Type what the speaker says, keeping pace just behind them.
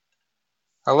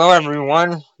Hello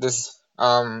everyone. It's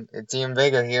Ian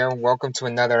Vega here. Welcome to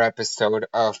another episode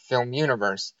of Film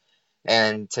Universe.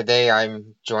 And today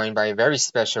I'm joined by a very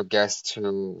special guest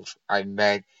who I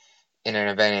met in an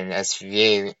event in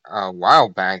SVA a while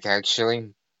back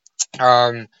actually.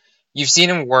 Um you've seen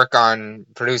him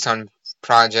produce on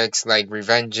projects like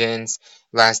Revengeance,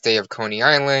 Last Day of Coney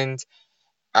Island,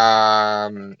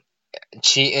 um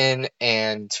Cheatin'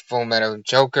 and Full Metal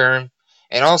Joker,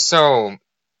 and also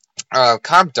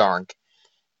Cop Dog.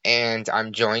 And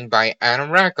I'm joined by Adam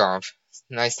Rakoff.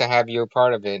 Nice to have you a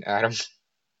part of it, Adam.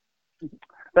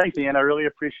 Thanks, Ian. I really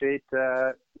appreciate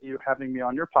you having me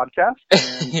on your podcast,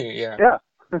 and Yeah, yeah,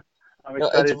 I'm no,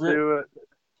 it's excited to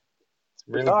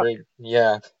really talk. great.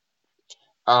 Yeah.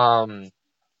 Um.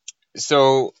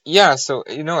 So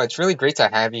it's really great to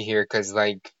have you here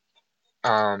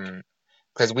um,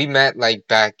 because we met like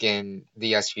back in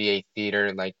the SVA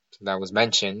theater, like that was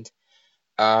mentioned.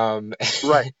 Um.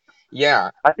 Right.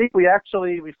 Yeah. I think we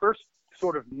first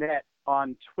sort of met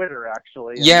on Twitter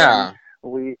actually, and then Yeah.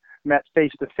 we met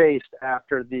face to face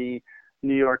after the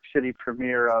New York City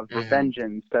premiere of Mhm.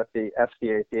 Revengeance at the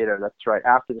SVA Theater. That's right.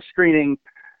 After the screening,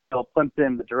 Bill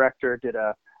Plimpton, the director, did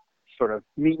a sort of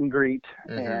meet and greet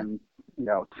Mhm. and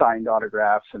signed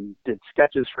autographs and did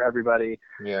sketches for everybody.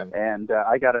 Yeah. And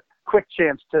I got a quick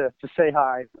chance to say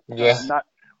hi. Yeah. Not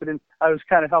within, I was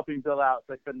kind of helping Bill out,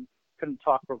 so I couldn't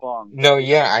talk for long. No, But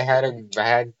yeah, I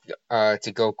had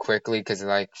to go quickly because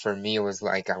like for me it was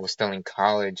like I was still in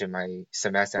college in my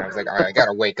semester. And I was like, I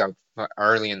gotta wake up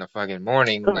early in the fucking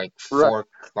morning, like right, 4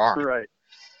 o'clock. right,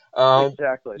 Um,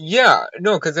 exactly. yeah,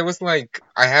 no, because it was like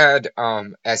I had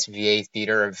SVA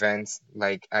theater events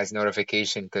like as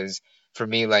notification because for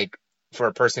me like for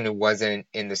a person who wasn't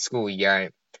in the school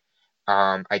yet,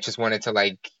 I just wanted to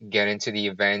like get into the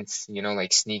events,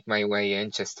 like sneak my way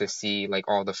in just to see like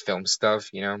all the film stuff.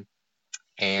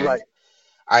 And Right,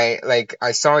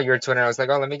 I saw your Twitter and I was like,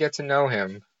 oh, let me get to know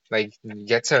him. Like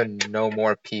get to know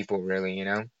more people really.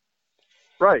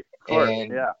 right. Of course,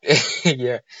 And yeah,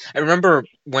 yeah. I remember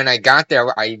when I got there,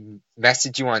 I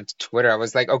messaged you on Twitter. I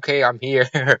was like, okay, I'm here.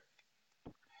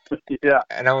 yeah.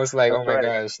 And I was like, oh That's my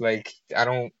right. gosh, like I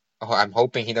don't I'm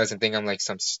hoping he doesn't think I'm like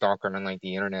some stalker on like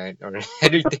the internet or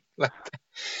anything like that.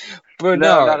 But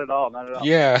No, no, not at all, not at all.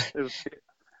 yeah. It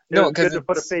No, was because good to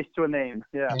put a it's face to a name.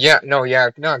 Yeah, Yeah, no, yeah,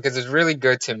 no, because it's really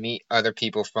good to meet other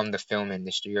people from the film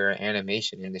industry or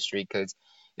animation industry. Because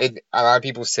a lot of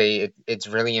people say it's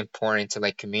really important to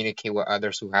like communicate with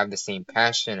others who have the same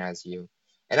passion as you,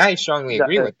 and I strongly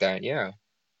agree that, with that. Yeah.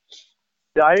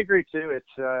 yeah, I agree too.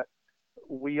 It's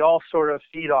we all sort of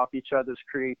feed off each other's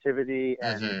creativity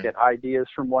and Mm-hmm. get ideas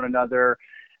from one another,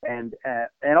 and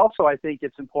also I think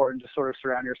it's important to sort of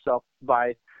surround yourself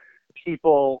by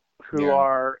people who Yeah.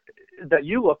 are that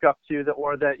you look up to that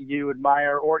or that you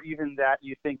admire or even that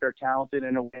you think are talented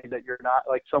in a way that you're not,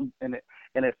 like some in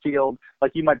a field,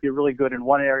 like you might be really good in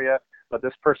one area but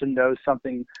this person knows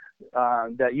something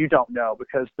that you don't know,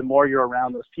 because the more you're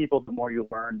around those people, the more you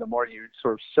learn, the more you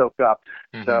sort of soak up.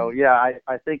 So Mm-hmm. yeah,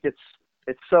 I think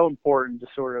it's so important to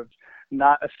sort of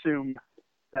not assume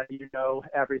that you know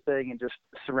everything and just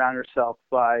surround yourself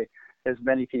by as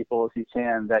many people as you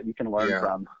can that you can learn Yeah.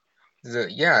 from.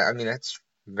 Yeah. I mean, that's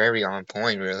very on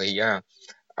point, really. Yeah.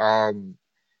 Um,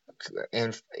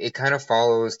 and it kind of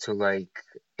follows to like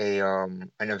a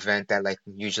an event that like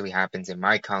usually happens in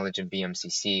my college in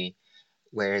BMCC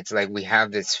where it's like we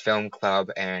have this film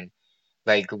club and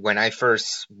like when I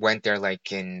first went there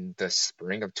like in the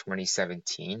spring of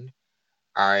 2017,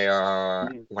 I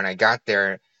Mm. when I got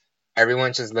there,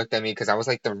 everyone just looked at me because I was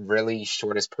like the really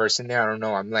shortest person there. I don't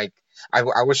know.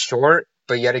 I was short,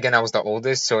 but yet again I was the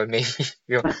oldest, so it made me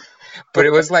feel but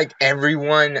it was like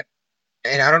everyone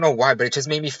and I don't know why, but it just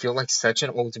made me feel like such an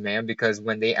old man because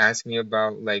when they ask me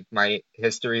about like my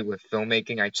history with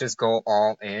filmmaking, I just go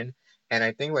all in. And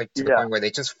I think like to the Yeah. point where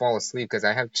they just fall asleep because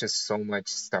I have just so much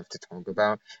stuff to talk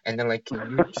about. And then like,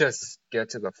 can you just get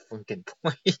to the fucking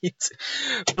point?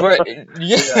 But Yeah.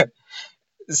 yeah,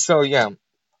 so yeah.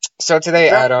 So today,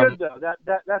 That's good Adam, though.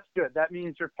 That's good. That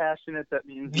means you're passionate. That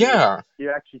means yeah, you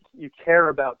actually you care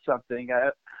about something.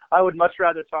 I would much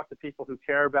rather talk to people who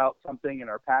care about something and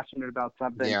are passionate about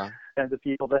something yeah, than the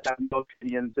people that have no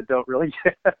opinions that don't really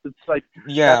care. It's like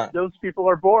that yeah. those people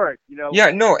are boring.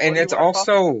 Yeah, no, What and do you want to talk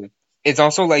about? it's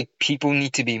also like people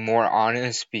need to be more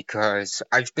honest because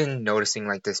I've been noticing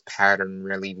like this pattern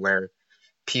really where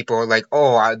people are like,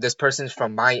 "Oh, this person's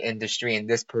from my industry and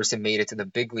this person made it to the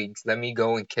big leagues. Let me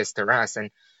go and kiss their ass."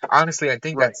 And honestly, I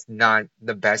think Right. that's not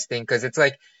the best thing because it's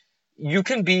like you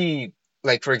can be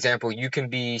like for example, you can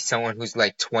be someone who's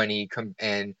like 20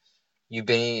 and you've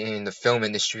been in the film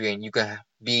industry and you can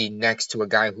be next to a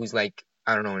guy who's like,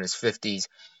 I don't know, in his 50s,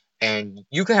 and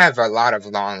you can have a lot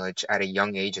of knowledge at a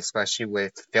young age, especially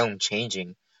with film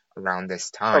changing around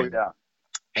this Oh time. yeah,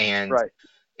 And right.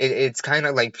 it's kind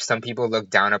of like some people look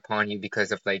down upon you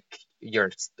because of like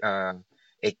your uh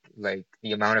like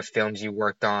the amount of films you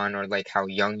worked on or like how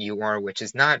young you are, which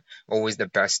is not always the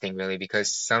best thing really,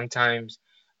 because sometimes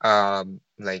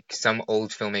like some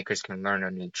old filmmakers can learn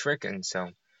a new trick, and so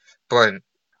but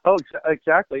Oh,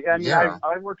 exactly. I mean, yeah.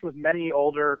 I've worked with many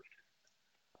older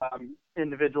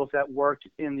individuals that worked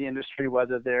in the industry,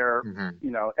 whether they're Hmm.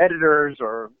 editors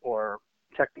or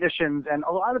technicians, and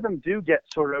a lot of them do get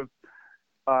sort of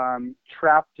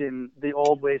trapped in the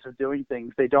old ways of doing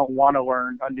things. They don't want to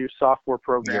learn a new software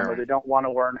program, or Yeah. they don't want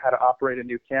to learn how to operate a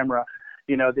new camera.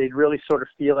 They really sort of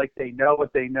feel like they know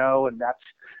what they know, and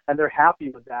they're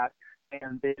happy with that,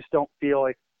 and they just don't feel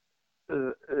like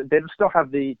they just don't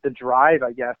have the drive,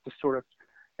 I guess, to sort of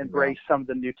Yeah. embrace some of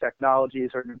the new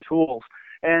technologies or new tools.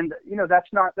 And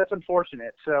that's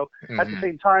unfortunate. So at the Hmm.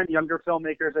 same time, younger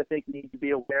filmmakers, I think, need to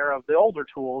be aware of the older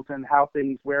tools and how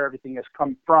things, where everything has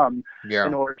come from,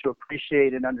 in Yeah. order to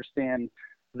appreciate and understand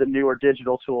the newer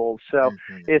digital tools. So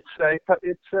Hmm. it's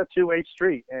a two-way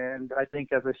street, and I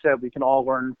think, as I said, we can all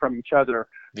learn from each other,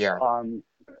 Yeah. um,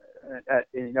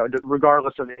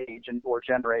 regardless of age and or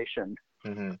generation.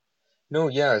 Hmm. No,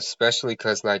 yeah, especially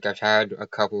because like I've had a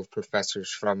couple of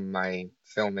professors from my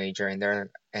film major, and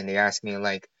they ask me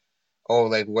like, oh,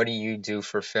 like what do you do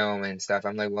for film and stuff?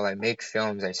 I'm like, well, I make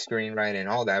films, I screenwrite and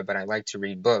all that, but I like to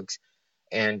read books.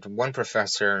 And one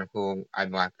professor, who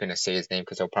I'm not gonna say his name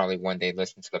because he'll probably one day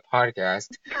listen to the podcast,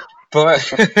 but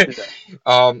Yeah.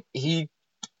 he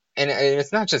and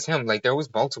it's not just him, like there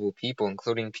was multiple people,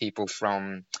 including people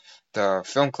from the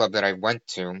film club that I went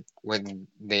to, when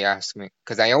they asked me,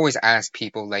 because I always ask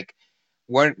people like,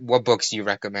 what books do you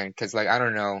recommend? Because like I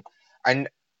don't know, I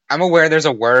I'm aware there's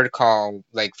a word called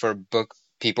like for book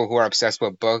people who are obsessed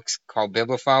with books called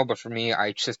bibliophile, but for me,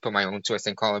 I just put my own twist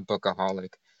and call it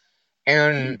bookaholic.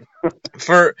 And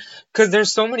for because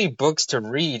there's so many books to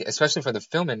read, especially for the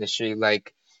film industry,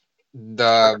 like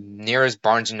the Sure. nearest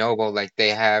Barnes and Noble, like they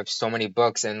have so many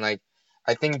books, and like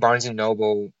I think Barnes and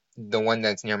Noble, the one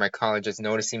that's near my college, is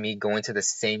noticing me going to the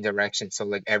same direction. So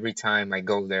like every time I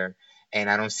go there and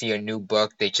I don't see a new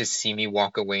book, they just see me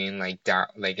walk away and like down,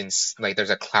 like like there's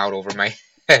a cloud over my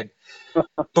head.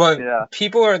 But Yeah.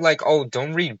 people are like, "Oh,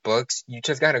 don't read books. You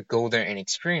just gotta go there and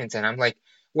experience." And I'm like,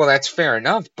 "Well, that's fair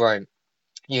enough, but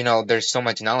there's so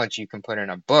much knowledge you can put in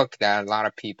a book that a lot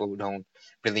of people don't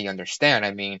really understand.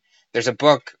 I mean, there's a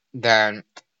book that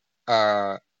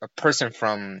a person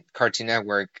from Cartoon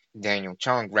Network, Daniel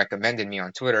Chong, recommended me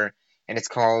on Twitter, and it's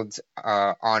called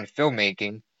On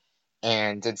Filmmaking.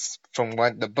 And it's from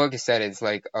what the book said, it's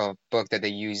like a book that they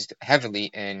used heavily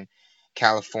in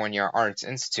California Arts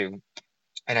Institute.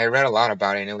 And I read a lot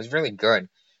about it, and it was really good.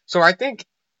 So I think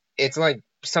it's like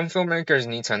some filmmakers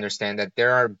need to understand that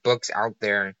there are books out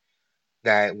there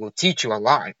that will teach you a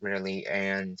lot really,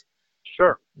 and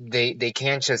Sure. they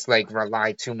can't just like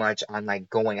rely too much on like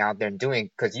going out there and doing,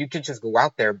 because you could just go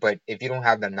out there, but if you don't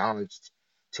have the knowledge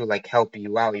to like help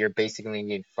you out, you're basically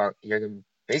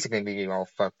being all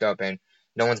fucked up, and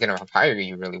no one's gonna hire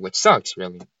you really, which sucks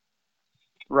really.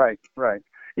 Right. Right.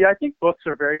 Yeah, I think books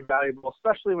are very valuable,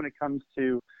 especially when it comes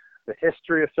to the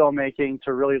history of filmmaking,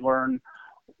 to really learn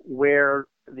where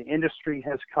the industry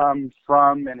has come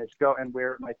from and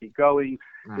where it might be going.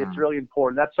 It's Mm, really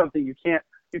important. That's something you can't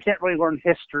really learn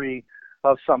history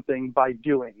of something by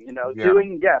doing. yeah.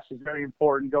 Doing, yes, is very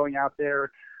important. Going out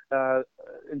there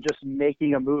and just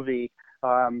making a movie,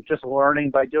 just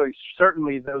learning by doing.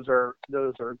 Certainly, those are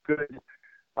good,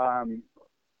 um,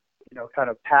 kind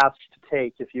of paths to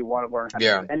take if you want to learn how to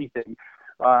do Yeah. anything.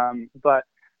 But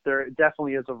there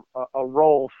definitely is a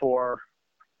role for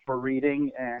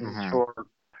reading and Hmm. for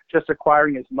just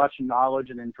acquiring as much knowledge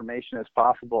and information as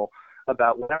possible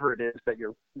about whatever it is that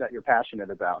you're passionate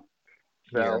about.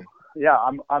 Yeah. So yeah,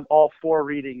 I'm all for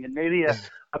reading, and maybe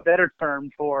a better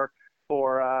term for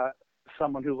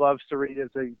someone who loves to read is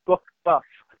a book buff,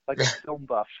 like a film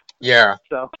buff. Yeah.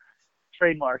 So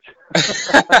trademark.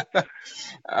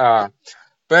 uh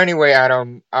But anyway,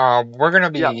 Adam, we're gonna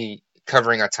Yeah. be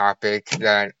covering a topic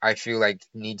that I feel like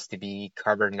needs to be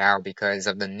covered now because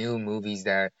of the new movies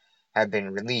that have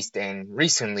been released. And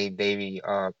recently, they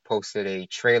posted a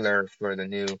trailer for the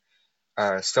new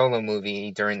Solo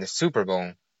movie during the Super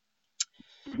Bowl.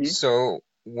 Hmm. So,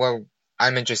 what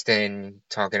I'm interested in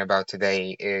talking about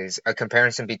today is a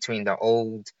comparison between the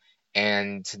old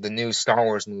and the new Star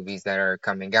Wars movies that are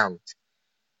coming out.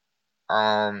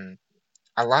 Um,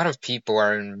 a lot of people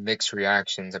are in mixed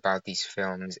reactions about these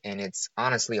films, and it's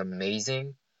honestly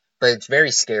amazing, but it's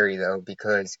very scary though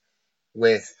because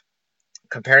with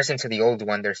comparison to the old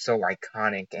one, they're so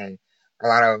iconic, and a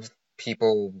lot of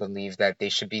people believe that they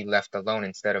should be left alone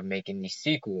instead of making these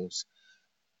sequels.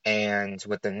 And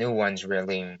with the new ones,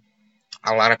 really,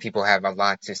 a lot of people have a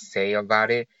lot to say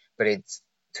about it, but it's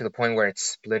to the point where it's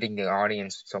splitting the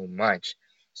audience so much.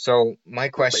 So my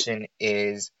Right. question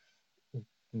is,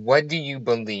 what do you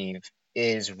believe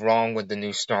is wrong with the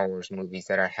new Star Wars movies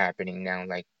that are happening now?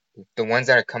 Like the ones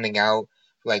that are coming out,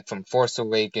 like from Force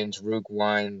Awakens, Rogue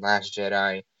One, Last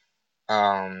Jedi.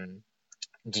 Um,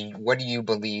 what do you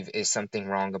believe is something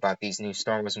wrong about these new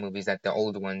Star Wars movies that the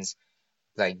old ones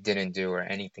like didn't do or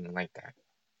anything like that?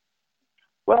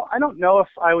 Well, I don't know if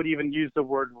I would even use the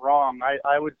word wrong.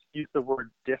 I would use the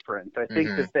word different. I think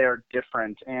Mm-hmm. that they are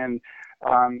different and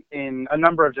in a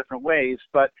number of different ways.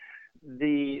 But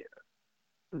the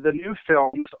the new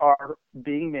films are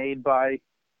being made by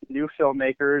new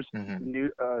filmmakers, Mm-hmm. new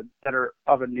that are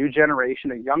of a new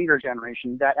generation, a younger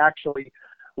generation that actually,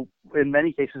 in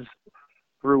many cases,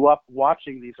 grew up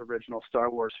watching these original Star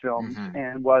Wars films Mm-hmm.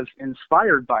 and was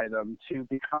inspired by them to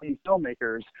become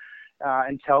filmmakers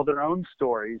and tell their own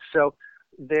stories. So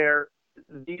they're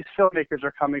these filmmakers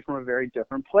are coming from a very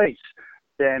different place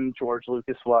than George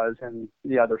Lucas was and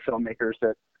the other filmmakers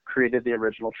that created the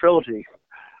original trilogy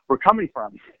were coming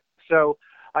from. So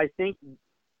I think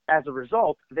as a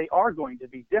result, they are going to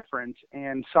be different,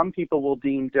 and some people will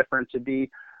deem different to be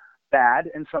bad,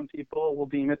 and some people will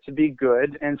deem it to be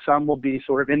good, and some will be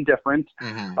sort of indifferent.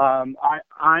 Mm-hmm.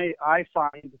 I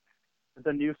find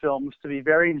the new films to be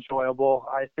very enjoyable.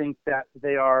 I think that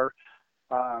they are,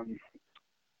 um,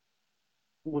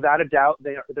 without a doubt,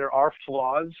 there are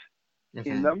flaws in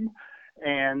Mm-hmm. them,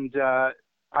 and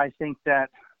I think that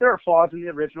there are flaws in the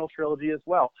original trilogy as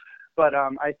well. But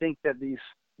I think that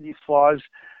these flaws,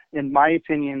 in my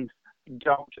opinion,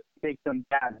 don't make them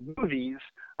bad movies.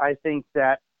 I think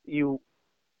that you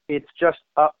it's just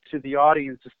up to the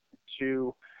audience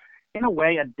to, in a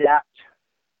way, adapt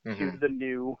to Mm-hmm. the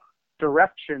new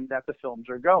direction that the films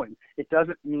are going. It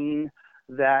doesn't mean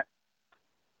that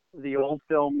the old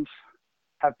films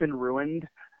have been ruined.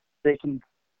 They can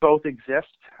both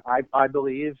exist, I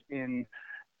believe, in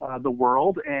the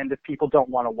world. And if people don't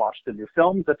want to watch the new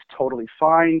films, that's totally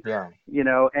fine. Yeah.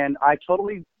 And I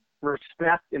totally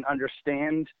respect and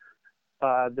understand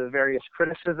the various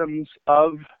criticisms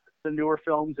of the newer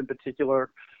films, in particular,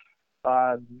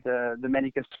 the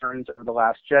many concerns of The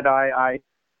Last Jedi.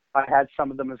 I had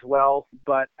some of them as well,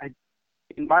 but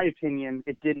in my opinion,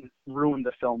 it didn't ruin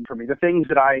the film for me. The things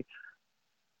that I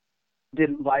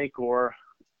didn't like or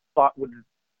thought would have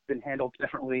been handled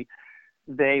differently,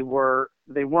 they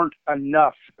weren't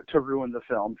enough to ruin the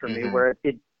film for me. Mm-hmm. Where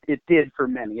it did for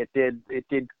many. It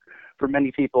did for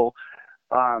many people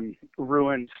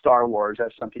ruin Star Wars,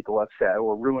 as some people have said,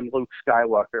 or ruin Luke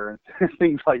Skywalker and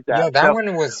things like Yeah, that. that So,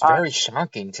 one was uh, very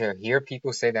shocking to hear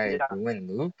people say that it yeah, ruined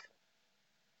Luke.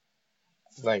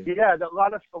 Like, yeah, a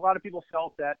lot of people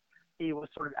felt that he was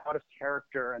sort of out of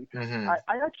character, and mm-hmm.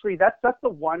 I actually that's the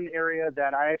one area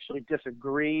that I actually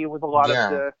disagree with a lot of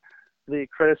Yeah. the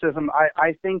criticism.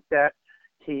 I think that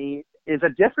he is a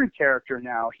different character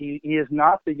now. He is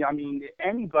not the I mean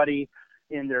anybody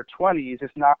in their 20s is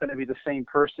not going to be the same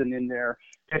person in their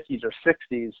 50s or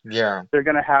 60s. Yeah. They're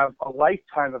going to have a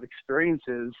lifetime of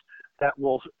experiences that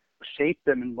will shape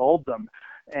them and mold them.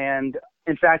 And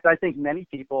in fact, I think many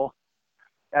people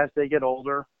as they get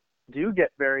older do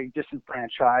get very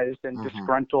disenfranchised and Mm-hmm.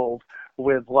 disgruntled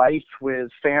with life, with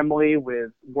family,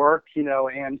 with work,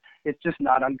 and it's just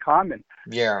not uncommon.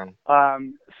 Yeah.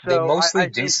 Um, They so mostly I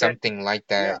do think that, something like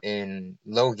yeah, that in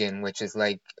Logan, which is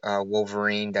like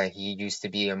Wolverine, that he used to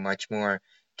be a much more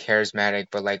charismatic,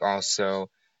 but like also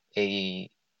a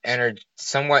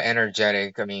somewhat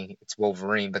energetic. I mean, it's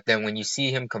Wolverine, but then when you see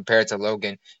him compared to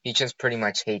Logan, he just pretty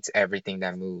much hates everything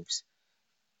that moves.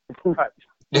 right,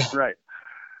 right,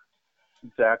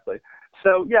 exactly.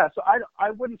 So yeah, so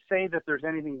I wouldn't say that there's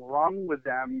anything wrong with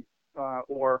them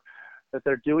or that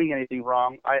they're doing anything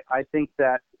wrong. I think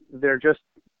that they're just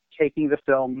taking the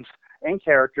films and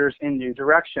characters in new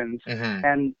directions, Mm-hmm.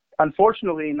 and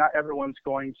unfortunately, not everyone's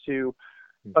going to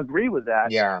agree with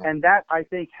that. Yeah. And that, I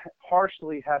think,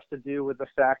 partially has to do with the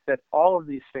fact that all of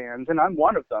these fans, and I'm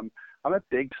one of them, I'm a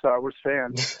big Star Wars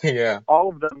fan, Yeah. all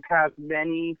of them have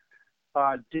many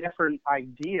different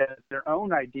ideas, their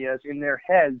own ideas in their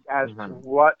heads as to Mm-hmm.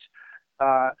 what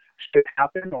uh, should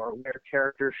happen or where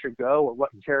characters should go or what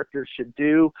characters should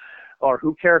do. or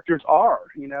who characters are,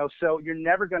 so you're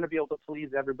never going to be able to please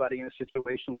everybody in a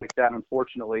situation like that,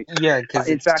 unfortunately. Yeah, because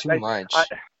In it's fact, too much.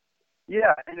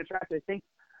 yeah, and in fact, I think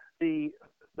the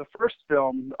the first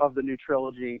film of the new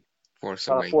trilogy, Force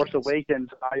Force Awakens. Awakens,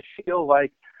 I feel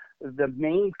like the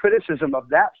main criticism of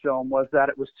that film was that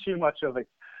it was too much of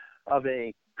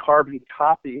a carbon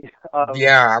copy of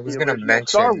Yeah, I the was gonna original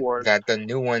Star mention Wars. that the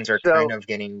new ones are kind So, of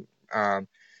getting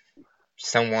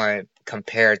somewhat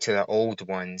compared to the old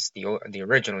ones, the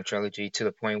original trilogy, to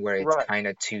the point where it's right. kind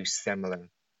of too similar.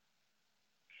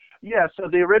 Yeah, so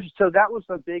the original, so that was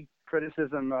the big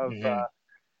criticism Hmm.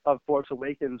 of Force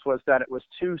Awakens, was that it was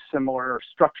too similar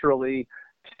structurally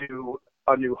to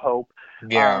A New Hope,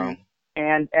 Yeah. um,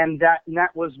 and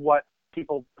that was what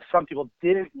some people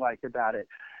didn't like about it.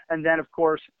 And then, of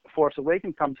course, Force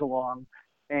Awakens comes along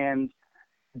and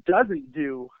doesn't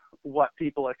do what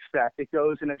people expect. It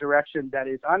goes in a direction that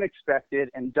is unexpected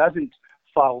and doesn't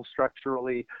follow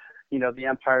structurally, The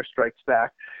Empire Strikes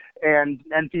Back, and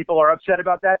people are upset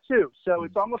about that too. So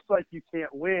it's almost like you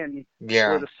can't win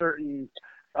Yeah. with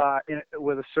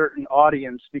with a certain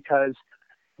audience, because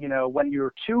when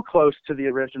you're too close to the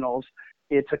originals,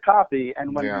 it's a copy,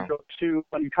 and Yeah.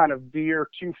 when you kind of veer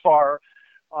too far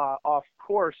off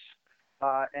course,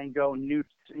 and go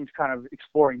kind of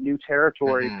exploring new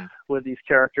territory Hmm. with these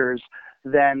characters,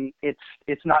 then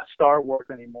it's not Star Wars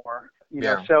anymore.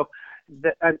 Yeah. So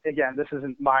again, this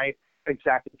isn't my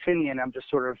exact opinion. I'm just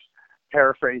sort of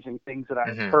paraphrasing things that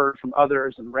I've Hmm. heard from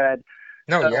others and read.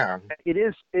 No, So yeah.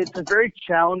 it's a very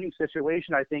challenging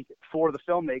situation, I think, for the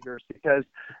filmmakers, because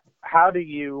how do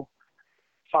you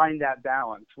find that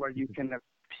balance where you can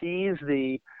appease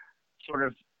the sort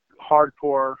of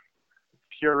hardcore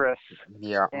purists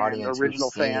Yeah, and audience who've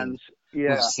original seen fans,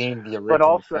 yeah, the but original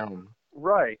also film.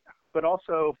 right, but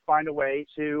also find a way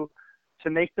to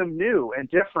make them new and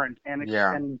different,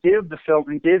 Yeah. and give the film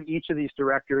and give each of these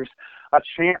directors a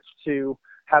chance to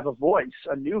have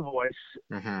a new voice,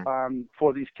 Hmm.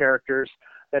 for these characters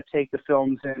that take the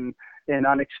films in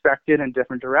unexpected and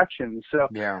different directions. So,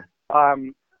 Yeah.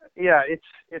 um, yeah,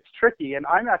 it's tricky, and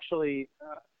I'm actually,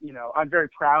 I'm very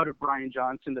proud of Brian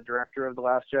Johnson, the director of The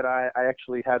Last Jedi. I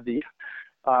actually had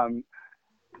um,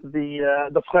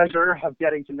 the pleasure of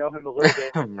getting to know him a little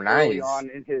bit early Nice. on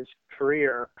in his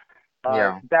career,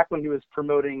 Yeah. back when he was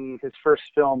promoting his first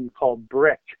film called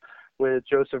Brick with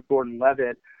Joseph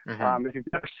Gordon-Levitt. Hmm. If you've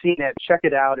never seen it, check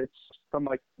it out. It's from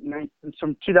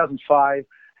 2005.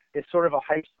 It's sort of a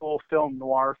high school film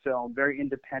noir film, very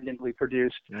independently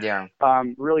produced. Yeah.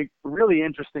 Really, really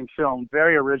interesting film,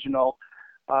 very original.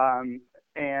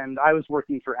 And I was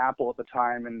working for Apple at the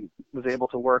time and was able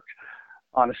to work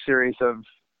on a series of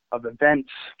events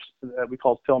that we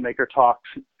called Filmmaker Talks,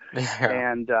 Yeah.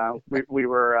 and we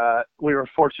were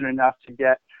fortunate enough to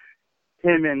get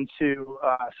him into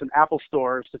some Apple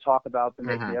stores to talk about the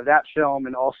making Hmm. of that film,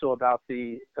 and also about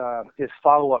his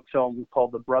follow-up film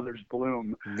called The Brothers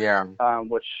Bloom, Yeah.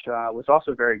 which was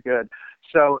also very good.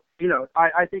 So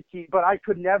I think but I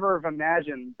could never have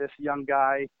imagined this young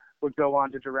guy would go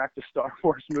on to direct a Star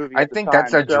Wars movie I at the think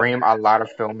that's time. a So dream a lot of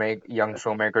young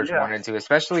filmmakers yeah, wanted to,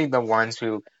 especially the ones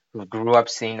who grew up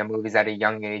seeing the movies at a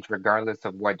young age, regardless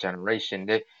of what generation.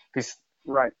 Because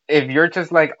right. if you're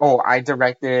just like, oh, I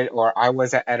directed or I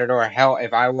was an editor, or hell,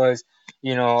 if I was,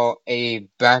 a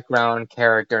background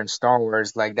character in Star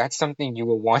Wars, like that's something you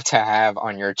would want to have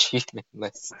on your achievement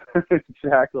list.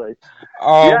 Exactly.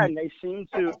 Yeah, Um, and they seem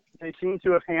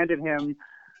to have handed him,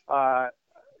 uh,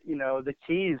 the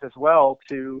keys as well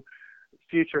to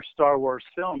future Star Wars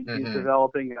films. He's hmm.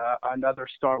 developing another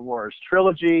Star Wars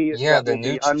trilogy Yeah, that the will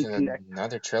new be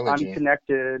another trilogy.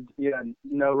 unconnected,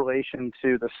 no relation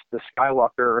to the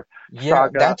Skywalker Yeah,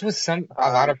 saga. that was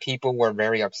a lot Um, of people were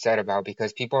very upset about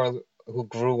because who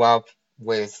grew up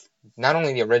with not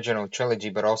only the original trilogy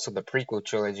but also the prequel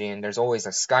trilogy, and there's always a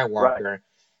right, Skywalker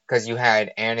because you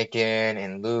had Anakin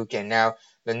and Luke, and now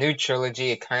the new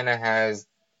trilogy it kind of has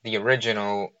the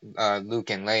original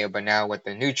Luke and Leia, but now with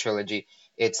the new trilogy,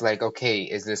 it's like, okay,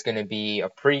 is this gonna be a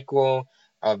prequel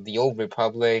of the Old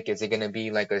Republic? Is it gonna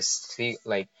be like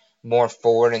like more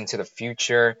forward into the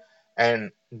future?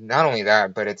 And not only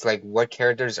that, but it's like, what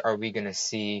characters are we gonna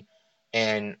see?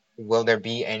 And will there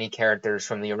be any characters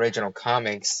from the original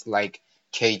comics, like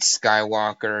Kate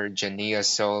Skywalker, Jania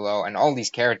Solo, and all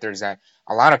these characters that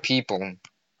a lot of people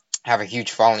have a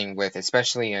huge following with,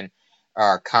 especially in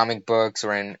comic books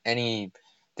or in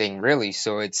anything really.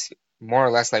 So it's more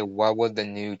or less like, what would the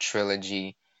new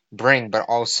trilogy bring? But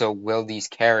also, will these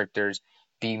characters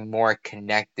be more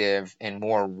connective and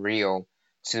more real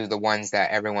to the ones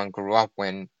that everyone grew up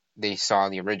when they saw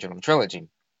the original trilogy?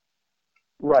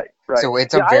 Right, right. So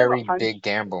it's a Yeah, I have a very hunch. big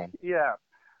gamble. Yeah,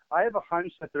 I have a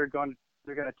hunch that they're going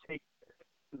to take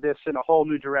this in a whole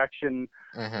new direction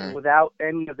Hmm. without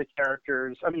any of the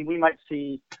characters. I mean, we might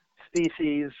see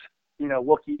species,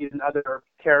 Wookiees and other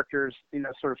characters,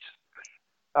 sort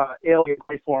of alien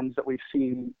life forms that we've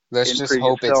seen Let's in just previous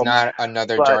hope it's films. not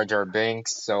another But Jar Jar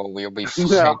Binks, so we'll be no,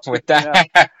 fine with yeah,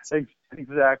 that.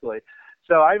 exactly.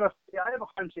 So I have a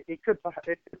hunch that it could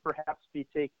perhaps be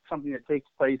something that takes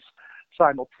place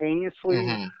simultaneously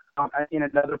Hmm. in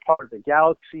another part of the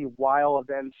galaxy while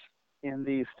events in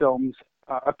these films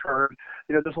occurred.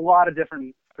 There's a lot of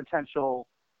different potential,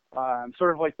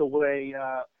 sort of like the way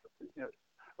you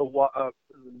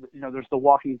know, there's The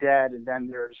Walking Dead, and then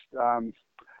there's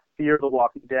Fear the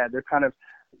Walking Dead. They're kind of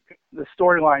the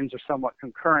storylines are somewhat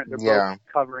concurrent. They're both Yeah.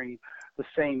 covering the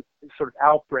same sort of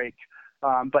outbreak,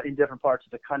 but in different parts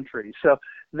of the country. So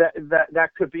that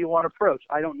could be one approach.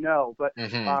 I don't know, but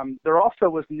Hmm. there also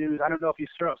was news. I don't know if you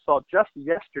saw just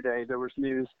yesterday. There was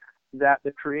news that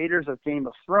the creators of Game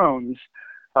of Thrones,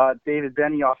 David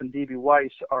Benioff and D.B.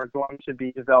 Weiss, are going to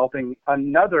be developing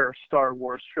another Star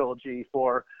Wars trilogy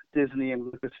for Disney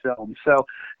and Lucasfilm. So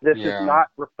this is Yeah. not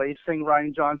replacing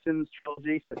Rian Johnson's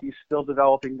trilogy, so he's still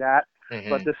developing that.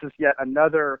 But Hmm. this is yet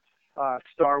another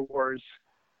Star Wars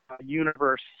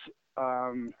universe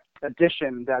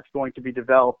edition that's going to be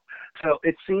developed. So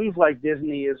it seems like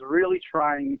Disney is really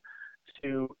trying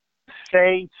to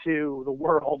say to the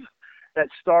world that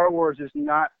Star Wars is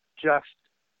not just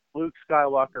Luke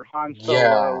Skywalker, Han Yeah.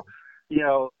 Solo,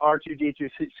 R2D2,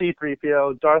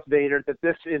 C3PO, Darth Vader, that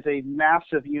this is a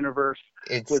massive universe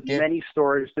It's with get many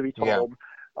stories to be Yeah. told,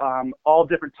 all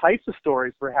different types of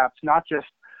stories, perhaps not just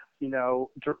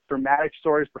dramatic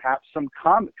stories, perhaps some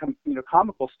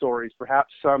comical stories,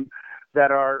 perhaps some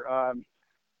that are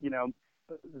you know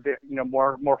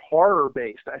more horror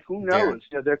based. Who Yeah. knows?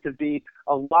 There could be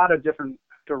a lot of different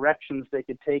directions they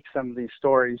could take some of these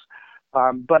stories.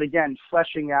 But again,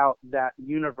 fleshing out that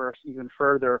universe even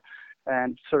further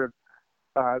and sort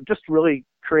of just really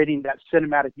creating that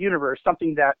cinematic universe,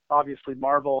 something that obviously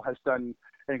Marvel has done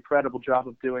an incredible job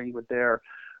of doing with their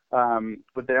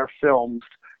films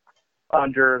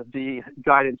under the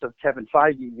guidance of Kevin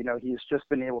Feige. He's just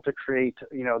been able to create,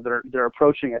 they're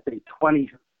approaching, I think,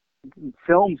 20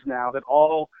 films now that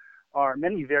all are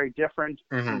many very different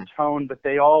Hmm. in tone, but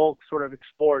they all sort of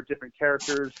explore different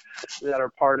characters that are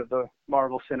part of the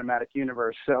Marvel Cinematic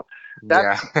Universe. So that's,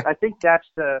 Yeah. I think that's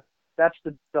the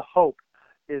hope,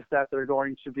 is that they're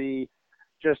going to be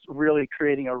just really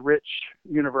creating a rich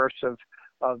universe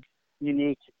of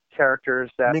unique characters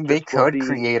I that mean, they just will could be.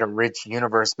 create a rich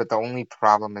universe, but the only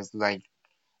problem is like,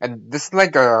 and this is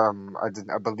like a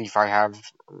belief I have,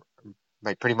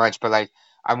 like pretty much, but like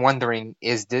I'm wondering,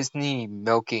 is Disney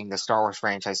milking the Star Wars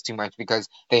franchise too much? Because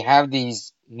they have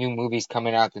these new movies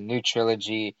coming out, the new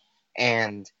trilogy,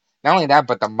 and not only that,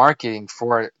 but the marketing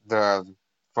for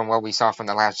from what we saw from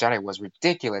The Last Jedi was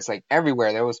ridiculous. Like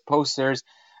everywhere, there was posters,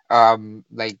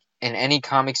 like in any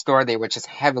comic store, they would just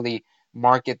heavily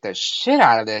market the shit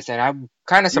out of this, and I'm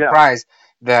kind of Yeah. surprised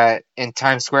that in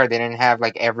Times Square they didn't have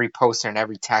like every poster and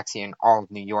every taxi in all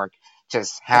of New York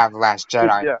just have Last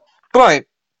Jedi. Yeah. But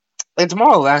it's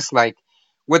more or less like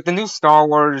with the new Star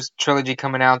Wars trilogy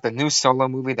coming out, the new Solo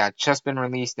movie that just been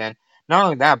released, and not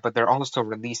only that, but they're also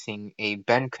releasing a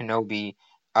Ben Kenobi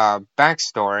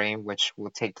backstory, which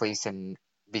will take place in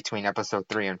between episode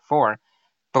 3 and 4.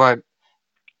 But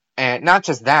and not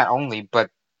just that only, but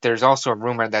there's also a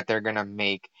rumor that they're gonna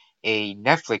make a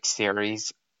Netflix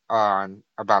series on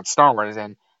about Star Wars,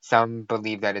 and some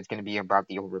believe that it's gonna be about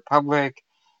the Old Republic.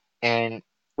 And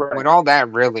with Right. all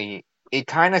that, really, it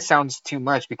kind of sounds too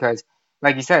much because,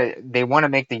 like you said, they want to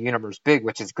make the universe big,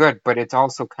 which is good, but it's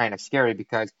also kind of scary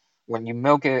because when you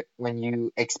milk it, when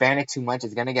you expand it too much,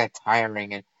 it's gonna get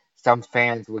tiring, and some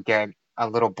fans will get a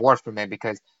little bored from it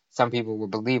because some people will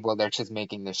believe, well, they're just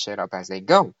making this shit up as they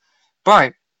go.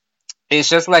 But it's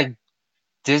just like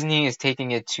Disney is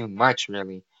taking it too much,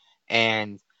 really.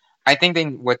 And I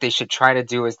think what they should try to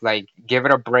do is like give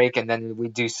it a break and then we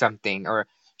do something, or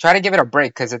try to give it a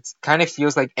break because it's kind of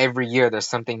feels like every year there's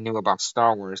something new about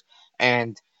Star Wars.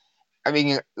 And I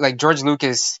mean, like George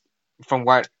Lucas, from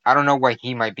what I don't know what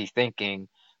he might be thinking,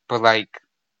 but like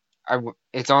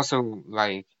it's also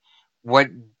like, what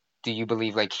do you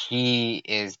believe like he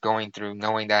is going through,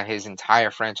 knowing that his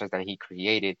entire franchise that he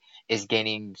created is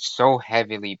getting so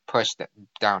heavily pushed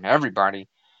down everybody?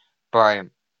 But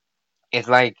it's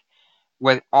like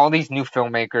with all these new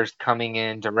filmmakers coming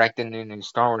in, directing new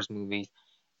Star Wars movies,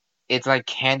 it's like,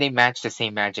 can they match the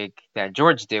same magic that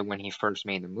George did when he first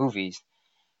made the movies?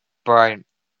 But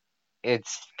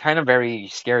it's kind of very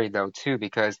scary though too,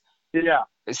 because Yeah.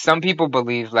 some people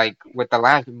believe like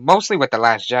mostly with the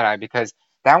Last Jedi, because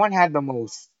that one had the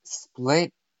most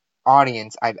split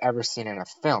audience I've ever seen in a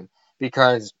film.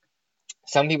 Because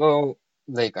some people,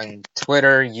 like on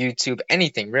Twitter, YouTube,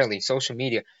 anything really, social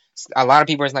media, a lot of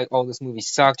people are like, "Oh, this movie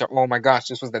sucked," or "Oh my gosh,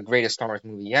 this was the greatest Star Wars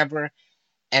movie ever."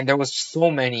 And there was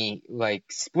so many like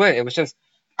split. It was just,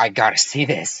 I gotta see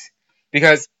this,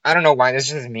 because I don't know why. This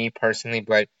is just me personally,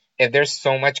 but if there's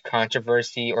so much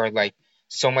controversy or like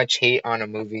so much hate on a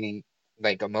movie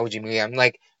like Emoji Movie, I'm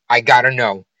like, I gotta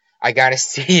know, I gotta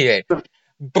see it.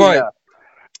 But Yeah.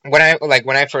 when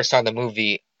I first saw the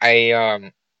movie,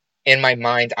 I in my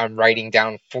mind I'm writing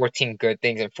down 14 good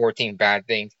things and 14 bad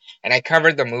things, and I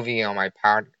covered the movie on my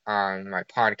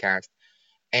podcast.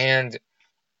 And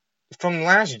from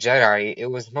Last Jedi, it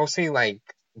was mostly like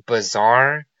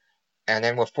bizarre, and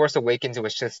then with Force Awakens, it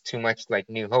was just too much like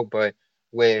New Hope. But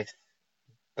with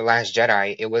The Last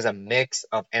Jedi, it was a mix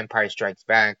of Empire Strikes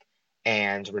Back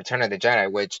and Return of the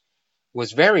Jedi, which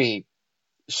was very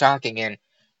shocking. And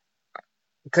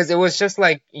because it was just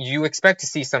like you expect to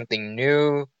see something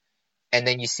new, and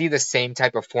then you see the same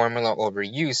type of formula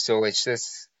overused. So it's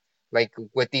just like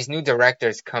with these new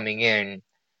directors coming in,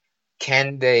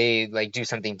 can they like do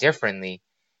something differently?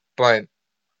 But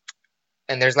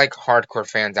and there's like hardcore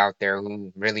fans out there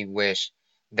who really wish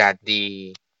that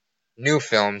the new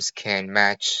films can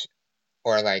match,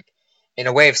 or like, in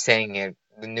a way of saying it,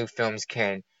 the new films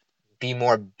can be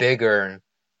more bigger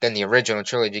than the original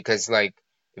trilogy. Because like,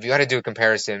 if you had to do a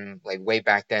comparison like way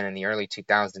back then in the early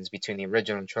 2000s between the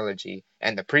original trilogy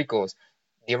and the prequels,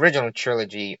 the original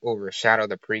trilogy overshadowed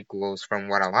the prequels from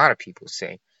what a lot of people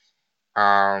say.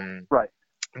 um Right.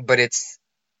 but it's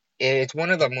one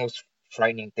of the most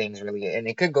frightening things, really, and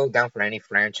it could go down for any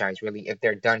franchise, really, if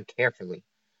they're done carefully.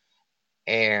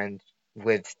 And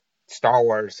with Star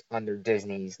Wars under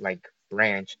Disney's like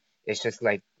branch, it's just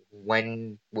like,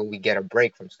 when will we get a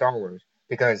break from Star Wars?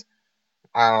 Because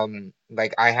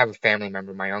like, I have a family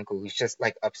member, my uncle, who's just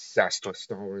like obsessed with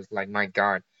Star Wars, like, my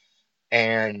God.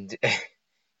 And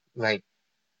like,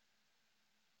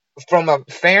 from a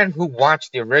fan who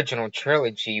watched the original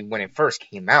trilogy when it first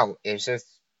came out, it's just,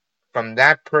 from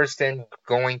that person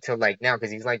going to like now,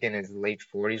 because he's like in his late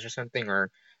 40s or something, or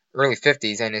early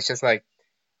 50s, and it's just like,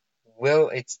 will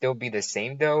it still be the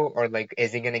same though, or like,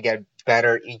 is it gonna get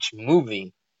better each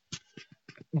movie?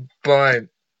 But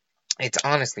it's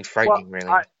honestly Well, frightening,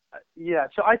 really. yeah.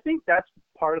 So I think that's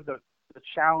part of the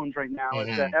challenge right now is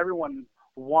that Hmm. everyone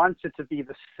wants it to be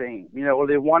the same, or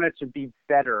they want it to be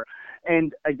better.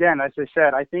 And again, as I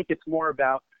said, I think it's more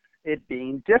about it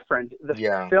being different. The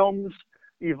Yeah. films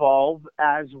evolve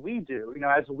as we do.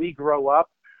 As we grow up,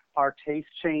 our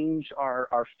tastes change,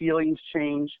 our feelings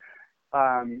change.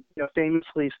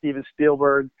 Famously, Steven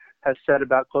Spielberg has said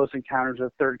about Close Encounters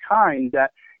of the Third Kind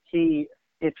that he,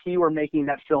 if he were making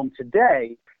that film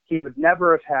today, he would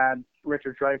never have had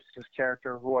Richard Dreyfuss's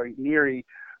character Roy Neary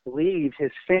leave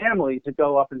his family to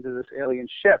go up into this alien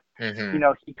ship. Hmm.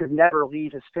 He could never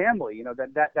leave his family.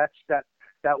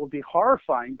 That would be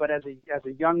horrifying. But as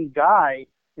a young guy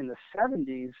in the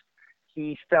 70s,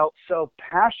 he felt so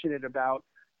passionate about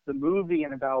the movie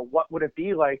and about what would it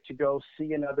be like to go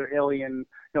see another alien,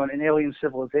 an alien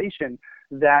civilization,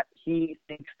 that he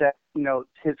thinks that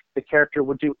the character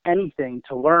would do anything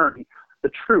to learn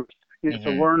the truth, to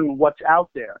Hmm. learn what's out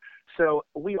there. So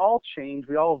we all change,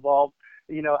 we all evolve.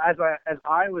 As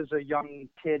I was a young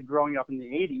kid growing up in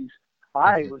the 80s,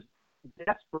 I Hmm. was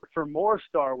desperate for more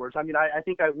Star Wars. I mean, I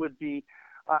think I would be,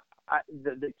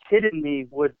 the kid in me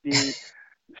would be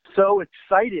so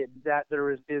excited that there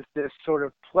is this sort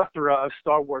of plethora of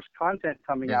Star Wars content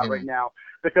coming out right Hmm. now,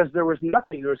 because there was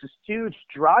nothing. There was this huge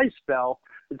dry spell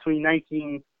between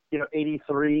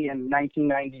 1983 and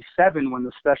 1997 when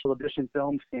the special edition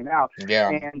films came out, Yeah.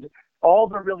 and all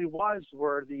there really was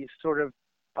were these sort of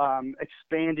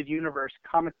expanded universe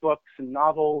comic books and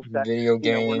novels that Video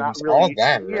were not games, all really,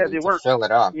 that, yeah, really, they to weren't, fill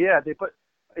it up. yeah, they put,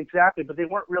 exactly, but they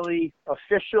weren't really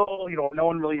official. No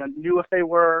one really knew if they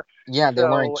were. Yeah, they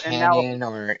weren't So, and now, canon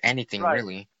or anything, right.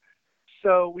 really.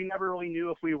 So we never really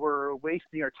knew if we were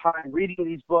wasting our time reading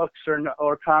these books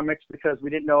or comics, because we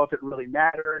didn't know if it really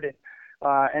mattered.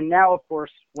 And now, of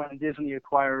course, when Disney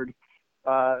acquired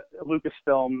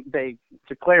Lucasfilm, they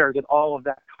declared that all of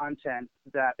that content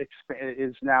that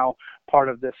is now part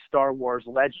of this Star Wars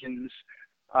Legends,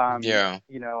 um, Yeah.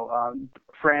 you know,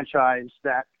 franchise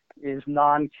that is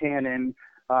non-canon.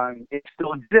 It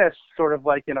still exists, sort of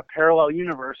like in a parallel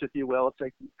universe, if you will. It's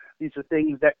like these are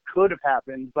things that could have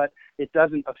happened, but it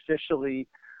doesn't officially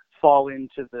fall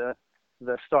into the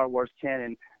Star Wars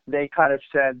canon. they kind of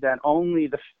said that only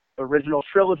the original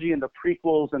trilogy and the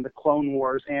prequels and the Clone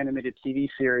Wars animated TV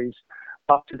series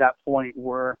up to that point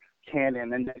were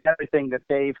canon, and everything that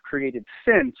they've created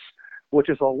since, which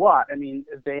is a lot. I mean,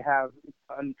 they have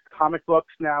comic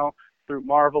books now through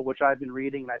Marvel, which I've been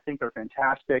reading, and I think they're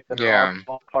fantastic. That are Yeah.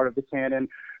 all part of the canon.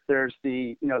 There's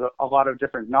a lot of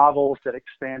different novels that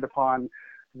expand upon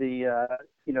they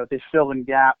fill in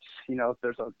gaps.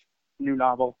 There's a new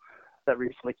novel that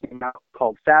recently came out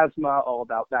called Phasma, all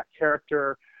about that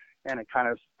character, and it kind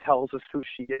of tells us who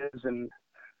she is and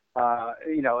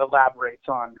elaborates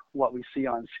on what we see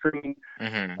on screen.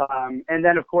 And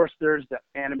then, of course, there's the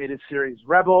animated series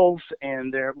Rebels,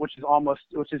 which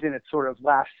is in its sort of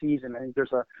last season. I think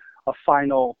there's a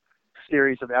final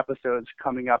series of episodes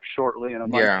coming up shortly in a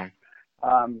month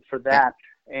for that.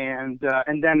 And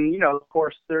then, of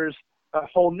course, there's a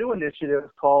whole new initiative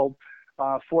called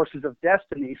Forces of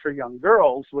Destiny for young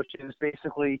girls, which is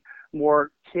basically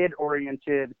more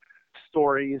kid-oriented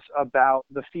stories about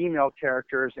the female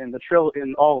characters in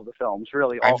in all of the films,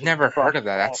 really. I've never heard of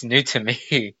that. That's new to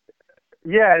me.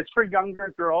 Yeah, it's for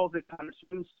younger girls. It kind of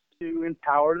seems to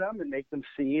empower them and make them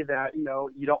see that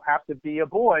you don't have to be a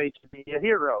boy to be a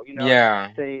hero. Yeah.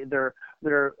 Their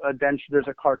adventure. There's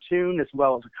a cartoon as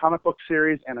well as a comic book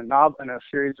series and a novel and a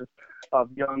series of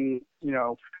young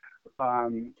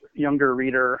younger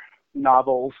reader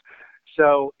novels.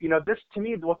 So this, to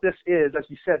me, what this is, as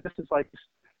you said, this is like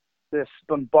this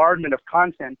bombardment of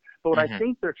content. But what I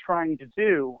think they're trying to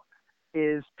do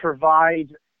is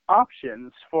provide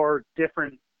options for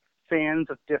different fans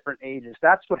of different ages.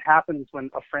 That's what happens when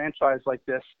a franchise like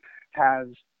this has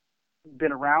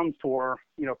been around for,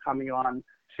 coming on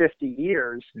 50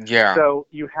 years. Yeah. So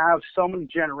you have so many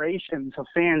generations of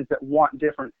fans that want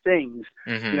different things.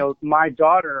 My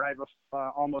daughter, I have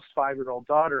a almost 5-year-old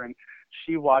daughter, and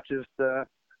she watches the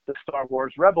Star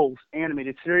Wars Rebels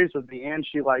animated series with me, and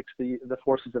she likes the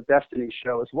Forces of Destiny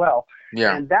show as well.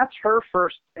 Yeah. And that's her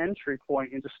first entry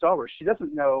point into Star Wars. She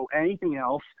doesn't know anything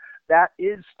else. That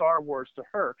is Star Wars to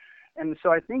her. And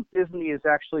so I think Disney is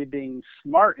actually being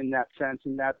smart in that sense,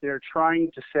 in that they're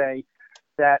trying to say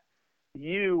that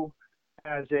you,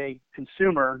 as a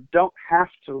consumer, don't have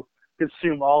to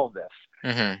consume all of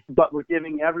this. But we're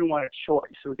giving everyone a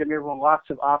choice. We're giving everyone lots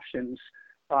of options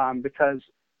because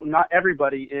not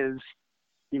everybody is,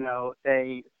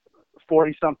 a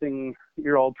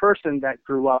 40-something-year-old person that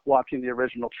grew up watching the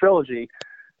original trilogy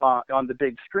on the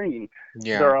big screen.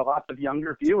 Yeah. There are lots of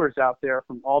younger viewers out there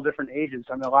from all different ages.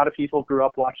 I mean, a lot of people grew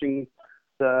up watching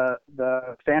the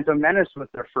Phantom Menace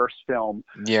with their first film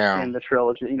in the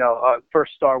trilogy,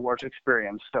 first Star Wars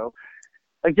experience. So,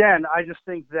 again, I just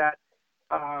think that,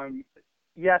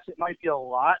 yes, it might be a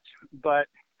lot, but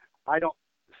I don't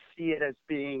see it as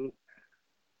being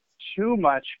too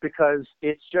much, because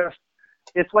it's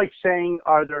like saying,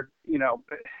 are there,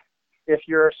 if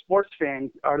you're a sports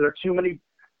fan, are there too many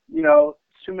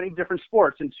different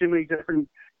sports and too many different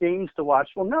games to watch?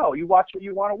 Well, no, you watch what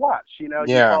you want to watch. You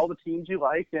follow the teams you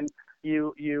like, and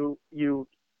you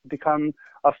become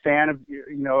a fan of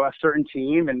a certain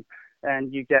team,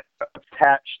 and you get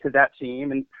attached to that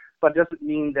team. But it doesn't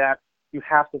mean that you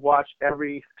have to watch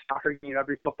every soccer game,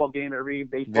 every football game, every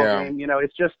baseball game.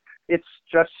 It's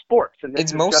just sports. And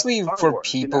it's mostly for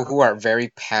people who are very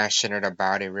passionate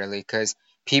about it, really, because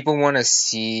people want to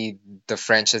see the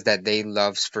franchise that they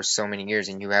love for so many years.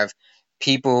 And you have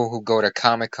people who go to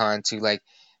Comic-Con to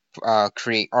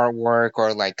create artwork or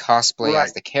cosplay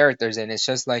as the characters, and it's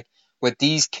just with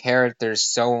these characters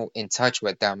so in touch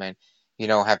with them and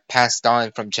have passed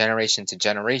on from generation to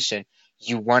generation,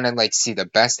 you want to see the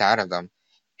best out of them.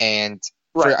 And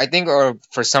I think, or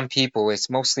for some people, it's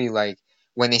mostly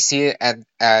when they see it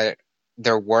at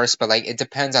their worst, but it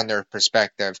depends on their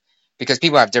perspective, because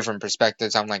people have different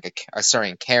perspectives on a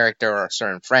certain character or a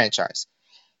certain franchise.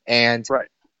 And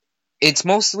it's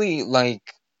mostly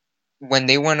when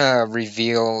they want to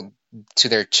reveal to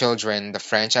their children the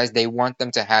franchise, they want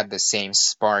them to have the same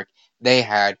spark they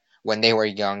had when they were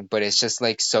young, but it's just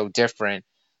so different.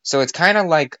 So it's kind of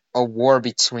like a war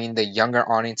between the younger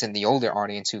audience and the older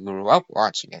audience who grew up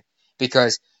watching it,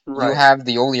 because you have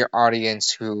the older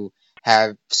audience who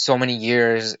have so many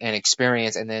years and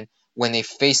experience, and then when they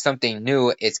face something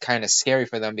new, it's kind of scary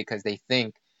for them because they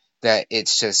think that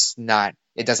it's just not,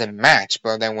 it doesn't match.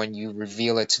 But then when you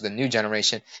reveal it to the new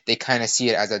generation, they kind of see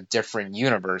it as a different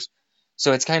universe.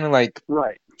 So it's kind of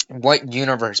what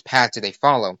universe path do they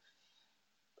follow?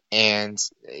 And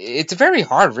it's very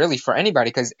hard, really, for anybody,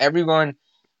 because everyone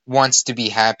wants to be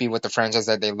happy with the franchise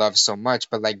that they love so much,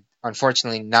 but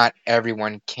unfortunately, not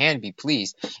everyone can be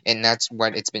pleased, and that's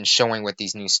what it's been showing with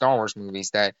these new Star Wars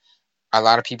movies, that a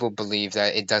lot of people believe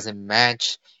that it doesn't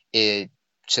match. It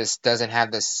just doesn't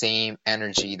have the same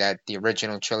energy that the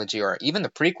original trilogy or even the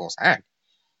prequels had.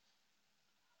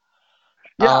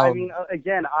 Yeah, I mean, Um,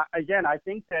 I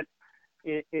think that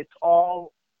it's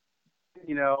all,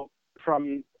 you know,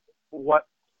 from what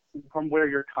from where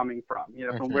you're coming from. You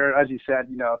know, from mhm, where, as you said,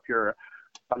 you know, if you're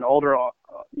an older,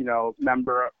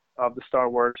 member of the Star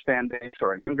Wars fan base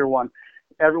or a younger one,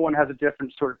 everyone has a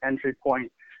different sort of entry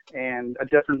point and a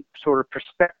different sort of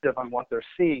perspective on what they're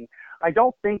seeing. I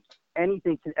don't think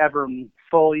anything can ever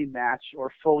fully match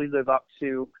or fully live up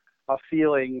to a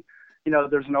feeling. You know,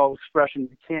 there's an old expression,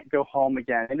 you can't go home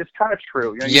again. And it's kind of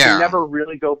true. You know, you can yeah. never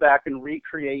really go back and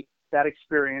recreate that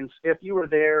experience. If you were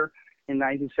there in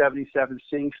 1977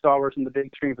 seeing Star Wars in the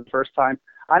big screen for the first time,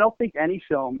 I don't think any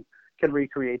film can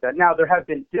recreate that. Now, there have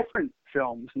been different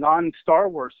films, non-Star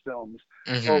Wars films,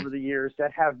 Hmm. over the years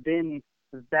that have been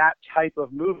that type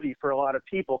of movie for a lot of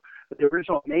people. But the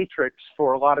original Matrix,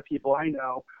 for a lot of people I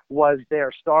know, was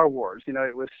their Star Wars. You know,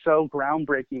 it was so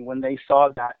groundbreaking when they saw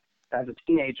that as a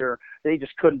teenager. They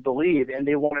just couldn't believe, and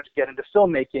they wanted to get into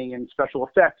filmmaking and special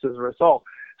effects as a result.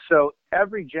 So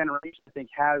every generation, I think,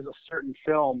 has a certain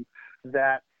film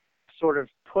that sort of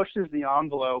pushes the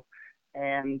envelope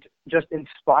and just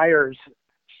inspires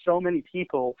so many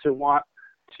people to want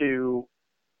to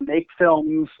make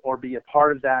films or be a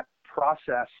part of that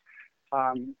process.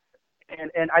 Um,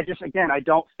 and I just, again, I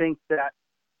don't think that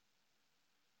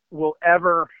we'll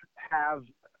ever have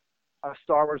a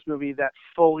Star Wars movie that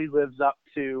fully lives up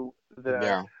to the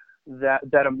Yeah.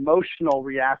 that emotional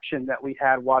reaction that we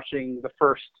had watching the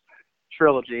first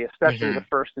trilogy, especially the Hmm.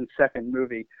 first and second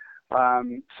movie.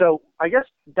 So I guess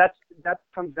that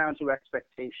comes down to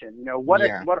expectation. You know,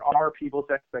 Yeah. what are people's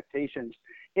expectations?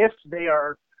 If they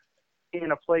are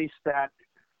in a place that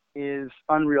is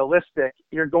unrealistic,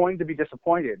 you're going to be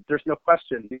disappointed. There's no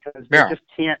question, because they Yeah. just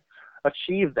can't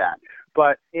achieve that.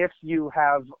 But if you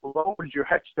have lowered your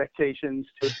expectations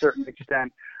to a certain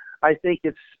extent, I think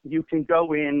you can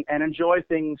go in and enjoy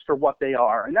things for what they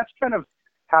are. And that's kind of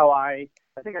how I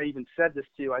think I even said this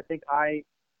to you. I think I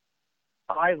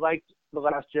liked The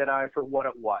Last Jedi for what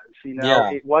it was. You know,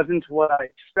 Yeah. it wasn't what I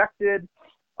expected.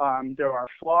 There are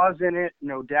flaws in it,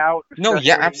 no doubt, No,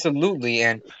 yeah, especially absolutely.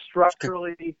 And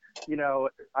structurally. You know,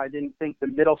 I didn't think the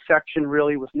middle section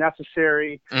really was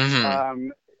necessary. hmm.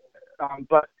 Um,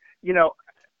 but you know,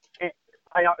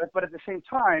 I but at the same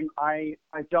time, I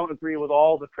don't agree with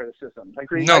all the criticisms. I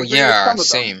No, agree with yeah, some of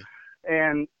them. same.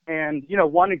 And you know,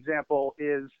 one example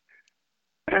is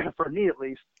for me at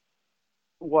least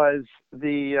was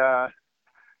the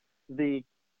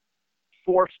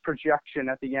force projection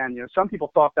at the end. You know, some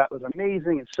people thought that was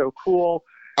amazing and so cool,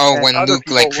 Oh, and when other Luke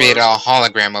like people created were a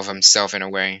hologram of himself in a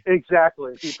way.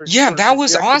 exactly Yeah, sort of that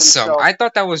was projected awesome. himself. I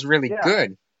thought that was really Yeah,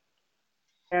 good.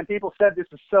 and people said this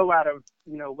is so out of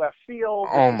left field.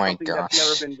 This Oh is my something that's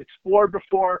never gosh. been explored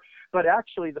before. But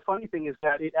actually, the funny thing is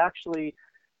that it actually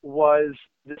was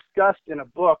discussed in a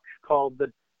book called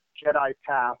The Jedi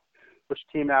Path, which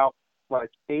came out like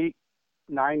 8,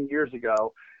 9 years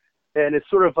ago, and it's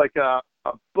sort of like a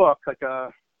book, like a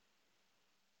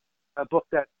book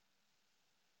that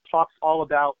talks all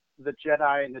about the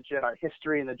Jedi and the Jedi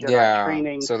history and the Jedi Yeah.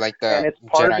 training, So like and the it's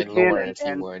part of the Jedi lore, canon. if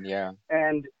you would. Yeah.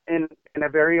 And in a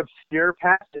very obscure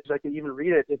passage, I can even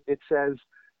read it. It says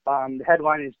the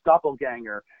headline is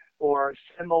Doppelganger or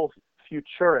Simul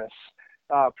Futuris.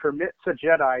 Permits a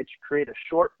Jedi to create a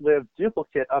short-lived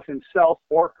duplicate of himself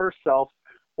or herself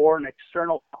or an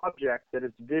external object that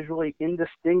is visually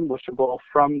indistinguishable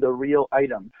from the real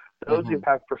item. Those who Hmm.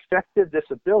 have perfected this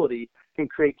ability can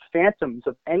create phantoms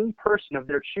of any person of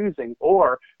their choosing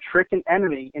or trick an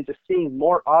enemy into seeing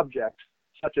more objects,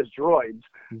 such as droids,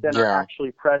 than are Yeah.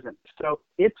 actually present. So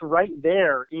it's right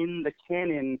there in the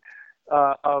canon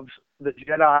of the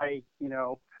Jedi,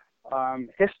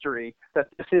 history, that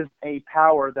this is a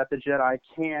power that the Jedi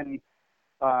can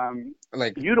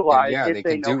Like utilize yeah, if they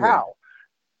they could know do it. how.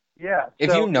 Yeah.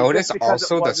 If you So it just notice because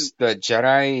it also wasn't the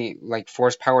Jedi like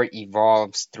force power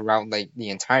evolves throughout like the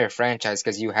entire franchise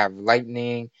because you have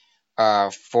lightning,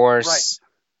 right, force,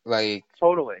 like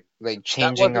totally.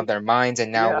 That changing of wasn't. their minds,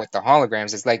 and now Yeah. with the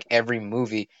holograms it's like every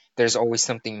movie there's always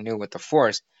something new with the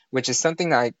force, which is something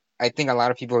that I think a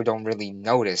lot of people don't really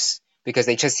notice because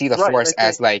they just see the Right. force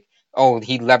as like, oh,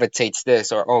 he levitates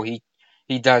this, or oh, he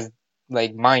does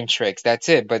like mind tricks, that's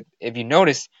it. But if you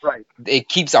notice, Right. it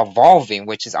keeps evolving,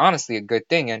 which is honestly a good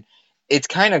thing. And it's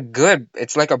kind of good.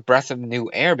 It's like a breath of new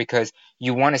air because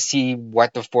you want to see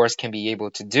what the force can be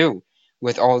able to do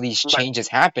with all these Right. changes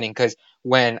happening. Because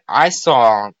when I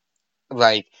saw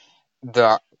like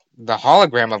the the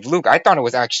hologram of Luke, I thought it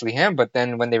was actually him, but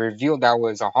then when they revealed that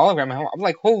was a hologram, I'm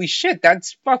like, holy shit,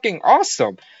 that's fucking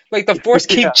awesome. Like the Force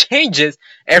game Yeah. changes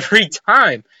every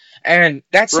time. And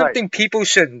that's Right. something people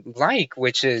should like,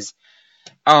 which is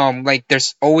like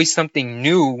there's always something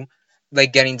new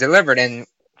like getting delivered. And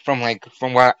from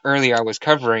what earlier I was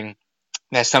covering,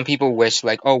 that some people wish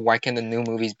like, oh, why can the new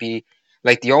movies be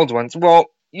like the old ones? Well,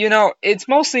 it's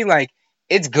mostly like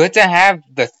it's good to have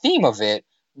the theme of it,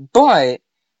 but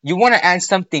you want to add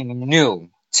something new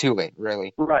to it,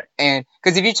 really. Right. And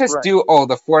because if you just Right. do, oh,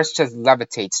 the Force just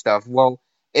levitates stuff, well,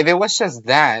 if it was just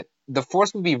that, the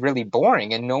Force would be really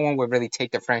boring, and no one would really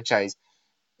take the franchise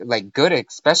like good,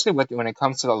 especially when it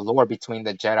comes to the lore between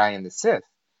the Jedi and the Sith.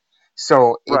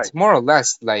 So Right. it's more or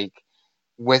less like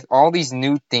with all these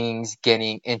new things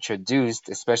getting introduced,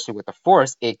 especially with the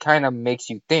Force, it kind of makes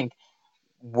you think,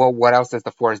 well, what else does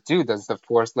the Force do? Does the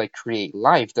Force like create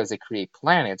life? Does it create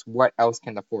planets? What else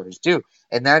can the Force do?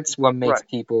 And that's what makes Right.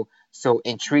 people so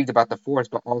intrigued about the Force,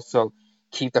 but also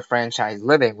keep the franchise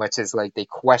living, which is like they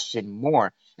question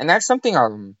more. And that's something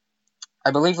I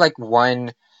believe like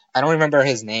one, I don't remember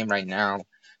his name right now,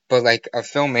 but like a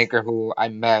filmmaker who I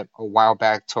met a while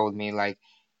back told me like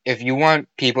if you want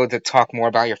people to talk more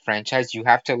about your franchise, you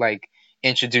have to like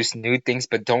introduce new things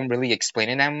but don't really explain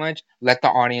it that much. Let the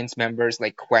audience members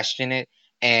like question it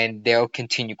and they'll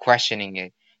continue questioning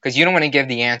it because you don't want to give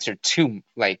the answer too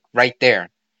like right there.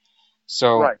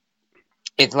 So Right.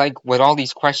 it's like with all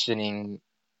these questioning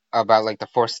about like the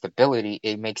Force stability,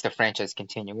 it makes the franchise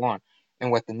continue on.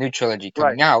 And with the new trilogy Right.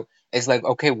 coming out, it's like,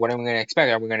 okay, what are we going to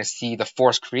expect? Are we going to see the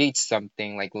Force create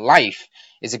something like life?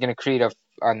 Is it going to create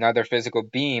another physical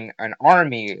being, an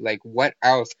army? Like, what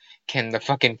else can the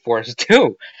fucking Force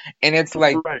do? And it's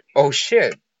like, Right. oh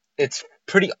shit, it's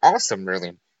pretty awesome,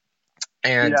 really.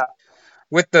 And Yeah.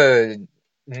 with the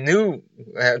new,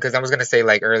 because I was gonna say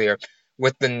like earlier,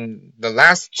 with the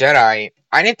Last Jedi,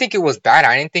 I didn't think it was bad.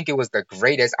 I didn't think it was the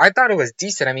greatest. I thought it was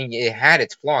decent. I mean, it had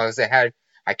its flaws.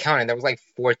 I counted, there was like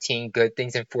 14 good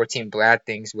things and 14 bad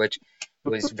things, which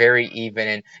was very even.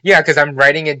 And yeah, because I'm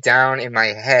writing it down in my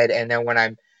head, and then when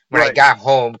I Right. got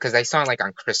home, because I saw it like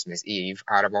on Christmas Eve,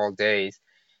 out of all days,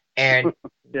 and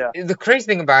Yeah. the crazy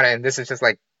thing about it, and this is just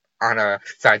like on a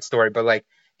side story, but like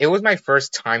it was my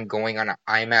first time going on an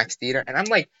IMAX theater, and I'm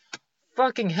like,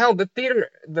 fucking hell,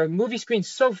 the movie screen's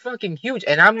so fucking huge,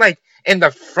 and I'm like in the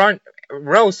front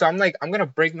row, so I'm like, I'm gonna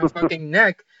break my fucking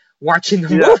neck watching the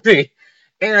Yeah. movie,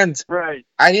 and Right.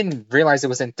 I didn't realize it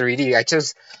was in 3D.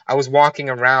 I was walking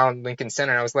around Lincoln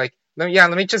Center, and I was like, let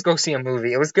me just go see a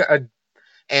movie. It was good,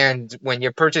 and when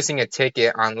you're purchasing a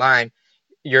ticket online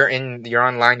you're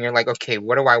online, you're like, okay,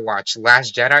 what do I watch?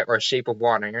 Last Jedi or Shape of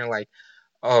Water? And you're like,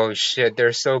 oh shit,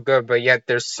 they're so good, but yet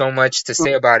there's so much to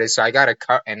say about it. So I gotta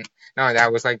cut and no,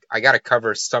 that was like I gotta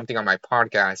cover something on my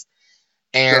podcast.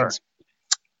 And Sure.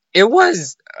 it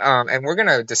was and we're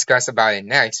gonna discuss about it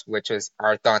next, which is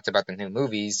our thoughts about the new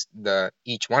movies, the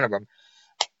each one of them.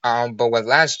 But with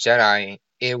Last Jedi,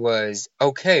 it was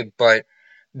okay, but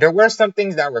there were some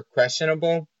things that were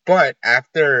questionable. But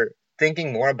after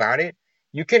thinking more about it,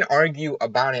 you can argue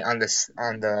about it on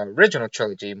the original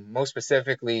trilogy, most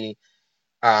specifically,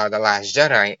 the Last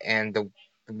Jedi. And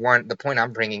the point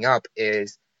I'm bringing up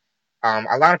is,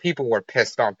 a lot of people were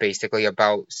pissed off basically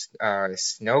about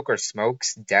Snoke or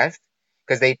Smoke's death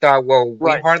because they thought, well, we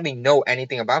Right. hardly know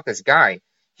anything about this guy.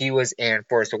 He was in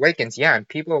Force Awakens, yeah, and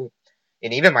people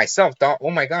and even myself thought,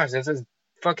 oh my gosh, this is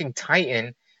fucking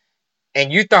Titan.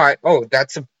 And you thought, oh,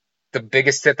 the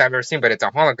biggest Sith I've ever seen, but it's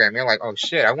a hologram. You're like, oh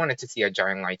shit, I wanted to see a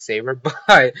giant lightsaber.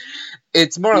 But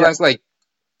it's more or Yeah. less like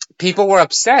people were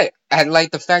upset at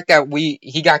like the fact that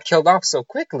he got killed off so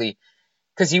quickly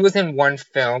because he was in one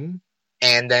film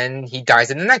and then he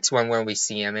dies in the next one where we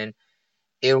see him. And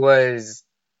it was,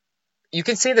 you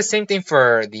can say the same thing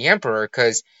for the Emperor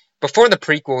because before the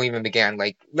prequel even began,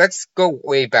 like let's go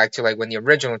way back to like when the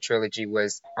original trilogy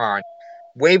was on,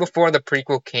 way before the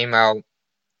prequel came out.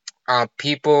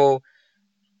 People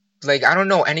like I don't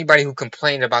know anybody who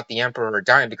complained about the Emperor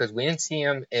dying because we didn't see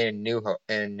him in New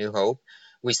Hope.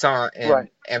 We saw in Right.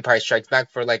 Empire Strikes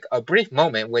Back for like a brief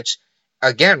moment, which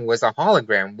again was a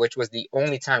hologram, which was the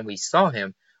only time we saw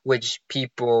him. Which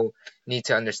people need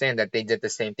to understand that they did the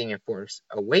same thing in Force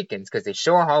Awakens because they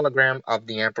show a hologram of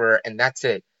the Emperor and that's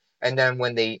it. And then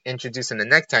when they introduce him the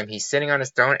next time, he's sitting on his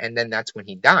throne and then that's when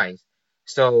he dies.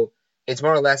 So it's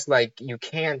more or less like you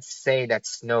can't say that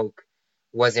Snoke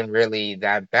wasn't really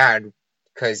that bad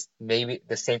because maybe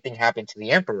the same thing happened to the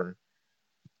Emperor.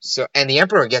 So and the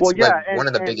Emperor Well, gets like yeah, one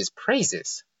of the and biggest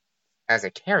praises as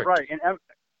a character. right,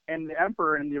 and the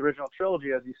Emperor in the original trilogy,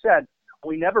 as you said,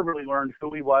 We never really learned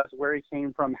who he was, where he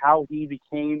came from, how he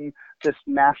became this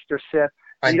master Sith.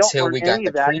 We don't Until learn we got any the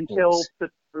of that prequels.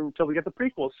 until we get the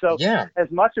prequels. So Yeah. as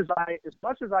much as I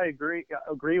agree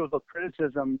with the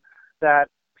criticism that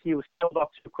he was killed off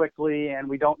too quickly and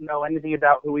we don't know anything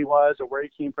about who he was or where he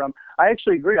came from, I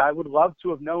actually agree. I would love to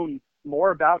have known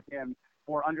more about him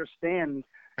or understand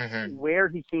Hmm. where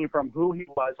he came from, who he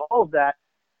was, all of that.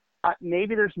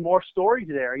 Maybe there's more stories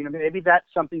there. Maybe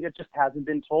that's something that just hasn't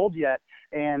been told yet,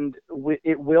 and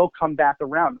it will come back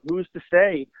around. Who's to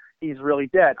say he's really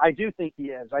dead? I do think he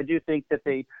is. I do think that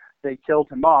they killed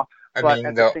him off, I but mean,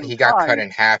 at the same he got cut time,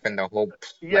 in half, and the whole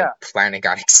yeah. planet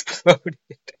got exploded.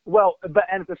 Well, and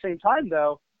at the same time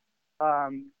though,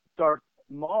 Darth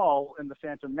Maul in the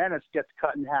Phantom Menace gets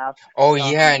cut in half, Oh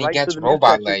yeah, and he right through gets the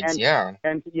robot midsection, legs. Yeah.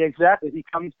 and yeah, exactly, he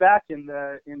comes back in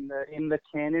the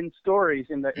canon stories,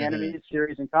 in the Hmm. animated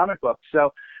series and comic books.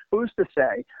 So who's to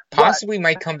say? But Possibly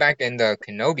might come back in the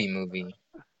Kenobi movie.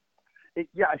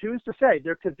 yeah, who's to say?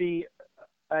 There could be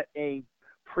a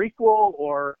prequel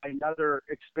or another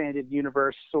expanded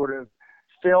universe sort of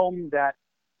film that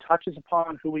touches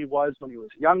upon who he was when he was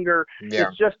younger. Yeah.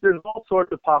 It's just, there's all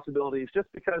sorts of possibilities. Just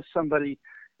because somebody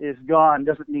is gone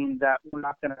doesn't mean that we're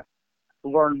not going to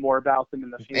learn more about them in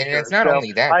the And future. it's not So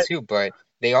only that too, but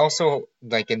they also,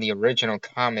 like in the original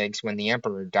comics, when the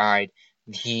Emperor died,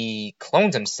 he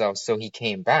cloned himself, so he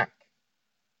came back.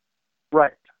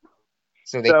 right.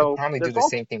 So they could So probably do the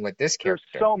same thing with this there's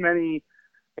character. so many,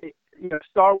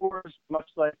 Star Wars, much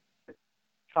like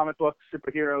comic books,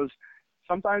 superheroes,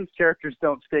 sometimes characters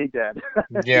don't stay dead.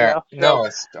 Yeah, So no,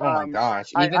 oh my gosh.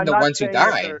 Even I'm the not ones who saying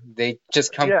that die, they're, they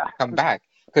just yeah, come back.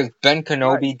 Because Ben right,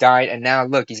 Kenobi died, and now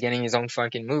look, he's getting his own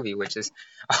fucking movie, which is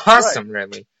right. awesome,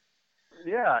 really.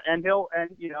 Yeah, and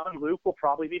and Luke will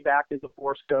probably be back as a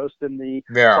Force Ghost in the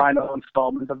Yeah. final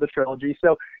installment of the trilogy.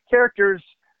 So characters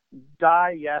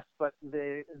die, yes, but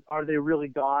are they really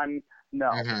gone? No.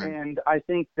 Hmm. And I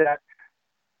think that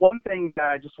one thing that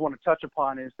I just want to touch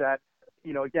upon is that,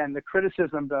 again, the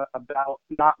criticism about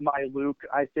not my Luke,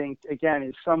 I think, again,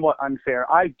 is somewhat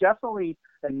unfair. I definitely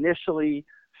initially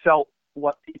felt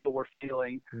what people were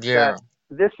feeling, Yeah. that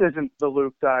this isn't the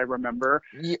Luke that I remember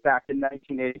Ye- back in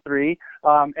 1983,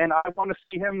 and I want to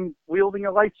see him wielding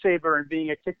a lightsaber and being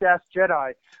a kick-ass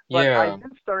Jedi. But I Yeah.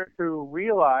 then started to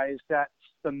realize that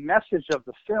the message of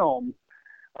the film,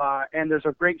 and there's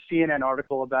a great CNN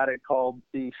article about it called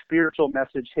 "The Spiritual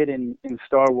Message Hidden in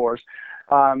Star Wars,"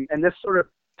 and this sort of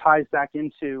ties back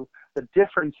into the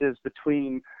differences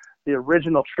between the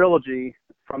original trilogy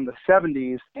from the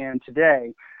 70s and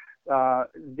today.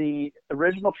 The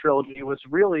original trilogy was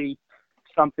really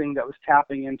something that was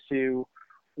tapping into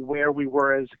where we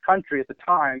were as a country at the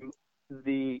time.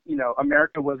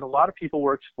 America was, a lot of people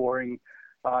were exploring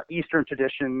Eastern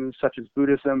traditions such as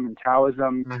Buddhism and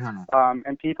Taoism, Hmm.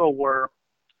 and people were,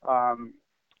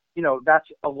 that's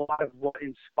a lot of what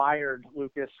inspired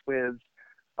Lucas with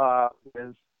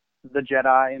the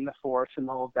Jedi and the Force and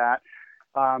all of that.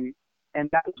 And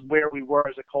that was where we were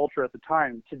as a culture at the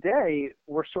time. Today,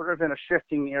 we're sort of in a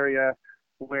shifting area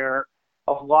where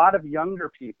a lot of younger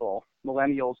people,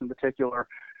 millennials in particular,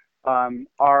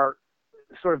 are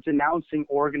sort of denouncing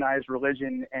organized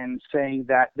religion and saying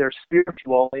that they're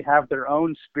spiritual. They have their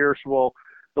own spiritual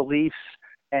beliefs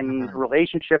and Hmm.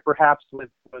 relationship perhaps with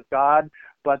God,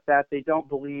 but that they don't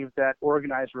believe that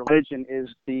organized religion is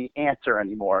the answer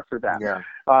anymore for them. Yeah.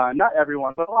 Not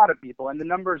everyone, but a lot of people. And the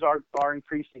numbers are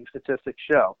increasing, statistics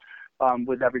show,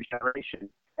 with every generation.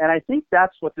 And I think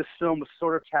that's what this film was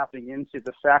sort of tapping into,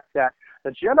 the fact that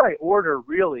the Jedi Order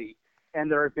really, and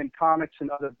there have been comics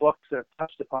and other books that have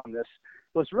touched upon this,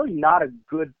 was really not a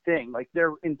good thing. Like,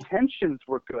 their intentions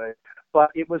were good, but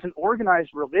it was an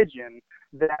organized religion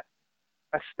that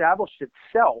established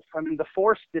itself. I mean, the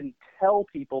Force didn't tell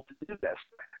people to do this.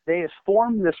 They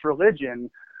formed this religion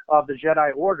of the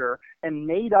Jedi Order and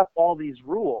made up all these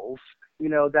rules,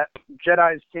 that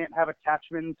Jedis can't have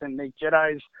attachments and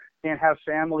Jedis can't have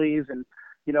families and,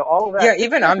 all of that. Yeah,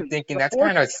 even I'm Listen, thinking that's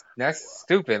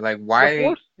stupid. Like, the why?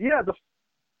 Force, yeah, the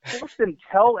Force didn't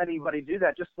tell anybody to do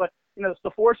that. Just like,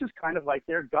 the Force is kind of like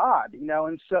their God,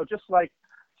 and so just like,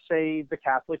 say, the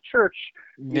Catholic Church,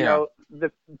 Yeah.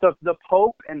 the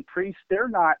Pope and priests, they're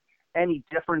not any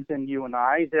different than you and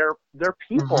I. They're Hmm.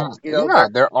 people, Yeah, they're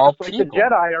they're all just like the people.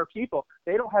 Jedi are people.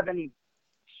 They don't have any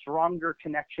stronger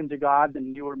connection to God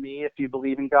than you or me if you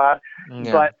believe in God.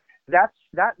 Yeah. But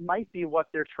that might be what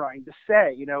they're trying to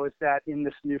say, is that in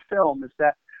this new film, is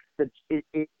that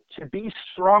to be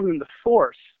strong in the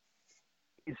Force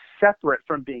is separate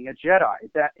from being a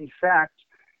Jedi. That in fact,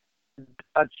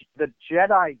 the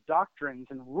Jedi doctrines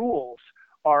and rules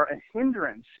are a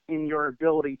hindrance in your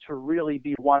ability to really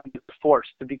be one with the Force,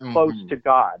 to be close Hmm. to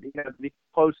God, to be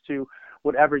close to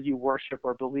whatever you worship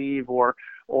or believe, or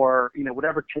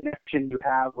whatever connection you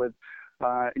have with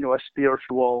a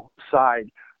spiritual side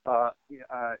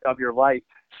of your life.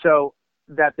 So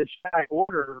that the Jedi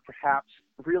Order perhaps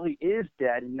really is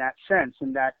dead in that sense,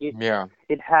 in that Yeah.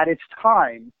 it had its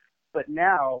time, but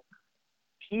now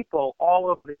people all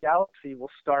over the galaxy will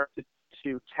start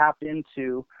to tap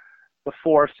into the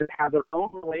Force and have their own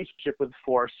relationship with the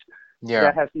Force Yeah.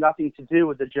 that has nothing to do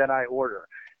with the Jedi Order.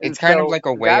 It's And kind of so like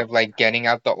a way that's of like getting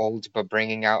out the old but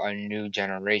bringing out a new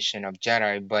generation of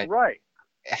Jedi, but right.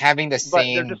 having the But they're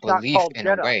same just not belief called in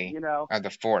a Jedi, way of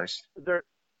the Force. They're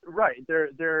right.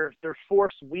 They're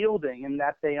force wielding in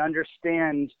that they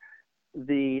understand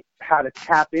the how to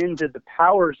tap into the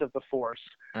powers of the Force,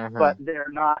 but Hmm.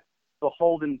 they're not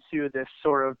beholden to this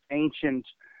sort of ancient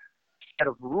set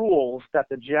of rules that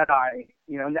the Jedi,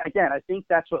 and again, I think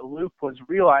that's what Luke was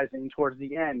realizing towards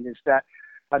the end, is that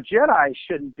a Jedi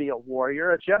shouldn't be a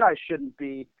warrior. A Jedi shouldn't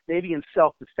be maybe in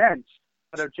self-defense,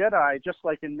 but a Jedi, just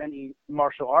like in many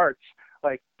martial arts,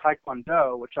 like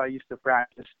Taekwondo, which I used to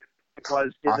practice, is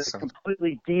a Awesome.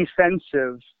 completely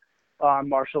defensive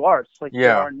martial arts. Like there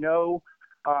Yeah. are no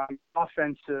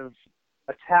offensive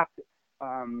attack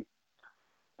um,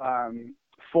 um,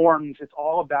 forms. It's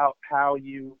all about how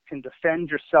you can defend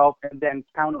yourself and then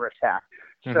counterattack.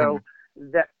 Hmm. So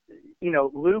that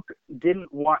Luke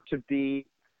didn't want to be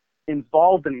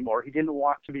involved anymore. He didn't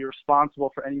want to be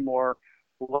responsible for any more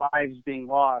lives being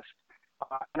lost.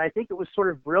 And I think it was sort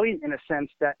of brilliant in a sense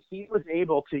that he was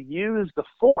able to use the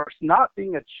Force, not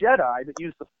being a Jedi, but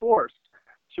use the Force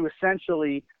to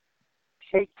essentially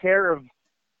take care of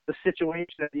the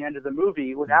situation at the end of the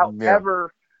movie without Yeah.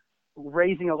 ever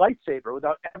raising a lightsaber,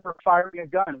 without ever firing a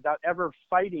gun, without ever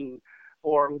fighting,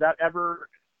 or without ever,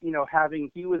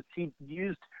 he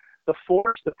used the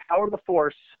Force, the power of the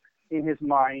Force in his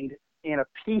mind in a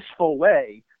peaceful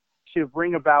way to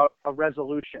bring about a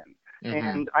resolution. Hmm.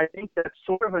 And I think that's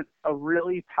sort of a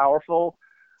really powerful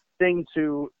thing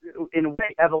in a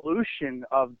way, evolution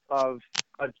of the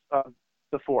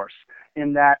Force,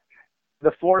 in that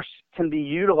the Force can be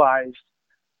utilized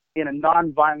in a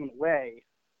non-violent way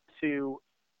to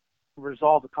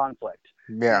resolve the conflict.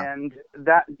 Yeah. And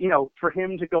that, for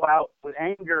him to go out with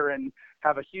anger and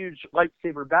have a huge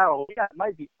lightsaber battle, yeah, it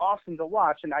might be awesome to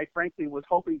watch. And I frankly was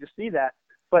hoping to see that.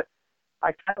 But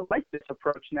I kind of like this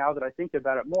approach now that I think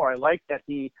about it more. I like that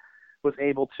he was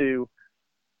able to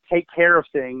take care of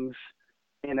things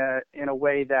in a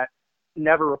way that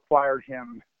never required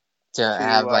him To to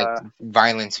have like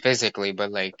violence physically,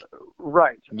 but like,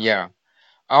 right. yeah.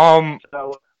 Um,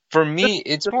 So for just me,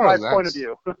 it's just more or my point of less.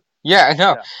 view. Yeah, I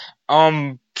know.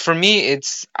 Yeah. For me,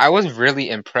 I was really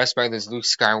impressed by this Luke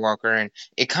Skywalker, and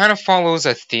it kind of follows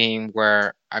a theme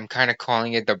where I'm kind of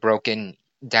calling it the broken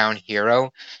down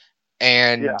hero. Yeah.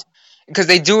 And because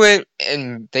they do it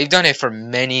and they've done it for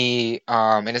many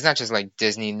and it's not just like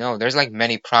Disney, no, there's like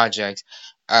many projects.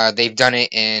 They've done it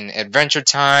in Adventure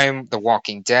Time, The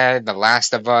Walking Dead, The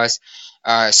Last of Us,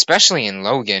 especially in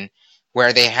Logan,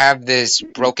 where they have this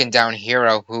Mhm. broken down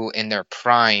hero who in their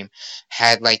prime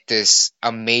had like this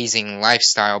amazing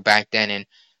lifestyle back then, and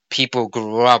people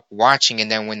grew up watching,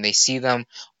 and then when they see them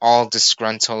all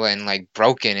disgruntled and like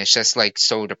broken, it's just like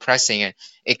so depressing, and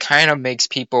it kind of makes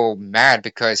people mad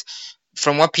because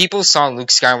from what people saw Luke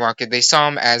Skywalker, they saw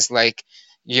him as like,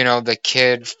 the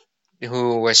kid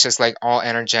who was just like all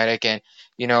energetic and,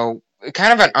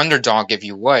 kind of an underdog if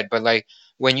you would. But like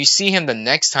when you see him the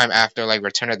next time after like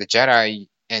Return of the Jedi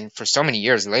and for so many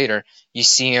years later, you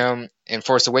see him in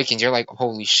Force Awakens, you're like,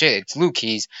 holy shit, it's Luke.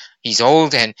 He's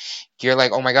old and you're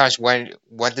like, oh my gosh,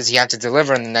 what does he have to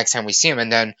deliver in the next time we see him?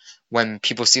 And then when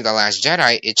people see The Last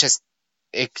Jedi,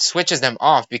 it switches them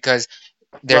off because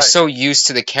they're Right. so used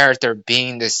to the character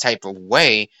being this type of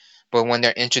way, but when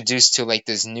they're introduced to like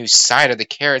this new side of the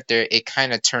character, it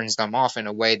kind of turns them off in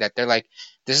a way that they're like,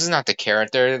 this is not the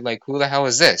character, like who the hell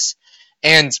is this?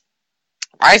 And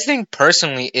I think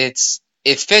personally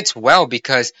it fits well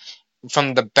because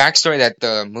from the backstory that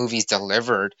the movies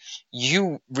delivered,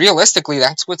 you realistically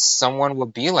that's what someone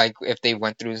would be like if they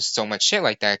went through so much shit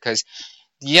like that. Because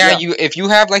yeah, Yeah. you if you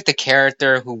have like the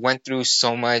character who went through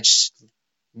so much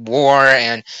war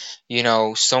and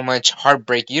so much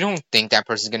heartbreak, you don't think that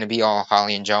person's gonna be all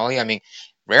holly and jolly. I mean,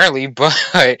 rarely, but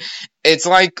it's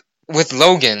like with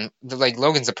Logan. Like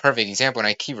Logan's a perfect example, and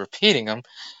I keep repeating him.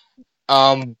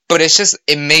 But it's just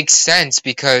it makes sense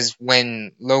because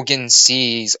when Logan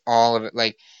sees all of it,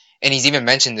 like, and he's even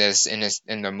mentioned this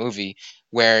in the movie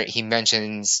where he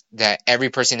mentions that every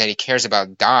person that he cares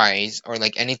about dies, or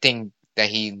like anything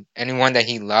anyone that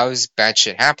he loves, bad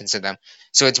shit happens to them.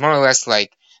 So it's more or less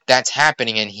like that's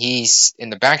happening, and he's in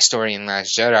the backstory in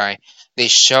Last Jedi. They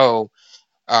show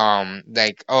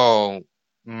like, oh,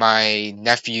 my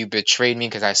nephew betrayed me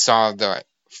because I saw the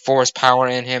force power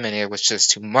in him and it was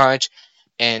just too much,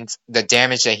 and the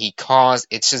damage that he caused,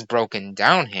 it's just broken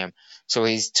down him. So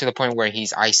he's to the point where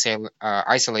he's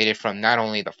isolated from not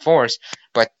only the force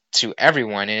but to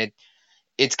everyone. And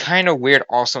it's kind of weird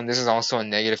also, and this is also a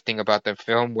negative thing about the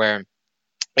film, where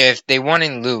if they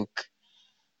wanted Luke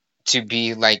to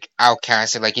be like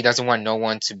outcasted, like he doesn't want no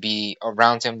one to be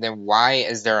around him, then why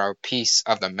is there a piece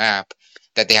of the map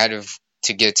that they had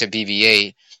to give to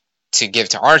BB-8 to give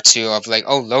to R2 of like,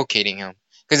 oh, locating him?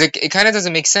 Because it kind of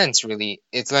doesn't make sense, really.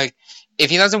 It's like, if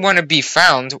he doesn't want to be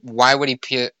found, why would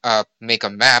he make a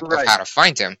map of Right. how to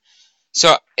find him?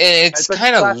 So it's like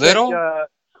kind of little.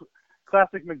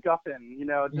 Classic MacGuffin, you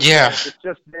know. Yeah. It's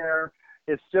just there.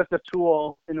 It's just a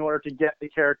tool in order to get the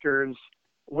characters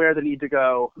where they need to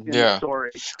go in the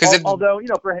story. Although, you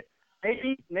know,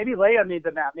 maybe Leia made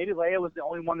the map. Maybe Leia was the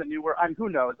only one that knew where. Who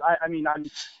knows?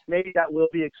 Maybe that will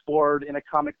be explored in a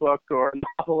comic book or a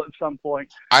novel at some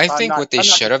point. I think what they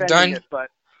should have done.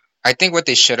 I think what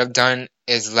they should have done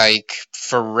is, like,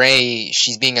 for Rey,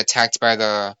 she's being attacked by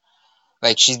the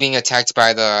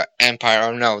Empire,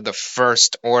 or no, the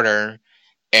First Order,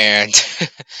 and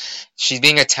she's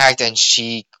being attacked, and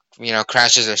she, you know,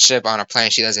 crashes her ship on a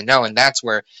planet she doesn't know, and that's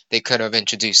where they could have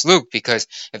introduced Luke, because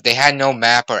if they had no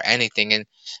map or anything, and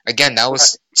again, that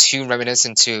was too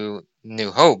reminiscent to New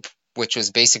Hope, which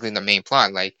was basically the main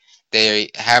plot. Like,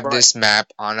 they have this map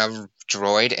on a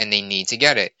droid, and they need to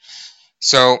get it.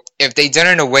 So if they did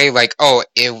it in a way like, oh,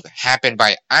 it happened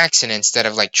by accident instead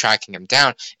of like tracking him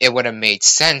down, it would have made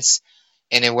sense,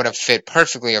 and it would have fit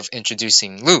perfectly of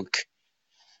introducing Luke.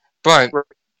 But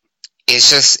it's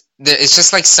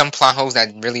just like some plot holes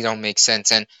that really don't make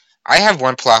sense. And I have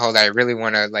one plot hole that I really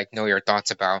want to like know your thoughts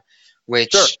about,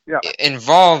 which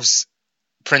involves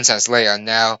Princess Leia.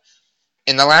 Now,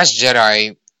 in The Last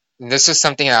Jedi, this is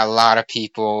something that a lot of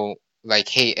people like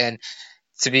hate, and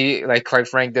to be like quite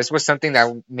frank, this was something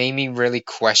that made me really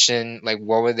question like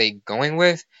what were they going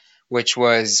with, which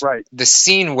was the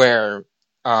scene where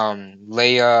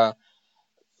Leia,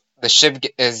 the ship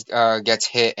gets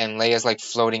hit and Leia's like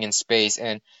floating in space,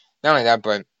 and not only that,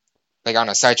 but like on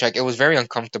a sidetrack, it was very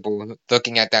uncomfortable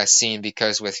looking at that scene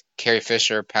because with Carrie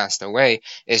Fisher passed away,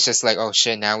 it's just like, oh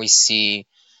shit, now we see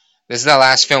this is the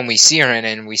last film we see her in,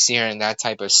 and we see her in that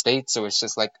type of state, so it's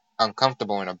just like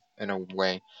uncomfortable in a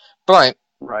way. But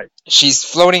she's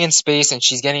floating in space and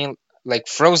she's getting like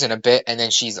frozen a bit, and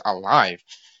then she's alive.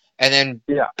 And then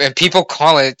and people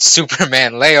call it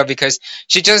Superman Leia because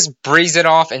she just breathes it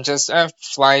off and just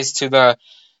flies to the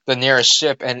nearest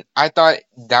ship. And I thought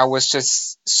that was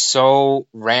just so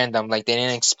random. Like, they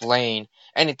didn't explain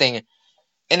anything.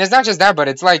 And it's not just that, but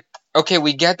it's like, okay,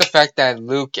 we get the fact that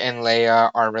Luke and Leia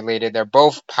are related. They're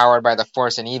both powered by the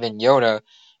Force, and even Yoda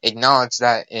acknowledged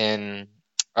that in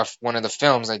one of the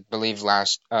films, I believe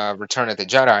Return of the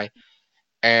Jedi.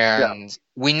 And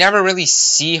we never really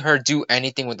see her do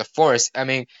anything with the Force. I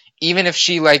mean, even if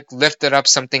she like lifted up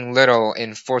something little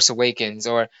in Force Awakens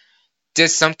or did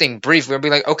something brief, we'll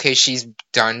be like, okay, she's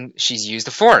used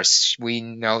the Force. We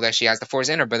know that she has the Force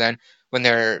in her. But then when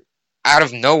they're out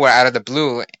of nowhere, out of the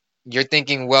blue, you're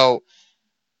thinking, well,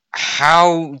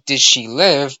 how did she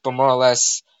live? But more or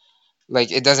less,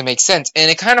 like, it doesn't make sense.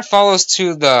 And it kind of follows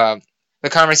to the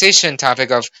conversation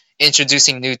topic of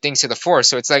introducing new things to the Force.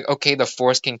 So it's like, okay, the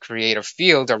Force can create a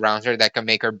field around her that can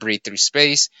make her breathe through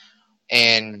space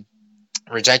and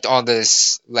reject all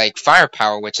this like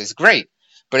firepower, which is great.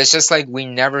 But it's just like we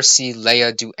never see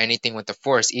Leia do anything with the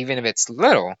Force, even if it's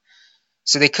little.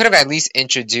 So they could have at least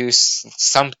introduced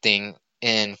something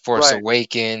in Force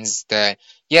Awakens that,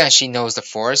 yeah, she knows the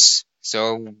Force,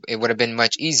 so it would have been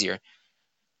much easier.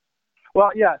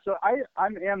 Well, yeah, so I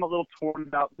am a little torn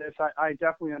about this. I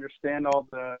definitely understand all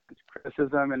the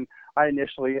criticism, and I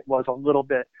initially was a little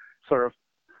bit sort of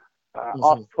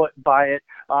off-put by it.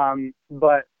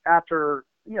 But after,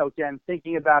 you know, again,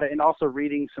 thinking about it and also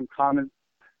reading some comments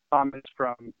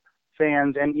from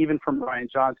fans and even from Rian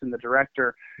Johnson, the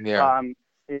director,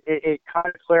 it kind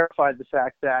of clarified the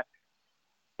fact that,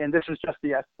 and this is just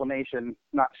the explanation,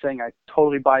 not saying I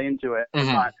totally buy into it,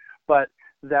 but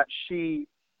that she,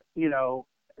 you know,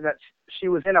 that she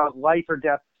was in a life or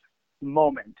death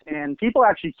moment, and people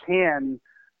actually can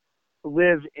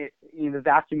live in the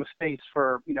vacuum of space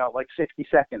for, you know, like 60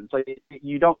 seconds. Like,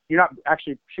 you're not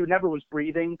actually, she never was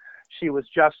breathing. She was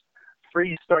just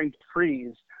starting to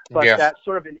freeze. But that's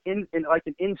sort of an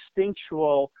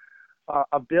instinctual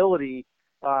ability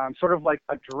sort of like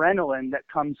adrenaline that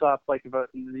comes up, like about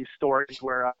these stories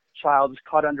where a child is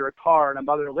caught under a car and a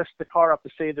mother lifts the car up to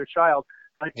save their child,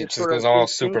 like It this just sort goes of all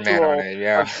Superman on instinctual, it.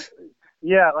 Yeah. uh,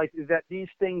 yeah, like that these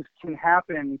things can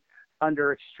happen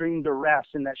under extreme duress,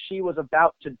 and that she was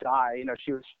about to die. You know,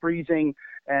 she was freezing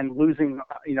and losing,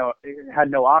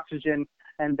 had no oxygen,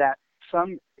 and that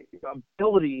some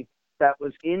ability that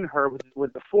was in her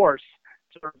with the Force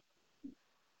sort of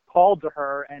called to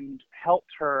her and helped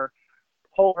her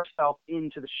pull herself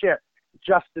into the ship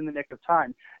just in the nick of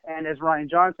time. And as Rian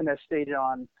Johnson has stated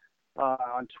on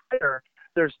Twitter,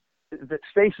 there's the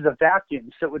space is a vacuum,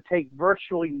 so it would take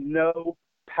virtually no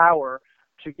power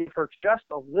to give her just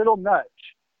a little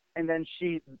nudge, and then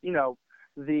she,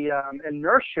 the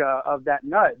inertia of that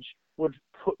nudge would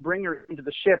bring her into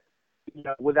the ship,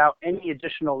 without any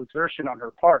additional exertion on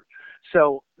her part.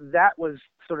 So that was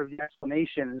sort of the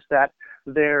explanation, is that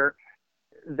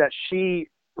she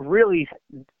really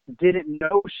didn't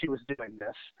know she was doing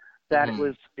this, that it Hmm.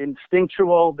 was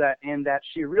instinctual, and that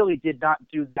she really did not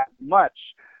do that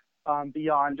much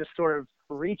beyond just sort of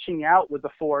reaching out with the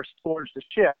Force towards the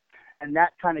ship, and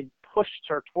that kind of pushed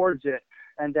her towards it,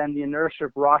 and then the inertia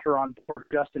brought her on board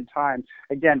just in time.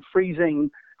 Again,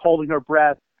 freezing, holding her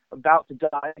breath, about to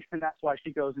die, and that's why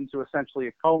she goes into essentially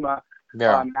a coma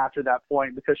Yeah. after that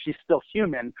point, because she's still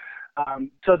human.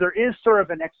 So there is sort of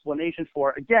an explanation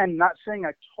for it. Again, not saying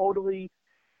I totally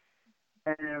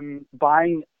am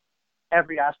buying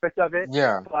every aspect of it,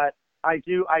 Yeah. but I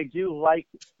do like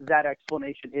that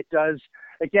explanation. It does,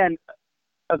 again,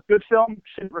 a good film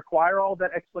shouldn't require all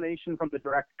that explanation from the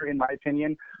director, in my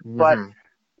opinion, but Hmm.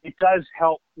 it does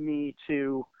help me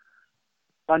to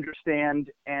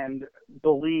understand and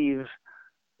believe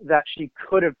that she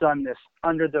could have done this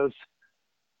under those,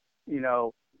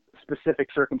 specific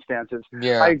circumstances. I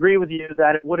Yeah. agree with you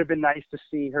that it would have been nice to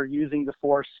see her using the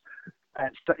Force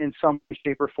in some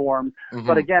shape or form.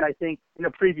 But Hmm. again, I think,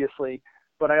 previously,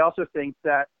 but I also think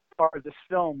that part of this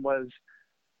film was,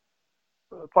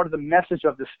 part of the message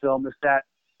of this film is that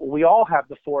we all have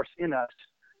the Force in us.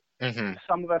 Hmm.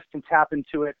 Some of us can tap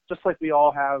into it, just like we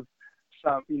all have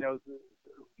some,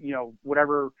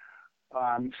 whatever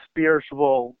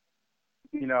spiritual,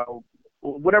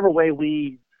 whatever way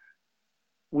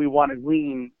we want to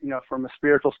lean, from a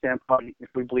spiritual standpoint, if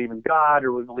we believe in God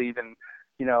or we believe in,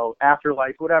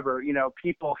 afterlife, whatever,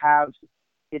 people have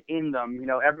it in them.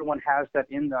 Everyone has that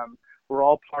in them. We're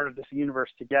all part of this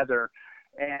universe together,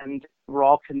 and we're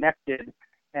all connected.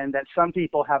 And that some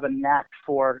people have a knack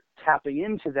for tapping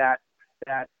into that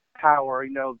power,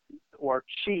 or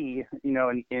chi,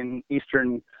 in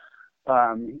Eastern,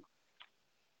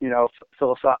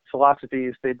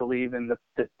 philosophies. They believe in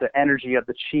the energy of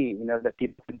the chi, that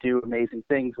people can do amazing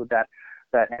things with that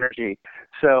energy.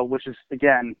 So, which is,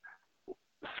 again,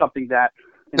 something that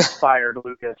inspired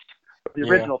Lucas, the Yeah.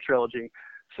 original trilogy.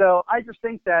 So I just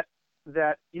think that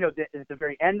at the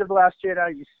very end of The Last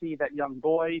Jedi, you see that young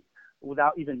boy,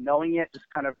 without even knowing it, just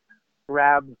kind of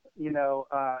grab,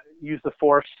 use the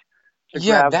Force to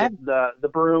Yeah. grab That. the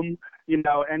broom,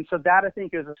 and so that, I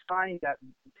think, is a sign that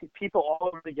people all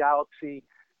over the galaxy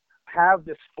have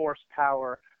this Force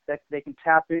power, that they can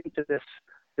tap into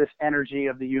this energy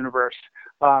of the universe,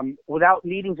 without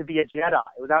needing to be a Jedi,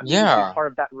 without needing to be Yeah.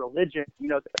 part of that religion.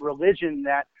 That religion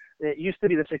that it used to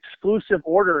be this exclusive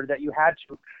order that you had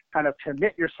to kind of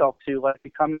commit yourself to, like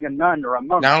becoming a nun or a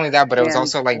monk. Not only that, but it was And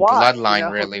also like why?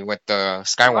 bloodline, really, with the Right,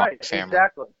 Skywalker family.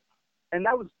 exactly. And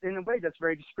that was, in a way, that's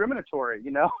very discriminatory.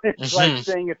 It's like Hmm.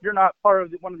 saying, if you're not part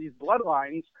of one of these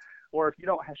bloodlines, or if you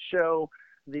don't show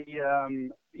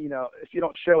if you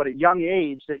don't show at a young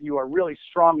age that you are really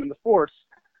strong in the Force,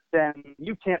 then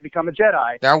you can't become a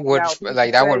Jedi. That would Now, who's to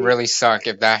like that would say? really suck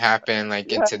if that happened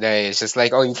like in Yeah, today. It's just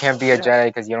like, oh, you can't be a yeah, Jedi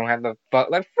because you don't have the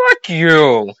like fuck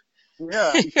you.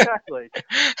 yeah, exactly.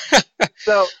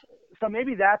 So,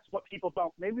 maybe that's what people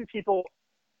don't. Maybe people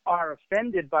are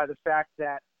offended by the fact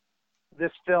that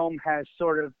this film has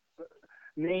sort of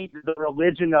made the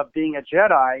religion of being a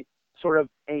Jedi sort of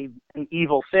an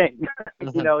evil thing.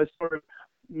 Mhm. It's sort of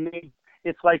made,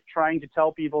 it's like trying to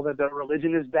tell people that the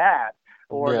religion is bad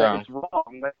or that Yeah. it's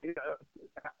wrong. Like,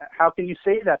 how can you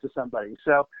say that to somebody?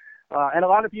 So, and a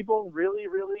lot of people really,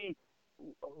 really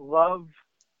love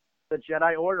the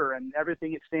Jedi Order and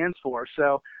everything it stands for.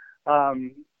 So,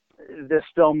 this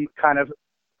film kind of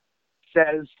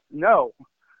says, no,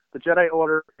 the Jedi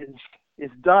Order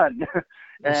is done,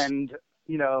 and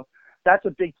that's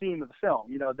a big theme of the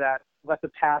film. That let the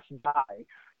past die,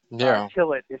 Yeah.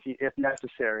 kill it if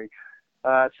necessary.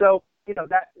 So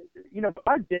that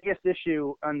my biggest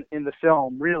issue in the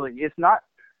film really is not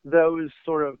those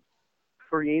sort of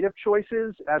creative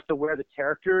choices as to where the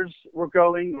characters were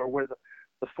going or where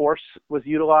the Force was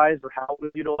utilized or how it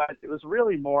was utilized. It was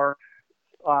really more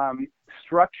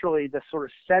structurally the sort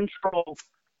of central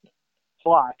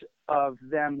plot of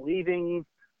them leaving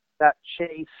that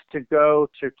chase to go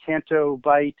to Canto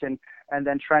Bight and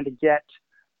then trying to get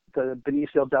the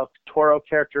Benicio del Toro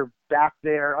character back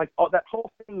there. Like that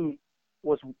whole thing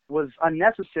was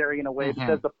unnecessary in a way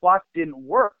because the plot didn't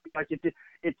work. Like it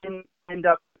didn't end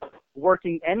up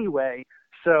working anyway.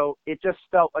 So it just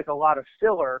felt like a lot of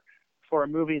filler for a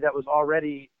movie that was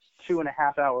already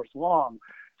 2.5 hours long.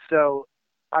 So,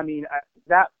 I mean,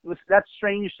 that's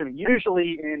strange to me.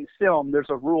 Usually in film, there's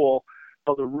a rule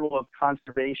called the rule of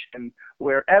conservation,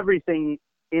 where everything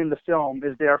in the film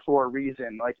is there for a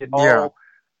reason. Like it all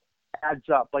adds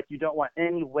up. Like you don't want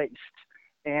any waste.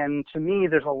 And to me,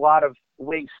 there's a lot of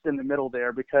waste in the middle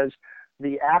there because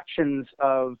the actions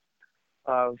of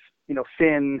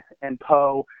Finn and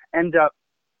Poe end up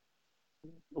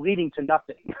leading to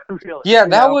nothing, really. Yeah,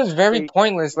 that was very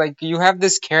pointless. Like, you have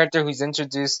this character who's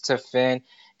introduced to Finn,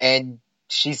 and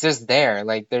she's just there.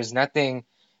 Like, there's nothing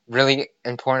really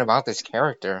important about this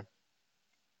character.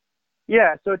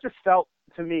 Yeah, so it just felt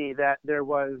to me that there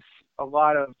was a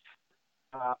lot of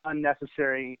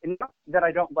unnecessary, and not that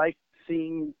I don't like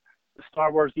seeing the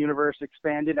Star Wars universe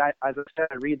expanded. As I said,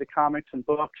 I read the comics and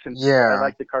books, and I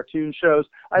like the cartoon shows.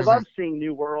 I love seeing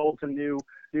new worlds and new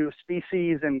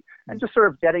species, and just sort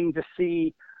of getting to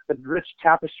see the rich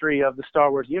tapestry of the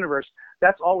Star Wars universe.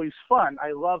 That's always fun.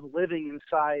 I love living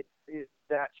inside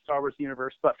that Star Wars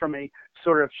universe, but from a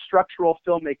sort of structural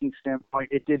filmmaking standpoint,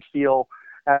 it did feel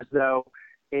as though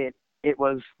the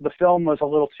film was a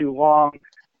little too long.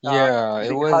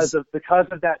 Because of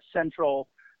that central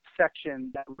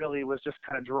section that really was just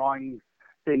kind of drawing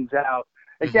things out.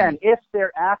 Again, if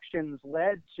their actions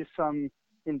led to some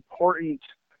important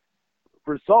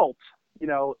result,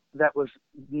 that was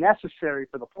necessary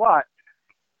for the plot,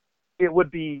 it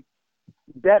would be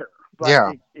better.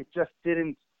 But it just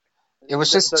didn't. It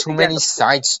was just too many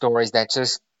side stories that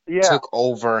just took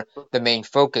over the main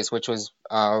focus, which was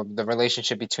the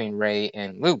relationship between Rey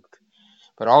and Luke,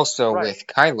 but also with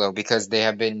Kylo, because they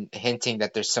have been hinting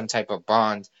that there's some type of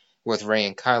bond with Rey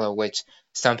and Kylo, which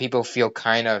some people feel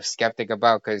kind of skeptic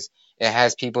about because it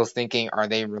has people thinking, are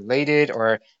they related,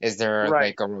 or is there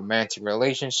like a romantic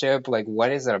relationship? Like,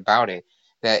 what is it about it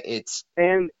that it's...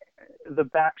 And the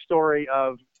backstory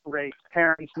of Rey's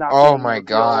parents not oh being my revealed,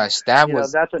 gosh,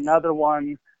 that's another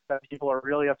one that people are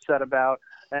really upset about.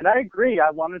 And I agree. I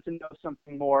wanted to know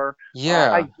something more.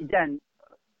 I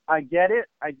get it.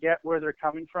 I get where they're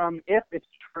coming from. If it's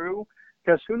true,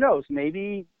 because who knows?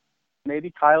 Maybe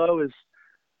Kylo is.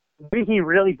 Maybe he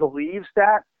really believes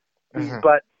that,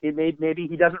 but maybe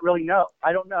he doesn't really know.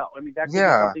 I don't know. I mean, that could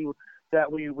be something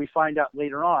that we find out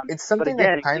later on. It's something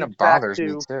that kind of bothers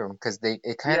me too, because they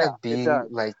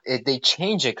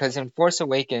change it. Because in Force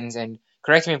Awakens, and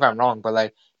correct me if I'm wrong, but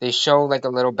like they show like a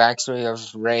little backstory of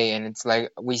Rey, and it's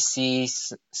like we see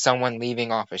someone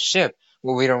leaving off a ship.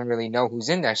 Well, we don't really know who's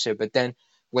in that ship, but then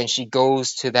when she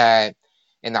goes to that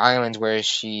in the islands where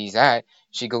she's at,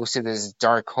 she goes to this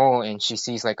dark hole and she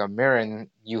sees like a mirror, and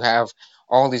you have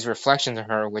all these reflections of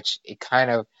her, which it kind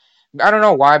of, I don't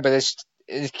know why, but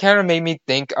it kind of made me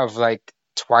think of like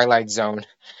Twilight Zone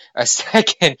a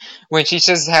second, when she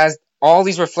just has all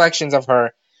these reflections of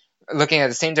her looking at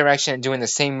the same direction and doing the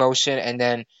same motion, and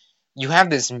then you have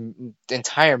this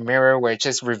entire mirror where it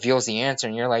just reveals the answer,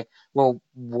 and you're like, well,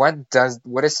 what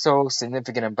is so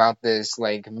significant about this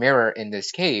like mirror in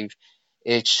this cave?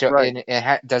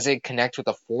 Does it connect with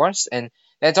the Force? And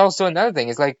that's also another thing.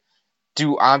 It's like,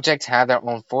 do objects have their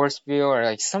own force field or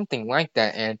like something like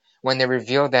that? And when they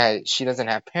reveal that she doesn't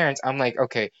have parents, I'm like,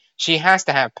 okay, she has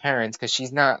to have parents because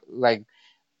she's not like,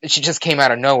 she just came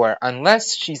out of nowhere,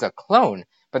 unless she's a clone.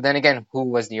 But then again, who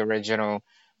was the original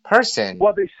person?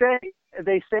 Well, they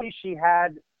say she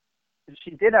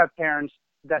did have parents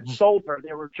that sold her.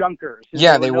 They were junkers.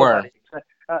 Yeah, they were.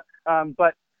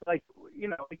 But like,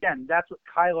 again, that's what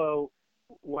Kylo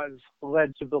was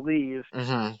led to believe.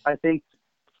 I think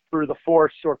through the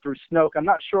Force or through Snoke. I'm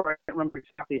not sure. I can't remember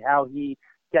exactly how he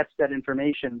gets that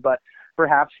information, but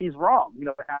perhaps he's wrong.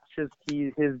 Perhaps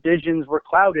his visions were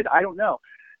clouded. I don't know.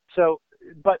 So,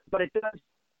 but it does.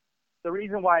 The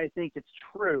reason why I think it's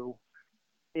true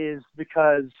is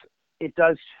because it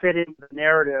does fit in the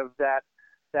narrative that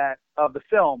of the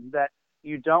film, that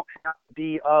you don't have to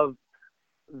be of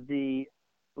the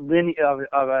of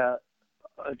a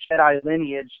Jedi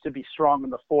lineage to be strong in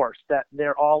the Force, that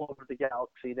they're all over the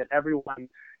galaxy, that everyone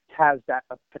has that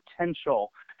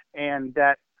potential, and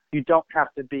that you don't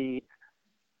have to be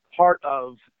part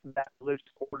of that religious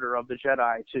order of the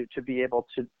Jedi to be able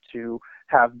to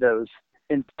have those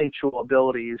instinctual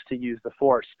abilities to use the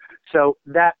Force. So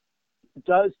that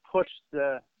does push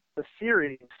the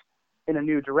series in a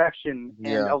new direction and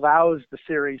Yeah. allows the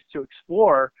series to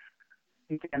explore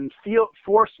and feel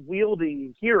Force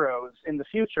wielding heroes in the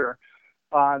future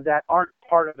that aren't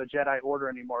part of the Jedi Order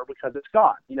anymore because it's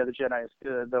gone. You know,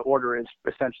 the Order is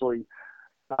essentially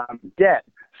dead.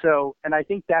 So, and I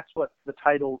think that's what the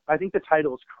title. I think the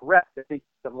title is correct. I think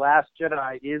the Last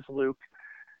Jedi is Luke,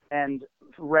 and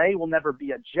Rey will never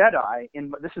be a Jedi.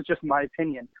 And this is just my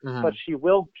opinion, but she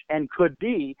will and could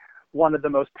be one of the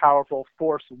most powerful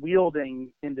Force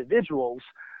wielding individuals,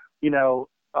 you know,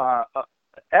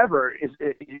 ever.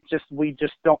 We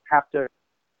just don't have to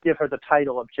give her the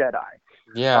title of Jedi.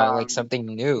 Yeah, like something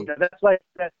new. You know, that's like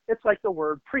that. It's like the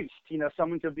word priest. You know,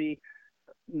 someone could be,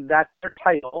 that's their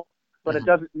title, but it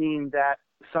doesn't mean that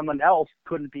someone else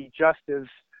couldn't be just as,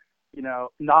 you know,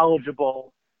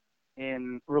 knowledgeable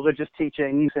in religious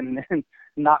teachings and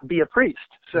not be a priest.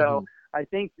 So I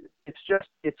think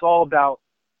it's all about,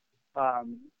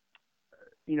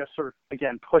 you know, sort of,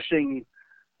 again, pushing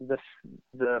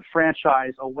the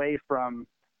franchise away from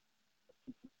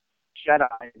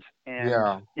Jedis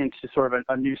and into sort of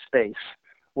a new space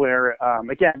where,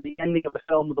 again, the ending of the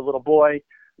film with the little boy,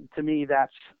 to me, that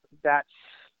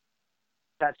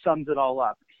sums it all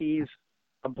up. He's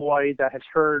a boy that has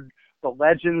heard the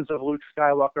legends of Luke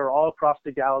Skywalker all across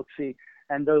the galaxy,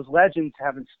 and those legends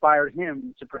have inspired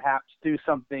him to perhaps do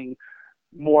something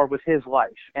more with his life.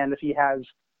 And if he has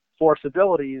Force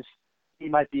abilities, he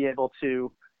might be able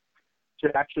to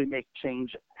actually make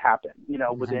change happen, you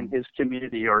know, within his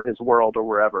community or his world or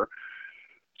wherever.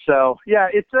 So yeah,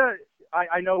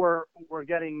 I know we're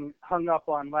getting hung up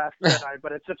on Last Jedi,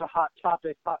 but it's such a hot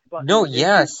topic, hot button. No,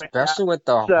 yeah, especially with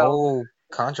the So, whole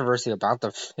controversy about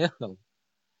the film.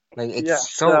 Like,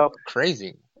 it's so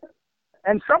crazy.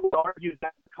 And some would argue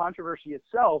that the controversy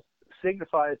itself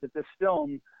signifies that this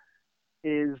film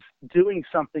is doing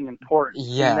something important.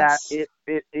 Yes. In that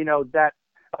it you know, that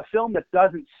a film that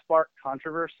doesn't spark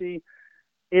controversy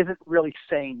isn't really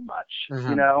saying much.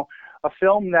 You know, a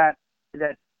film that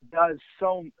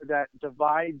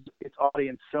divides its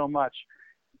audience so much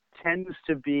tends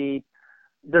to be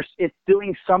it's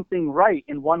doing something right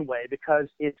in one way because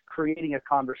it's creating a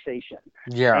conversation.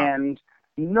 Yeah. And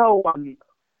no one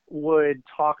would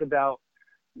talk about,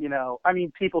 you know, I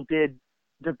mean, people did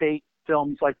debate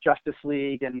films like Justice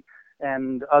League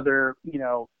and other, you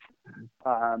know,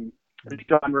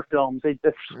 genre films.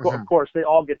 Of course, they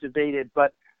all get debated,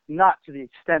 but not to the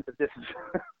extent that this is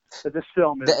that this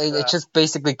film is. It just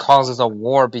basically causes a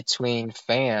war between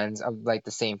fans of like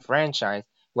the same franchise,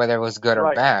 whether it was good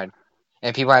or bad,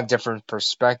 and people have different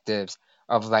perspectives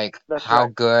of like how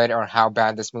good or how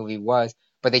bad this movie was,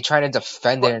 but they try to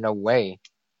defend it in a way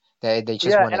that they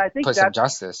just want to put some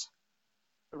justice.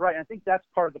 Right, I think that's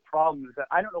part of the problem is that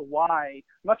I don't know why,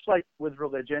 much like with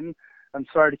religion, I'm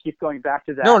sorry to keep going back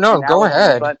to that. No, go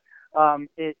ahead. But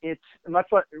it's much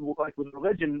like with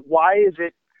religion, why is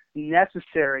it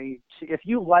necessary if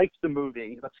you liked the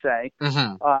movie, let's say,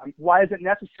 why is it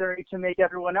necessary to make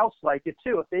everyone else like it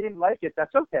too? If they didn't like it,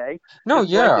 that's okay. No,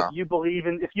 yeah. Like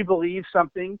if you believe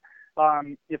something,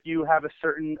 if you have a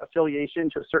certain affiliation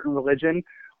to a certain religion,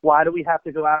 why do we have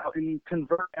to go out and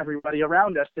convert everybody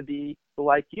around us to be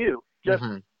like you? Just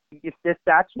if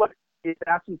that's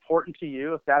important to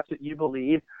you, if that's what you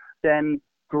believe, then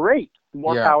great,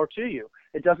 more power to you.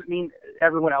 It doesn't mean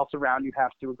everyone else around you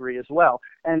has to agree as well.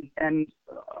 And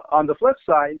on the flip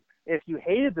side, if you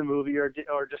hated the movie or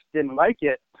just didn't like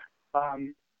it,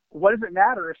 what does it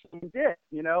matter if someone did?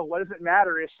 You know, what does it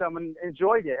matter if someone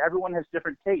enjoyed it? Everyone has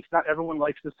different tastes. Not everyone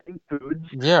likes the same foods.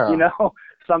 Yeah. You know,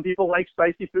 some people like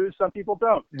spicy foods, some people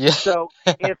don't. Yeah. So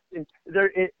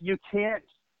you can't,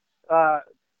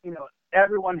 you know,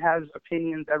 everyone has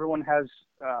opinions. Everyone has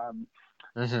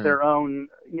their own,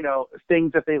 you know,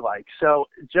 things that they like. So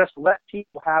just let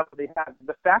people have what they have.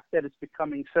 The fact that it's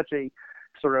becoming such a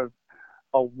sort of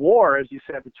a war, as you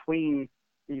said, between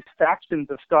these factions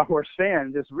of Star Wars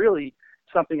fans is really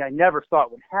something I never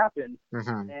thought would happen.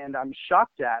 And I'm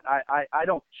shocked at. I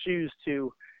don't choose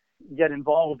to get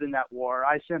involved in that war.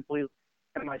 I simply,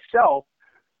 myself,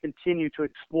 continue to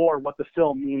explore what the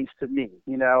film means to me,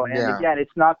 you know, and again,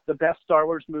 it's not the best Star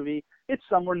Wars movie. It's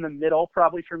somewhere in the middle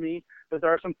probably for me, but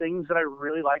there are some things that I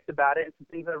really liked about it and some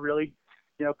things I really,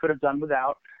 you know, could have done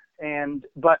without.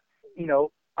 But, you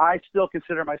know, I still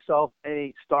consider myself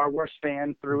a Star Wars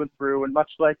fan through and through, and much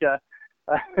like a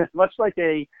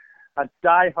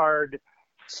diehard,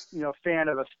 you know, fan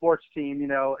of a sports team, you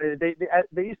know, they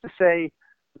used to say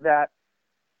that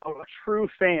a true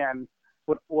fan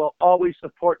will always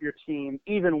support your team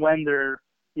even when they're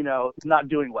not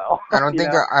doing well. I don't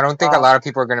think a Uh, lot of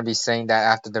people are going to be saying that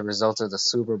after the results of the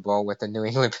Super Bowl with the New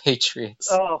England Patriots.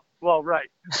 Oh, well, right.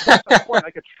 That's my point.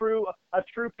 Like a true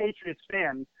Patriots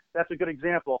fan, that's a good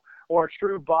example, or a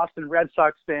true Boston Red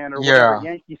Sox fan or whatever Yeah.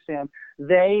 Yankees fan.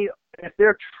 If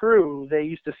they're true, they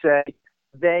used to say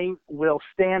they will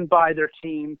stand by their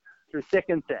team through thick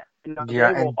and thin. Yeah,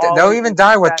 They will and they'll always, even and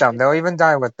die with that them. They'll even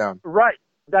die with them. right.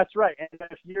 That's right. And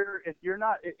if you're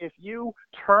not if you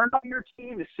turn on your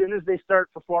team as soon as they start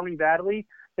performing badly,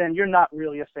 then you're not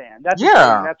really a fan. That's the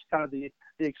saying. Yeah. That's kind of the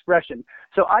expression.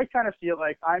 So I kind of feel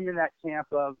like I'm in that camp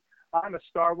of I'm a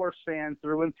Star Wars fan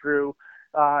through and through,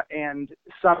 and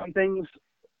some things,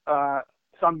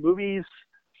 some movies,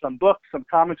 some books, some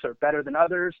comics are better than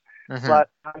others, Hmm. but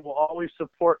I will always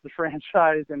support the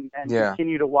franchise and Yeah.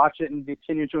 continue to watch it and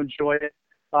continue to enjoy it,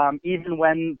 even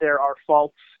when there are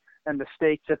faults and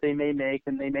mistakes that they may make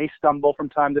and they may stumble from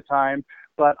time to time.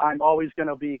 But I'm always going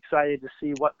to be excited to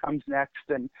see what comes next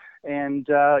and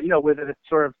with it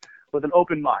sort of with an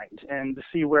open mind and to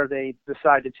see where they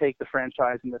decide to take the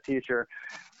franchise in the future.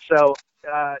 So,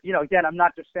 again, I'm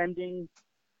not defending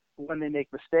when they make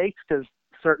mistakes because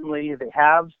certainly they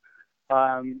have,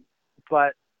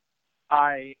 but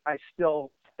I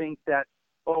still think that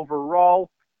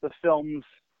overall the films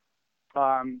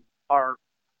are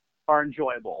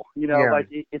enjoyable. Yeah.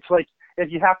 It's like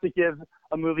if you have to give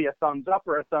a movie a thumbs up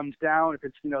or a thumbs down, if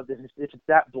it's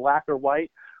that black or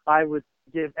white, I would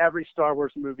give every Star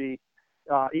Wars movie,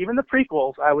 even the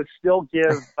prequels, I would still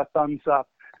give a thumbs up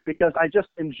because I just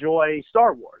enjoy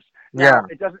Star Wars. Yeah. Now,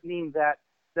 it doesn't mean that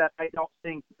I don't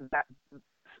think that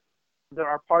there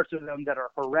are parts of them that are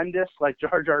horrendous, like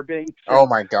Jar Jar Binks Oh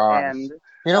my gosh. and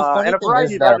You know, funny a thing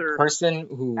variety is of that a other person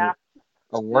who acts.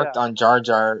 worked Yeah, on Jar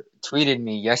Jar tweeted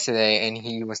me yesterday, and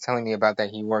he was telling me about that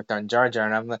he worked on Jar Jar,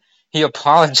 and I'm like, he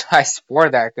apologized for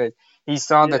that because he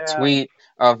saw the yeah, tweet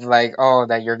of like, oh,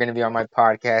 that you're gonna be on my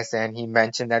podcast, and he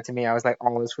mentioned that to me. I was like,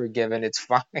 all is forgiven. It's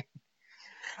fine.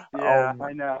 yeah. Um,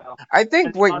 I know. I I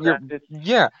think what saw you're, that. It's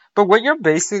yeah, but what you're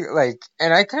basically like,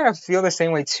 and I kind of feel the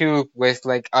same way too with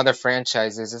like other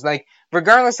franchises. It's like,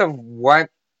 regardless of what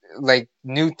like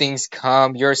new things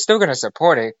come, you're still gonna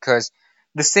support it because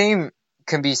the same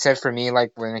can be said for me.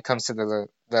 Like when it comes to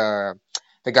the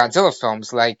Godzilla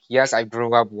films, like yes, I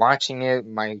grew up watching it,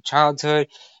 my childhood,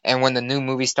 and when the new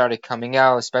movie started coming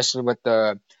out, especially with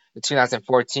the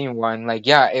 2014 one, like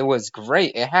yeah, it was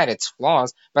great. It had its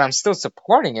flaws, but I'm still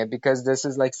supporting it because this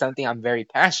is like something I'm very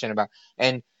passionate about.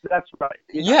 And That's right.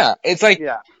 Yeah, yeah, it's like,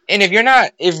 yeah. and if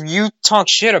you talk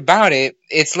shit about it,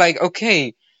 it's like,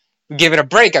 okay, give it a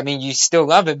break. I mean, you still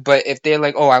love it, but if they're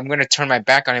like, oh, I'm going to turn my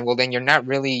back on it, well, then you're not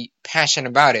really passionate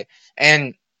about it.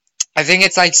 And I think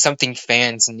it's like something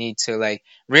fans need to like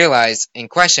realize in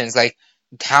questions like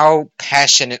how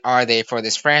passionate are they for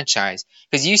this franchise?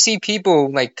 Because you see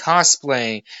people like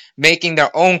cosplaying, making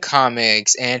their own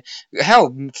comics, and hell,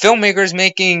 filmmakers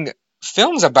making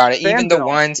films about it. Fan Even the films.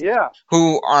 ones Yeah,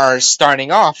 who are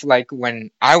starting off, like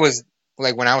when I was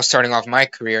starting off my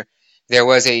career, there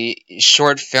was a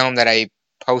short film that I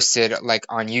posted like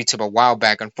on YouTube a while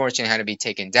back. Unfortunately, it had to be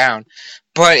taken down,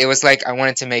 but it was like I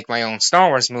wanted to make my own Star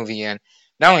Wars movie, and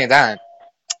not only that,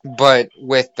 but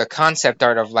with the concept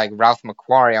art of like Ralph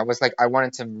McQuarrie, I was like I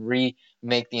wanted to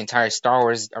remake the entire Star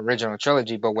Wars original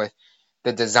trilogy, but with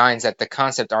the designs that the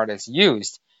concept artist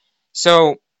used.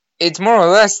 So it's more or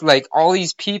less like all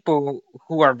these people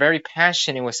who are very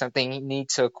passionate with something need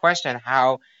to question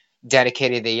how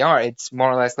dedicated they are. It's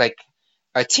more or less like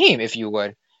a team, if you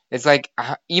would. It's like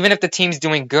even if the team's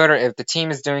doing good or if the team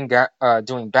is doing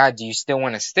bad, do you still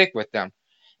want to stick with them?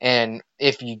 And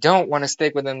if you don't want to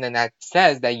stick with them, then that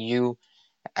says that you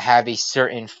have a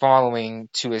certain following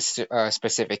to a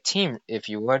specific team, if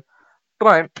you would.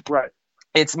 But right.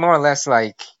 it's more or less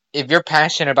like if you're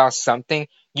passionate about something,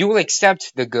 you will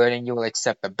accept the good and you will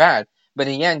accept the bad. But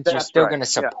in the end, you're That's still right. going to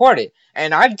Yeah, support it.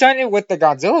 And I've done it with the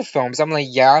Godzilla films. I'm like,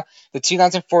 yeah, the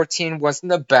 2014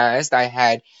 wasn't the best. I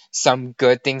had some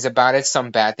good things about it,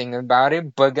 some bad things about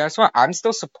it. But guess what? I'm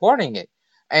still supporting it.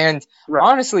 And right.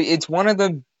 honestly, it's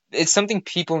something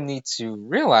people need to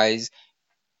realize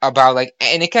about like,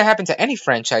 and it can happen to any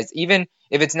franchise, even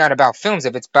if it's not about films,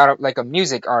 if it's about like a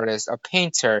music artist, a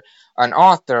painter, an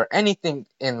author, anything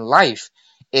in life.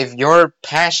 If you're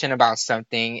passionate about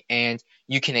something and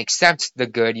you can accept the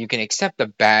good, you can accept the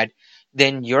bad,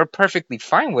 then you're perfectly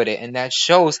fine with it. And that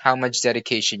shows how much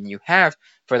dedication you have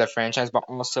for the franchise, but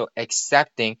also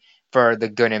accepting for the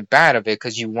good and bad of it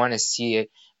because you want to see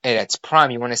it at its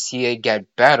prime. You want to see it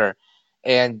get better.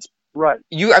 And Right.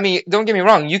 I mean, don't get me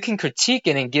wrong, you can critique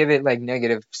it and give it like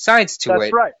negative sides to That's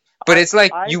it, right. but it's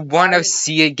like I you want to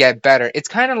see it get better. It's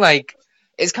kind of like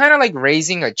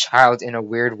raising a child in a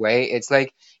weird way. It's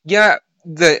like, yeah,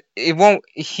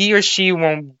 he or she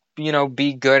won't,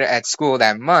 be good at school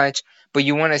that much, but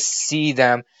you want to see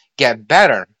them get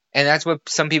better. And that's what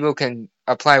some people can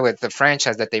apply with the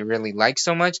franchise that they really like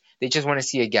so much. They just want to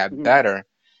see it get mhm, better.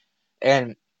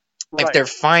 And if right. they're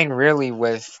fine really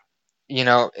with, it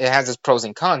has its pros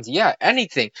and cons, yeah,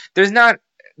 anything. There's not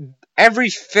every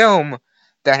film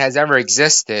that has ever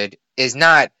existed is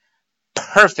not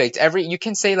perfect. You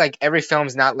can say like every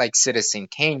film's not like Citizen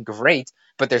Kane great,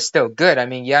 but they're still good. I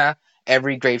mean, yeah,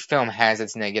 every great film has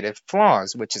its negative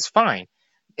flaws, which is fine.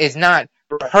 It's not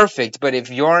Right. perfect, but if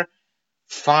you're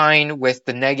fine with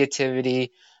the negativity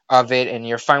of it and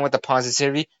you're fine with the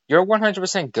positivity, you're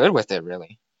 100% good with it,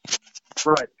 really.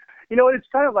 Right. It's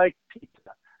kind of like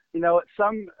pizza.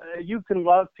 Some you can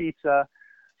love pizza.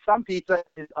 Some pizza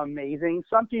is amazing.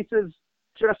 Some pizza is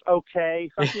just okay.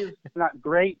 Some pizza is not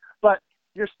great, but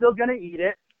you're still gonna eat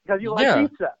it because you like Yeah.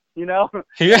 pizza. And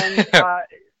Yeah.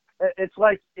 it's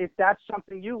like if that's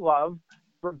something you love,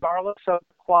 regardless of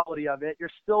the quality of it, you're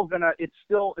still gonna. It's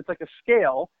like a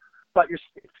scale, but it's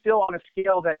still on a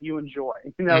scale that you enjoy.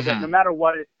 That no Hmm. matter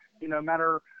what it, no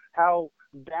matter how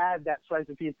bad that slice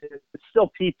of pizza is, it's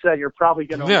still pizza. You're probably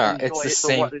going to Yeah, it's enjoy the it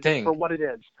same for thing. what it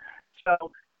is.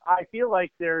 So I feel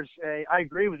like I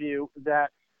agree with you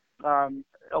that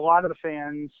a lot of the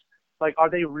fans, like, are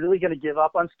they really going to give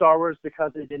up on Star Wars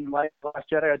because they didn't like The Last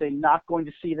Jedi? Are they not going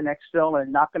to see the next film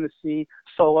and not going to see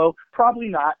Solo? Probably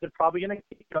not. They're probably going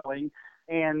to keep going.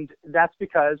 And that's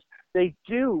because they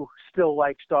do still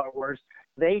like Star Wars.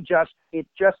 It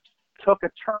just took a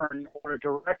turn or a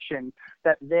direction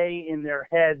that they in their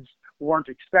heads weren't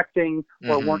expecting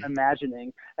or weren't Hmm.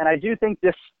 imagining. And I do think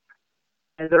this,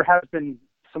 and there have been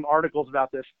some articles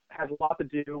about this, has a lot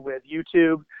to do with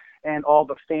YouTube and all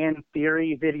the fan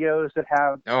theory videos that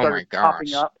have Oh my started popping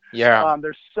gosh. up. Yeah.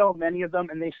 There's so many of them,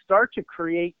 and they start to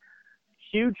create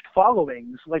huge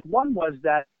followings. Like one was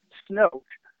that Snoke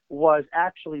was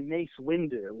actually Mace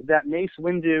Windu. That Mace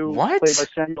Windu, played by What?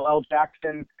 Samuel L.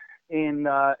 Jackson in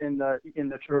the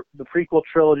prequel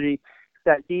trilogy,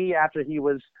 that he, after he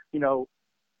was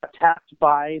attacked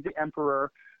by the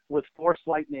Emperor with Force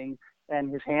lightning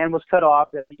and his hand was cut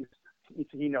off, that he's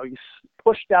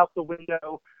pushed out the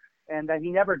window, and that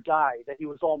he never died, that he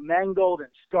was all mangled and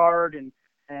scarred and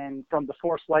from the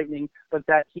Force lightning, but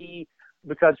that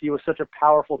because he was such a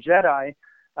powerful Jedi,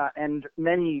 and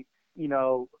many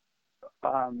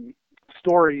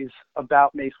stories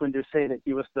about Mace Windu say that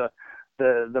he was the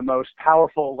most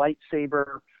powerful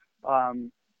lightsaber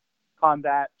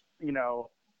combat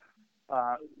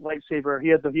lightsaber. He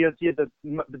had the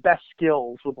best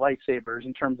skills with lightsabers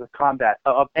in terms of combat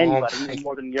of Oh anybody, my even gosh.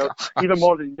 more than Yoda.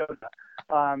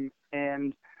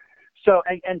 And so,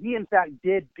 and he in fact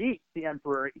did beat the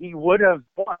Emperor. He would have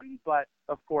won, but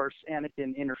of course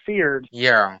Anakin interfered.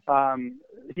 Yeah.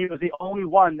 He was the only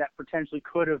one that potentially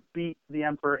could have beat the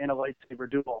Emperor in a lightsaber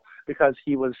duel because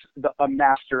he was a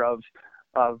master of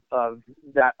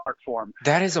that art form.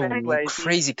 That is a Anyways,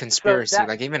 crazy so conspiracy. that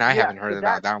Like even I yeah, haven't heard so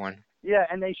about that that one. yeah,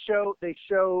 and they show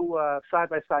side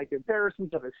by side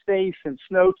comparisons of his face and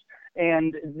Snoke,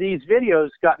 and these videos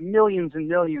got millions and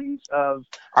millions of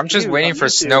I'm just views waiting on for YouTube.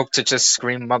 Snoke to just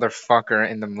scream motherfucker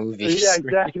in the movie. Yeah,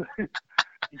 exactly,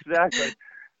 exactly.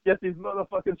 Get these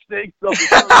motherfucking snakes off this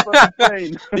motherfucking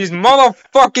plane. These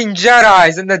motherfucking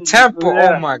Jedis in the temple. Oh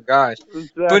Yeah, my gosh.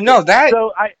 But exactly. no,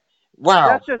 So wow.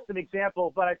 that's just an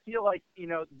example, but I feel like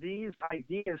these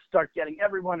ideas start getting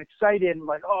everyone excited and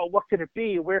like, oh, what could it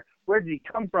be? Where did he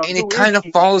come from? And it Who is kind of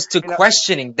he? falls to You know?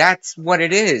 questioning. That's what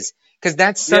it is. Because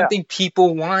that's Yeah, something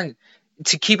people want.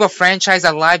 To keep a franchise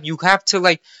alive, you have to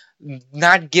like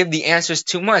not give the answers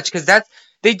too much. Because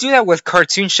they do that with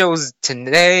cartoon shows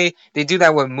today. They do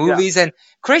that with yeah, movies. And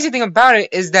crazy thing about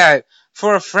it is that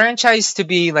for a franchise to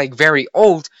be like very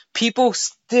old, people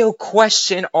still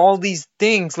question all these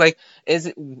things. Like,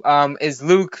 is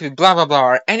Luke blah blah blah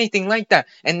or anything like that?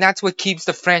 And that's what keeps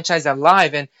the franchise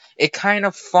alive. And it kind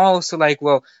of falls to like,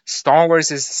 well, Star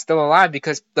Wars is still alive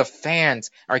because the fans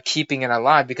are keeping it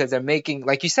alive because they're making,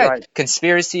 like you said, right,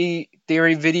 conspiracy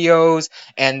theory videos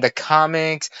and the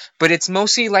comics, but it's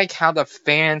mostly like how the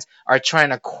fans are trying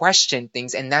to question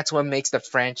things, and that's what makes the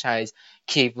franchise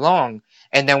keep long.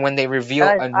 And then when they and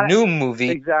reveal a I new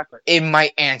movie, exactly, it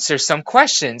might answer some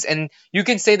questions. And you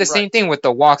can say the right, same thing with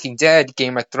The Walking Dead,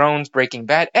 Game of Thrones, Breaking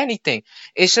Bad, anything.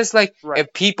 It's just like right,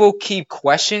 if people keep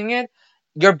questioning it,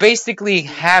 you're basically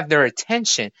have their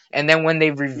attention. And then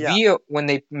Yeah, when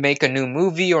they make a new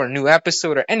movie or a new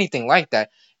episode or anything like that,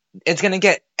 it's gonna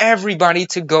get everybody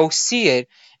to go see it.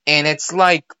 And it's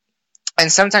like,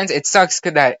 and sometimes it sucks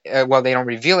 'cause that well, they don't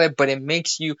reveal it, but it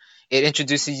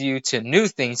introduces you to new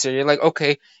things. So you're like,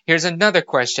 okay, here's another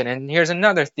question, and here's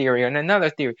another theory, and another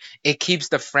theory. It keeps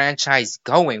the franchise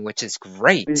going, which is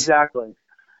great. exactly.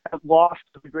 Lost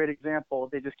is a great example.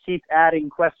 They just keep adding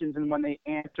questions, and when they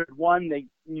answered one,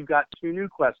 you've got two new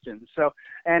questions. So,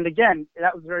 and again,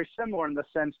 that was very similar in the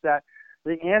sense that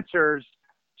the answers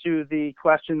to the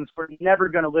questions were never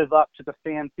going to live up to the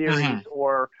fan theories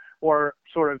Hmm. or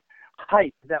sort of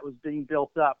hype that was being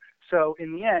built up. So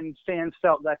in the end, fans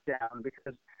felt let down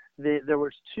because there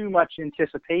was too much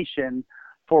anticipation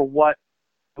for what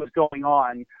was going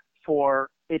on for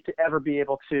it to ever be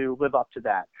able to live up to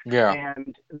that. Yeah.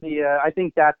 And I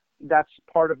think that's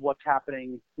part of what's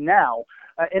happening now.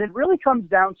 And it really comes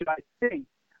down to, I think,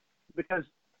 because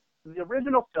the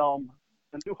original film,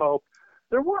 A New Hope,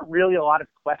 there weren't really a lot of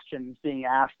questions being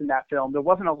asked in that film. There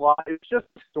wasn't a lot. It was just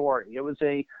a story. It was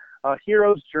a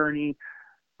hero's journey,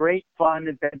 great fun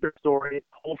adventure story. It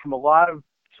told from a lot of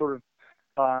sort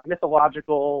of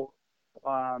mythological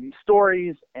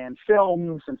stories and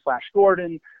films and Flash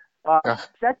Gordon. Ugh.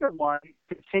 Second one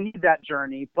continued that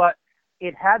journey, but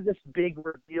it had this big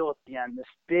reveal at the end, this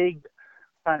big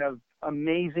kind of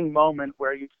amazing moment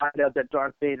where you find out that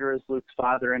Darth Vader is Luke's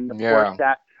father, and of course Yeah.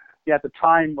 that at the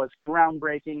time was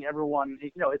groundbreaking. Everyone,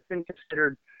 it's been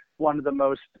considered one of the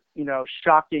most,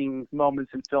 shocking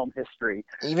moments in film history.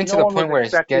 Even to No the one was point where it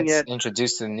expecting gets it.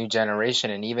 introduced to the new generation,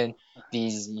 and even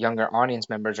these younger audience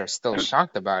members are still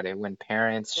shocked about it when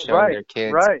parents show Right, their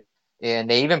kids, right. and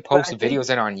they even But post I think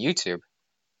videos in on YouTube.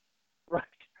 Right.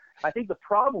 I think the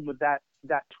problem with that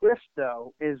twist,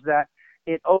 though, is that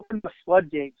it opened the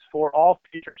floodgates for all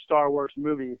future Star Wars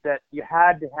movies. That you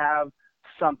had to have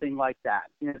something like that.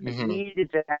 They Hmm.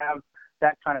 needed to have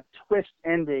that kind of twist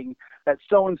ending. That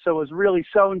so and so is really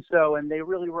so and so, and they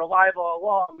really were alive all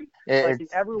along. Like, and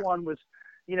It's everyone was,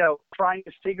 trying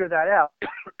to figure that out.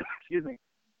 Excuse me.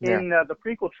 yeah. In the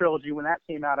prequel trilogy, when that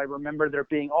came out, I remember there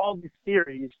being all these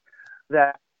theories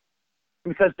that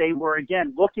because they were,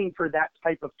 again, looking for that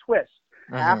type of twist.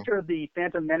 Hmm. After the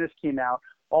Phantom Menace came out,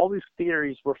 all these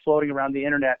theories were floating around the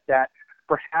internet that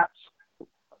perhaps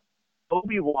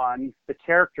Obi-Wan, the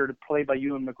character played by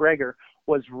Ewan McGregor,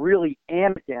 was really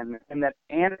Anakin, and that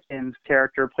Anakin's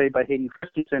character, played by Hayden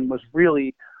Christensen, was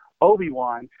really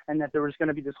Obi-Wan, and that there was going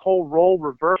to be this whole role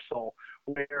reversal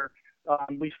where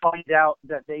we find out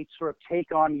that they sort of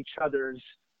take on each other's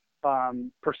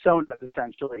personas,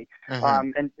 essentially.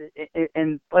 Hmm.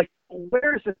 And like,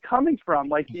 where is it coming from?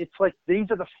 Like, it's like these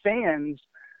are the fans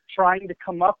trying to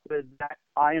come up with that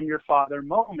 "I am your father"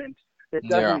 moment that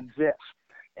doesn't Yeah. exist.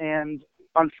 And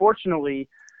unfortunately,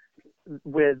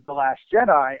 with The Last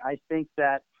Jedi, I think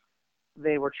that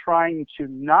they were trying to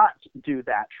not do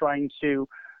that, trying to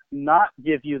not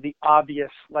give you the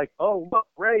obvious, like, oh, look,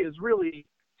 Rey is really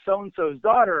so and so's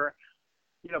daughter,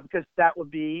 because that would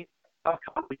be a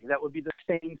copy. That would be the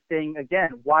same thing again.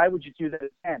 Why would you do that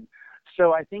again?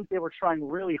 So I think they were trying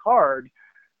really hard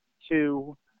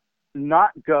to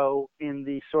not go in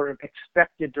the sort of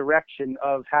expected direction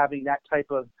of having that type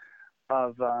of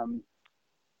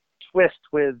twist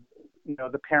with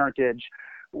the parentage.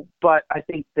 But I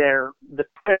think the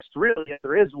twist, really, if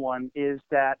there is one, is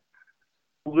that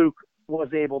Luke was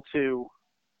able to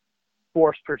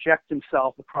force project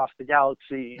himself across the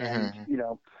galaxy and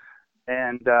Hmm.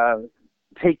 and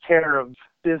take care of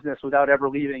business without ever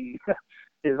leaving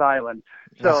his island.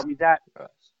 So I mean that's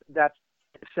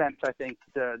in a sense, I think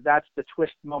that's the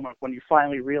twist moment when you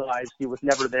finally realize he was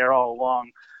never there all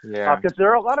along. Yeah. Because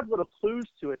there are a lot of little clues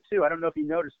to it too. I don't know if you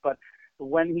noticed, but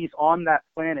when he's on that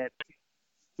planet,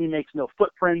 he makes no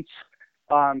footprints.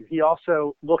 He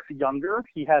also looks younger.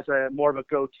 He has more of a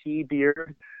goatee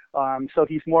beard. So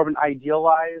he's more of an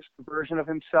idealized version of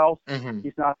himself. Hmm.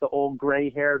 He's not the old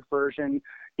gray-haired version.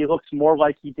 He looks more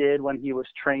like he did when he was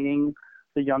training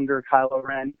the younger Kylo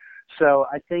Ren. So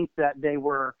I think that they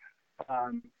were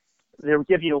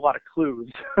giving you a lot of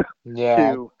clues Yeah.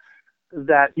 to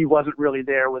that he wasn't really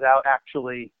there without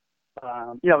actually,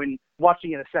 in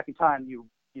watching it a second time, you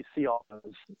see all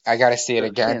I gotta see it those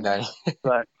again hints. then.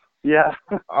 But yeah.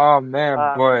 Oh man,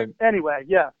 boy. Anyway,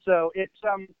 yeah. So it's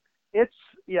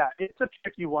a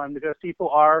tricky one because people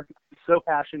are so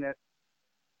passionate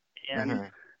and Hmm.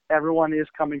 everyone is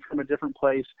coming from a different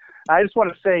place. I just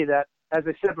want to say that, as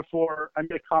I said before, I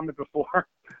made a comment before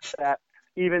that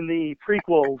even the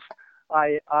prequels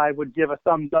I would give a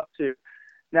thumbs up to.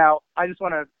 Now, I just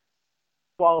want to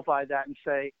qualify that and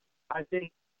say I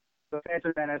think The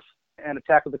Phantom Menace and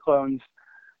Attack of the Clones,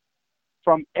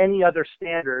 from any other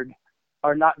standard,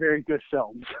 are not very good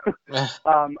films.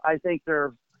 I think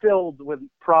they're filled with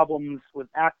problems with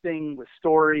acting, with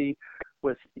story,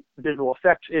 with visual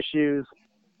effects issues,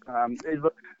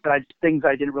 things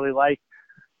I didn't really like.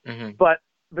 Hmm. But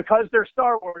because they're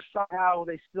Star Wars, somehow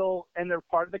they still, and they're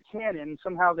part of the canon,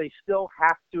 somehow they still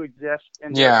have to exist,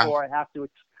 and Yeah. therefore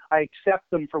I accept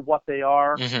them for what they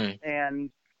are, Hmm. and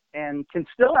can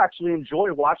still actually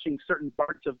enjoy watching certain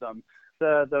parts of them.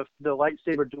 The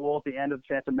lightsaber duel at the end of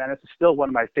Phantom Menace is still one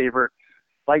of my favorite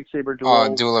lightsaber Oh,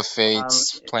 duels. Duel of Um,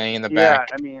 Fates playing in the yeah, back.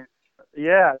 I mean,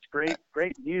 yeah, it's great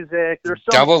music. There's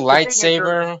so Double the thing is, there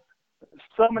are lightsaber.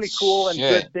 so many cool and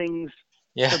Shit. good things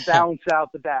Yeah. to balance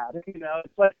out the bad.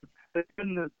 It's like the good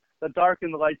and the dark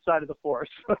and the light side of the force.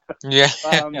 Yeah.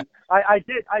 I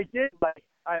did like.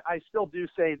 I still do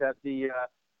say that the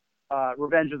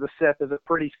Revenge of the Sith is a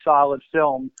pretty solid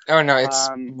film. Oh no, it's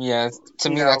Um, yeah. To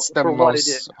me, that's the for what it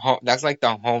is most. That's like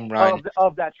the home run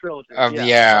of that trilogy. of Yeah, of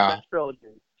yeah. that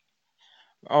trilogy.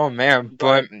 Oh man,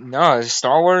 But but no,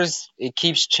 Star Wars it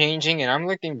keeps changing, and I'm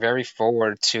looking very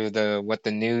forward to the what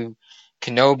the new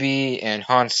Kenobi and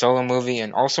Han Solo movie,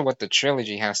 and also what the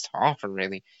trilogy has to offer,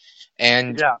 really.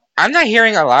 And yeah, I'm not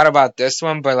hearing a lot about this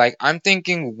one, but like I'm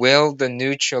thinking, will the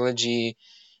new trilogy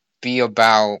be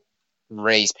about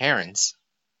Rey's parents?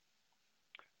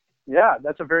 yeah,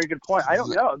 that's a very good point. I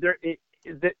don't know.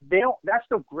 They don't. That's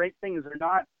the great thing is they're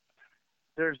not.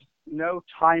 There's no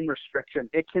time restriction.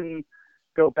 It can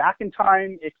go back in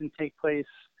time. It can take place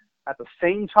at the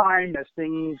same time as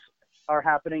things are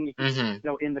happening. It can, Hmm.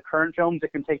 in the current films,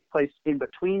 it can take place in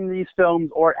between these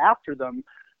films or after them,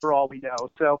 for all we know.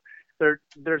 So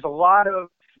there's a lot of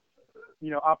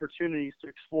opportunities to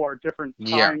explore different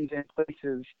Yeah. times and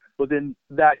places within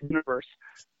that universe.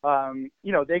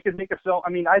 They could make a film. I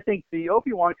mean, I think the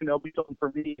Obi-Wan Kenobi film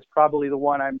for me is probably the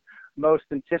one I'm most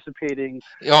anticipating,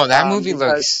 Oh, that movie because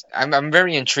looks. I'm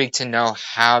very intrigued to know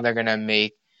how they're gonna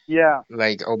make yeah,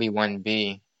 like Obi-Wan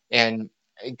be. And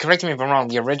correct me if I'm wrong,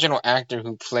 the original actor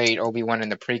who played Obi-Wan in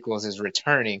the prequels is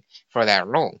returning for that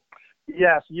role.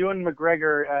 yes, Ewan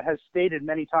McGregor has stated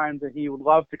many times that he would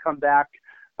love to come back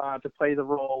to play the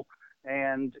role.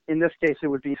 And in this case, it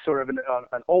would be sort of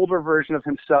an older version of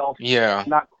himself, Yeah.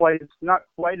 not quite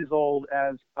as old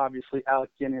as obviously Alec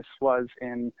Guinness was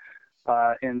in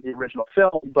the original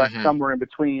film, but Hmm. somewhere in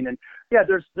between. And yeah,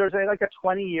 there's like a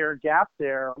 20-year gap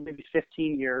there, or maybe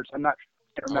 15 years. Can't Or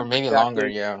remember maybe longer,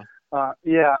 exactly. yeah.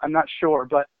 Yeah, I'm not sure,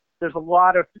 but there's a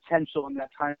lot of potential in that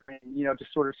time frame. To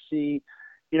sort of see,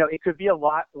 it could be a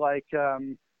lot like a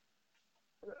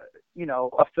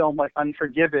film like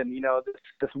Unforgiven.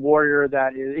 This warrior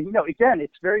that is, again,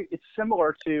 it's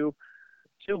similar to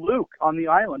Luke on the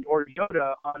island or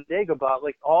Yoda on Dagobah.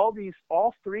 Like all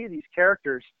three of these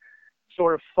characters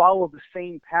sort of follow the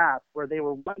same path where they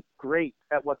were once great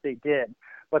at what they did,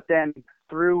 but then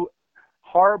through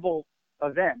horrible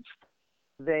events,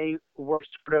 they were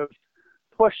sort of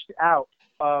pushed out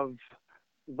of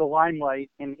the limelight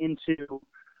and into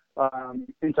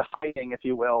hiding, if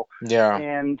you will. Yeah.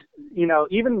 And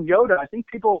even Yoda, I think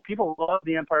people love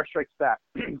The Empire Strikes Back,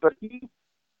 but he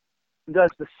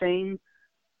does the same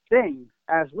thing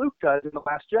as Luke does in The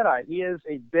Last Jedi. He is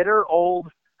a bitter old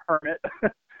hermit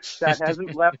that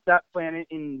hasn't left that planet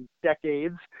in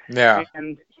decades, Yeah.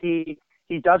 and he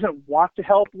doesn't want to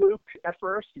help Luke at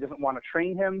first. He doesn't want to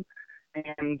train him,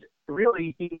 and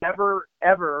really he never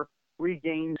ever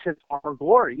regains his former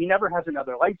glory. He never has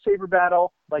another lightsaber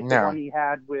battle like the No. one he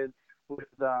had with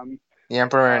The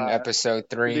Emperor in uh, episode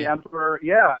the 3. Emperor.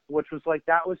 Yeah, which was like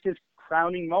that was his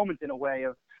crowning moment in a way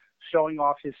of showing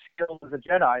off his skill as a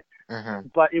Jedi. Hmm.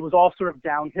 But it was all sort of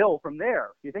downhill from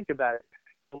there. If you think about it,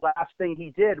 the last thing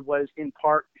he did was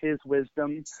impart his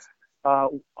wisdom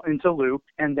into Luke,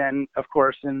 and then, of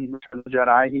course, in Return of the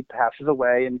Jedi, he passes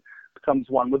away and becomes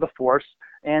one with the Force,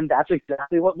 and that's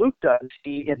exactly what Luke does. At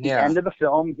the Yeah. end of the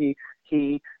film,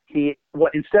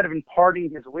 instead of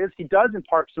imparting his wisdom, he does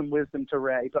impart some wisdom to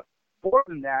Rey, but more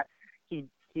than that,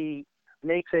 he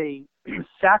makes a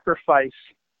sacrifice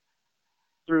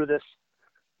through this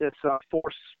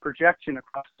force projection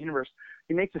across the universe.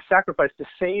 He makes a sacrifice to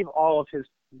save all of his,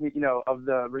 of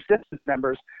the resistance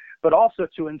members, but also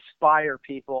to inspire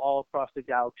people all across the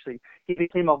galaxy. He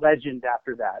became a legend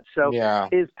after that. So Yeah.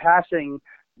 his passing,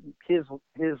 his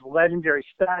legendary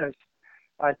status,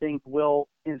 I think, will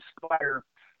inspire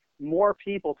more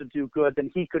people to do good than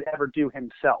he could ever do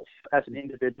himself as an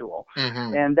individual.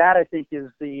 Hmm. And that, I think,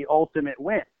 is the ultimate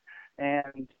win.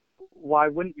 And why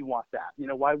wouldn't you want that?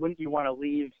 Why wouldn't you want to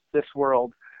leave this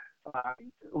world,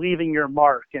 leaving your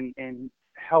mark and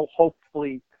help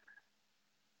hopefully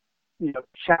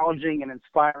challenging and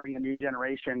inspiring a new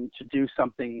generation to do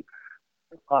something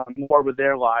more with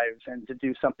their lives and to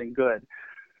do something good.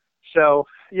 So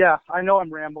yeah, I know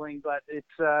I'm rambling, but it's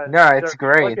No, it's there,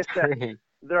 great. like I It's said, great.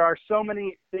 there are so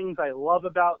many things I love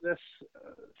about this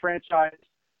franchise.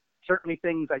 Certainly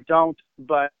things I don't,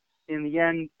 but in the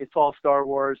end, it's all Star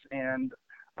Wars, and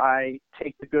I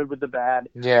take the good with the bad,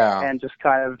 Yeah. and just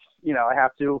kind of I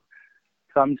have to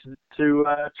come to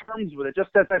terms with it, just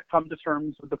as I've come to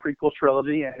terms with the prequel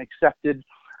trilogy and accepted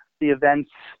the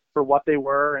events for what they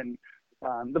were. And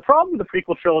the problem with the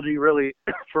prequel trilogy, really,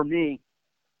 for me,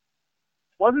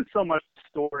 wasn't so much the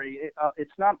story.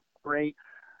 It's not great.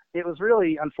 It was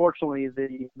really, unfortunately,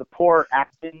 the poor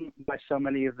acting by so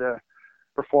many of the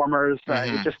performers. It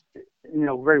Hmm. just,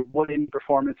 very wooden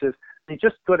performances. They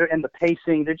just could have, and the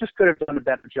pacing, they just could have done a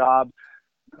better job.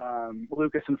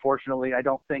 Lucas, unfortunately, I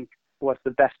don't think was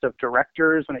the best of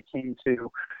directors when it came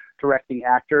to directing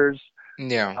actors.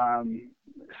 Yeah. Um,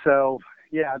 so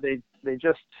yeah, they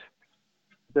just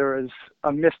there was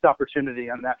a missed opportunity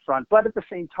on that front. But at the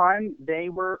same time, they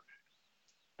were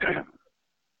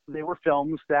they were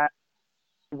films that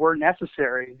were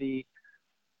necessary. The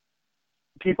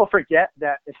people forget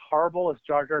that as horrible as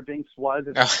Jar Jar Binks was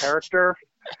as a character,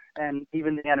 and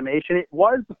even the animation, it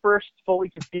was the first fully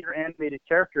computer animated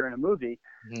character in a movie,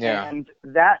 Yeah. and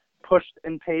that pushed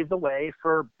and paved the way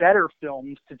for better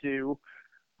films to do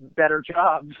better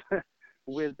jobs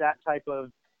with that type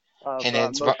of And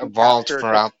it's motion evolved capture.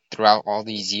 Just throughout all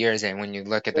these years. And when you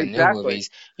look at the new exactly movies,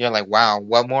 you're like, wow,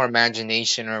 what more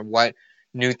imagination or what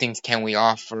new things can we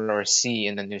offer or see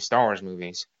in the new Star Wars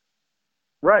movies?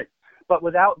 right. But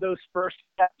without those first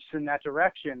steps in that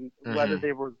direction, whether Hmm.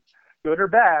 they were good or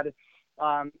bad,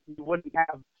 you wouldn't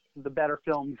have the better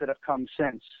films that have come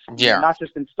since. Yeah. Not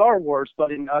just in Star Wars,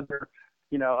 but in other,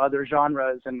 other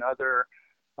genres and other,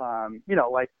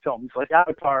 like films like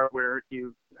Avatar, where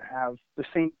you have the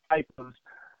same type of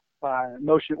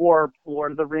motion, or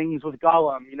Lord of the Rings with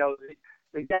Gollum.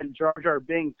 Again, Jar Jar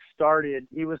Binks started.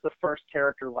 He was the first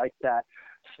character like that.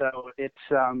 So it's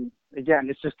again,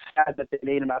 it's just sad that they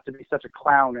made him out to be such a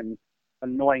clown and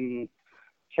annoying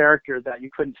character that you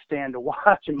couldn't stand to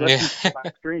watch and Yeah. listen to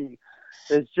on screen.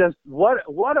 It's just what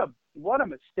a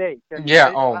mistake. I mean,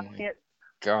 Yeah. Oh I my can't.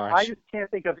 I gosh. just can't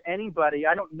think of anybody.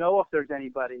 I don't know if there's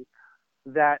anybody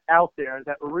that out there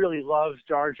that really loves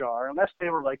Jar Jar, unless they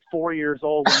were like 4 years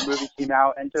old when the movie came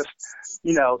out and just,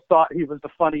 thought he was the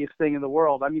funniest thing in the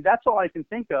world. I mean, that's all I can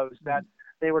think of, is that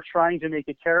they were trying to make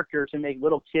a character to make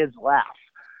little kids laugh.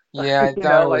 Yeah, I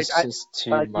thought it Like was just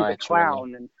too he's a much, really.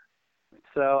 clown, and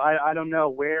so I don't know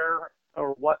where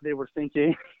or what they were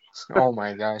thinking, Oh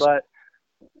my gosh. but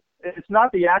it's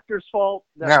not the actor's fault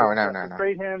No, no, that no, no.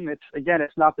 portrayed him.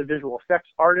 It's not the visual effects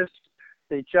artist.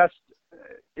 They just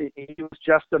it was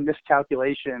just a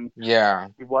miscalculation. Yeah.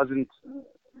 He wasn't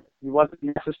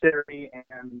necessary,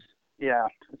 and yeah,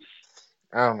 it's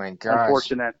Oh my gosh.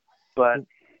 unfortunate. But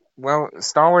Well,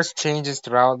 Star Wars changes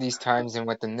throughout these times, and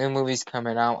with the new movies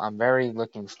coming out, I'm very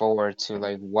looking forward to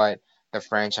like what the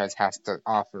franchise has to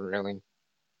offer, really.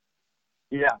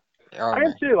 yeah, Oh I am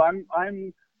man. too.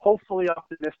 I'm hopefully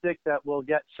optimistic that we'll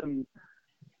get some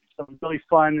really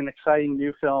fun and exciting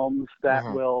new films that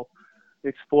Uh-huh. will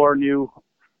explore new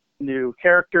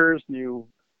characters, new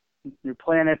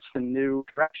planets, and new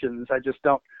directions. I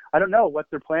don't know what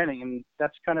they're planning, and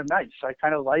that's kind of nice. I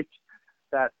kind of like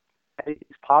that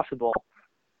it's possible.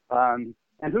 And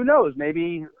who knows?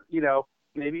 Maybe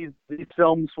these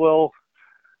films will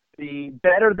be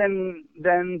better than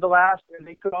the last, and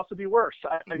they could also be worse.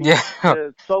 I mean, Yeah.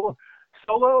 the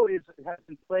Solo has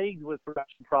been plagued with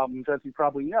production problems, as you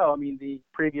probably know. I mean, the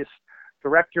previous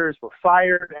directors were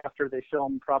fired after they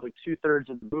filmed probably 2/3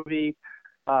 of the movie,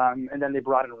 and then they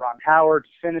brought in Ron Howard to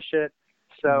finish it.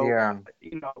 So, Yeah.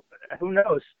 who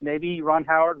knows? Maybe Ron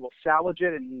Howard will salvage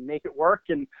it and make it work,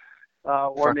 and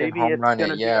or Fucking maybe home it's run going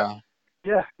it. to be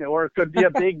Yeah. or it could be a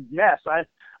big mess.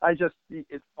 I just,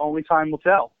 it's only time will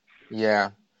tell.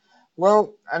 Yeah.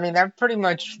 Well, I mean, that pretty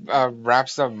much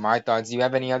wraps up my thoughts. Do you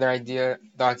have any other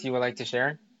thoughts you would like to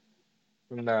share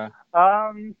from the?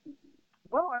 Um,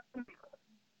 well, I'm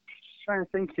trying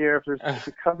to think here if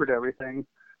we covered everything.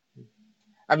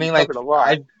 I We mean, covered a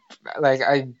lot. like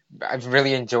I've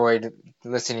really enjoyed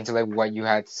listening to like what you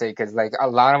had to say, because like a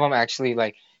lot of them actually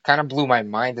like kind of blew my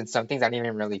mind, and some things I didn't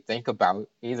even really think about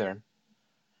either.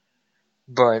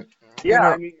 But you Yeah,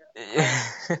 know, I mean,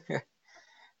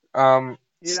 I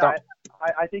you know, start.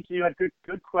 I think you had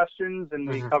good questions, and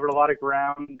we Mhm. covered a lot of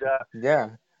ground.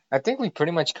 Yeah, I think we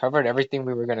pretty much covered everything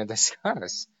we were gonna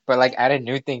discuss, but like added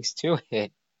new things to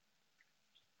it.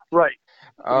 Right.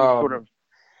 any sort Um, of.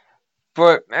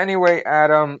 but anyway,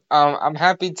 Adam, I'm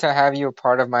happy to have you a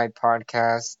part of my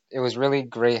podcast. It was really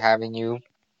great having you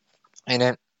in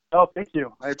it. Oh, thank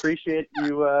you. I appreciate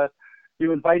you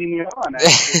you inviting me on. I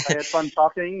had fun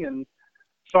talking, and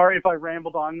sorry if I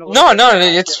rambled on a little No, bit no, there.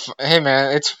 I get hey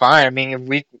man, it's fine. I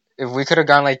mean, if we could have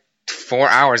gone like 4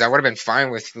 hours, I would have been fine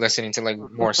with listening to like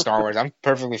more Star Wars. I'm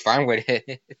perfectly fine with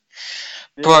it.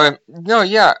 yeah. But no,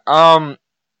 yeah.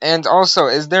 And also,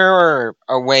 is there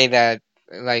a way that,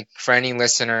 like, for any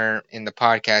listener in the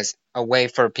podcast, a way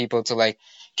for people to like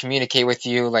communicate with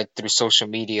you, like through social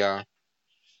media?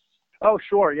 Oh,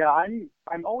 sure. Yeah, I'm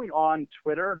only on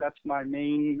Twitter. That's my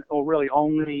main, or really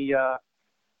only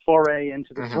foray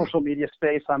into the Hmm. social media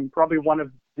space. I'm probably one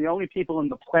of the only people on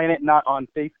the planet not on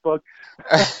Facebook,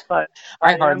 but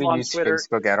I I am hardly on use Twitter.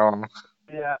 Facebook at all.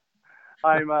 Yeah,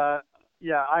 I'm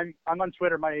yeah, I'm on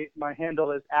Twitter. My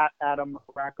handle is at Adam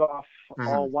Rackoff, Hmm.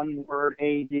 all one word,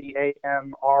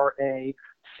 ADAMRACKOFF,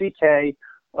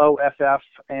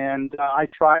 and I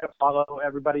try to follow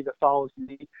everybody that follows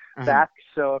me Hmm. back.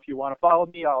 So if you want to follow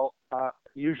me, I'll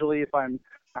usually if I'm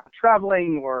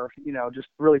traveling or just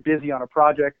really busy on a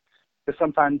project, because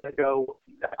sometimes I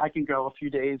can go a few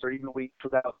days or even weeks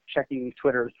without checking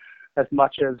Twitter as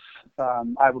much as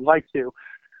I would like to.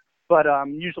 But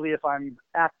usually, if I'm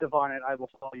active on it, I will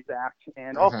follow you back.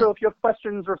 And Hmm. also, if you have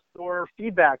questions or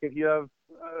feedback, if you have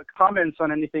comments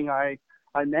on anything I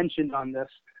mentioned on this,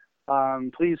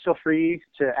 please feel free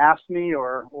to ask me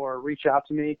or reach out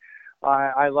to me.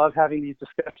 I love having these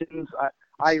discussions.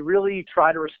 I really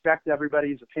try to respect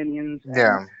everybody's opinions and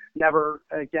Yeah. never,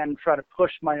 again, try to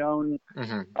push my own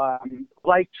Hmm.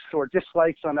 likes or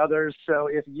dislikes on others. So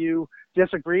if you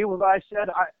disagree with what I said,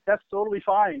 that's totally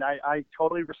fine. I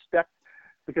totally respect,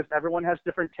 because everyone has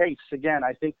different tastes. Again,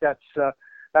 I think that's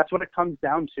what it comes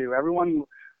down to. Everyone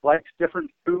likes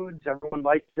different foods. Everyone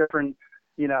likes different.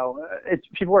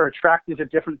 People are attracted to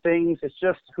different things. It's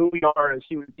just who we are as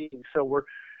human beings. So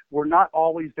we're not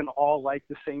always going to all like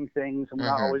the same things, and we're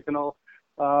not Hmm. always going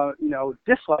to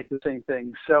dislike the same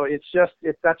things. So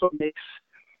that's what makes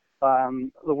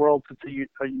the world such a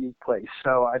unique place.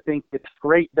 So I think it's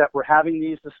great that we're having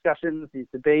these discussions, these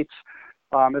debates,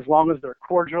 as long as they're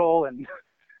cordial and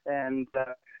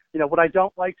what I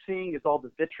don't like seeing is all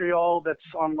the vitriol that's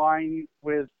online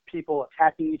with people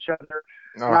attacking each other,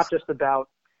 Oh, not just about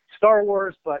Star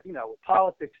Wars, but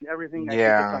politics and everything. I think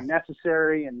it's yeah.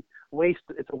 unnecessary and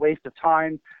it's a waste of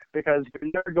time, because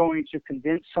you're never going to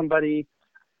convince somebody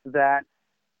that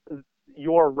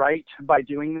you're right by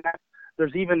doing that.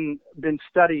 There's even been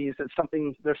studies that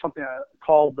there's something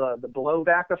called the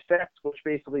blowback effect, which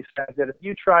basically says that if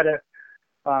you try to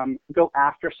go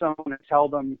after someone and tell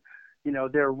them,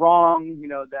 they're wrong,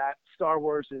 that Star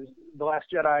Wars is The Last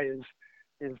Jedi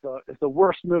is the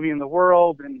worst movie in the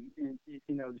world, and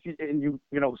you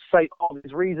cite all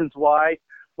these reasons why.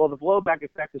 Well, the blowback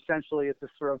effect essentially is this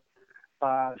sort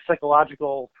of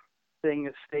psychological thing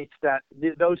that states that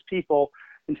those people,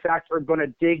 in fact, are going to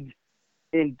dig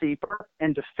in deeper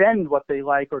and defend what they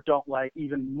like or don't like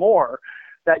even more,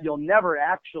 that you'll never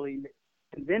actually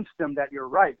convince them that you're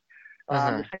right. The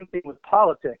Hmm. same thing with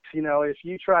politics. If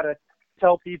you try to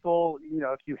tell people,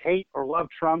 if you hate or love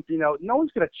Trump, no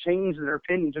one's going to change their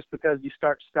opinion just because you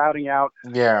start spouting out,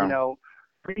 you Yeah. know,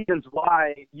 reasons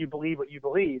why you believe what you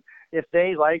believe. If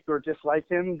they like or dislike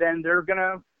him, then they're going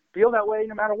to feel that way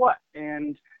no matter what.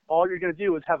 And all you're going to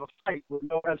do is have a fight with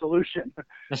no resolution.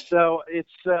 So it's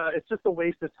just a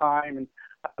waste of time. And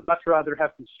I'd much rather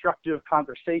have constructive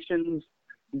conversations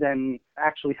than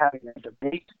actually having a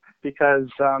debate, because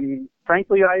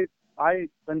frankly, I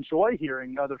enjoy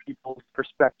hearing other people's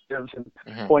perspectives and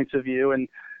Hmm. points of view, and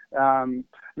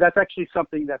that's actually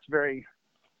something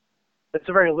it's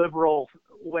a very liberal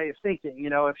way of thinking.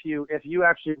 If you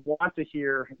actually want to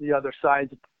hear the other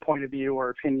side's point of view or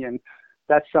opinion,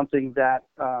 that's something that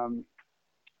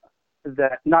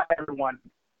not everyone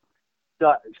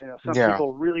does. Some Yeah.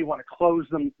 people really want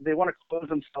to they want to close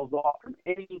themselves off from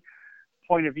any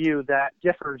point of view that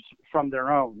differs from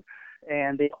their own,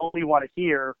 and they only want to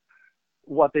hear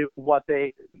what they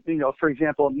for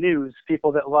example, news.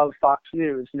 People that love Fox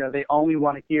News, they only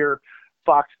want to hear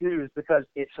Fox News because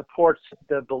it supports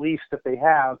the beliefs that they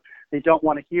have. They don't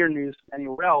want to hear news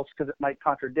anywhere else because it might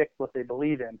contradict what they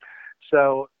believe in.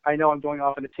 So I know I'm going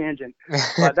off on a tangent,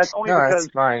 but that's only No, that's because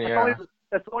fine. that's only Yeah.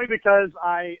 that's only because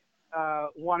I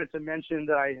wanted to mention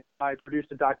that I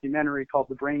produced a documentary called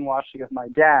The Brainwashing of My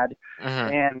Dad, Hmm.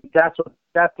 and that's what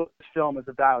this film is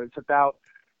about. It's about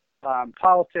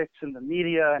politics and the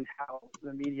media and how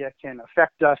the media can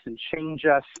affect us and change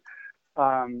us.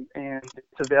 And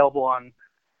it's available on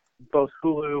both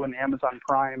Hulu and Amazon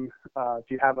Prime. If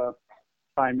you have a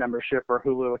Prime membership or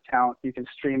Hulu account, you can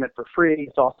stream it for free.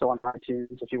 It's also on iTunes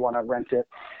if you want to rent it.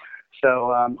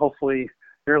 So hopefully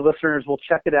your listeners will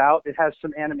check it out. It has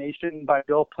some animation by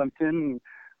Bill Plimpton,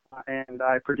 and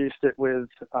I produced it with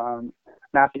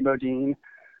Matthew Modine.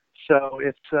 So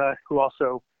it's who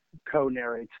also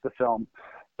co-narrates the film.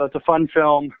 So it's a fun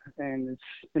film, and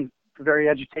it's very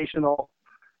educational.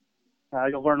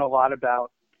 You'll learn a lot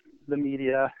about the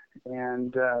media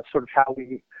and sort of how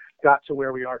we got to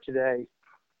where we are today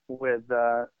with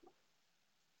the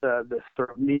sort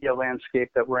of media landscape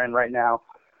that we're in right now.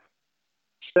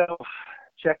 So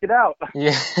check it out.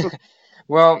 Yeah.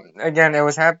 Well, again,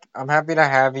 I'm happy to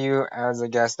have you as a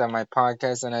guest on my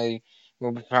podcast, and I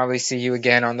will probably see you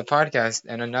again on the podcast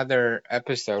in another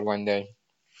episode one day.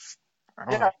 Oh.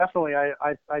 Yeah, definitely.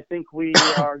 I think we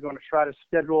are going to try to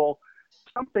schedule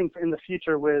something in the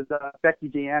future with Becky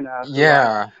Deanna.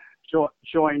 Yeah.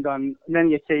 Joined on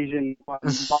many occasions on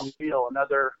Long Wheel,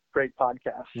 another great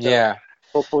podcast. So Yeah.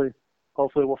 hopefully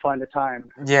we'll find a time.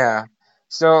 Yeah.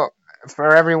 So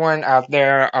for everyone out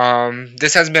there,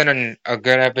 this has been a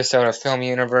good episode of Film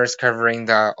Universe covering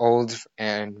the old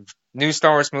and new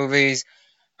Star Wars movies.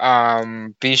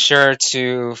 Be sure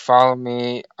to follow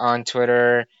me on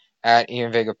Twitter at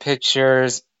Ian Vega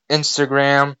Pictures,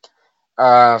 Instagram,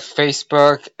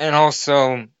 Facebook, and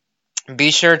also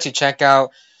be sure to check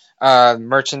out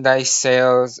merchandise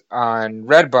sales on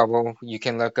Redbubble. You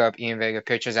can look up Ian Vega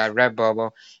Pictures at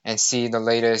Redbubble and see the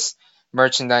latest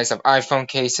merchandise of iPhone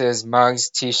cases,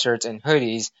 mugs, t-shirts, and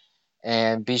hoodies.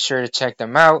 And be sure to check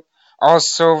them out.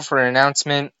 Also, for an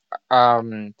announcement,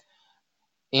 Ian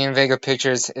Vega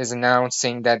Pictures is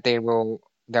announcing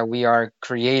that we are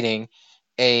creating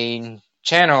a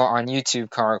channel on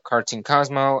YouTube called Cartoon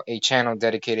Cosmo, a channel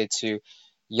dedicated to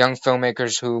young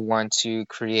filmmakers who want to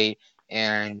create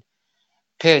and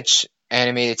pitch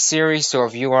animated series. So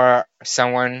if you are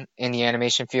someone in the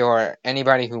animation field or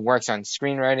anybody who works on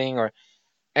screenwriting or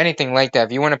anything like that,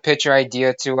 if you want to pitch your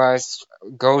idea to us,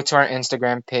 go to our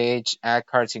Instagram page at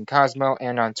Cartoon Cosmo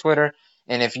and on Twitter.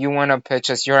 And if you want to pitch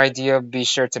us your idea, be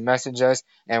sure to message us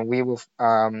and we will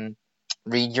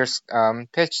read your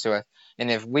pitch to us. And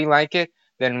if we like it,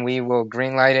 then we will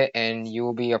greenlight it and you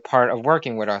will be a part of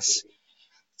working with us.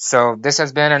 So this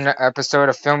has been an episode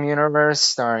of Film Universe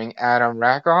starring Adam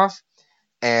Rakoff,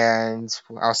 and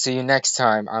I'll see you next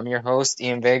time. I'm your host,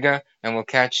 Ian Vega, and we'll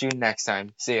catch you next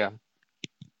time. See ya.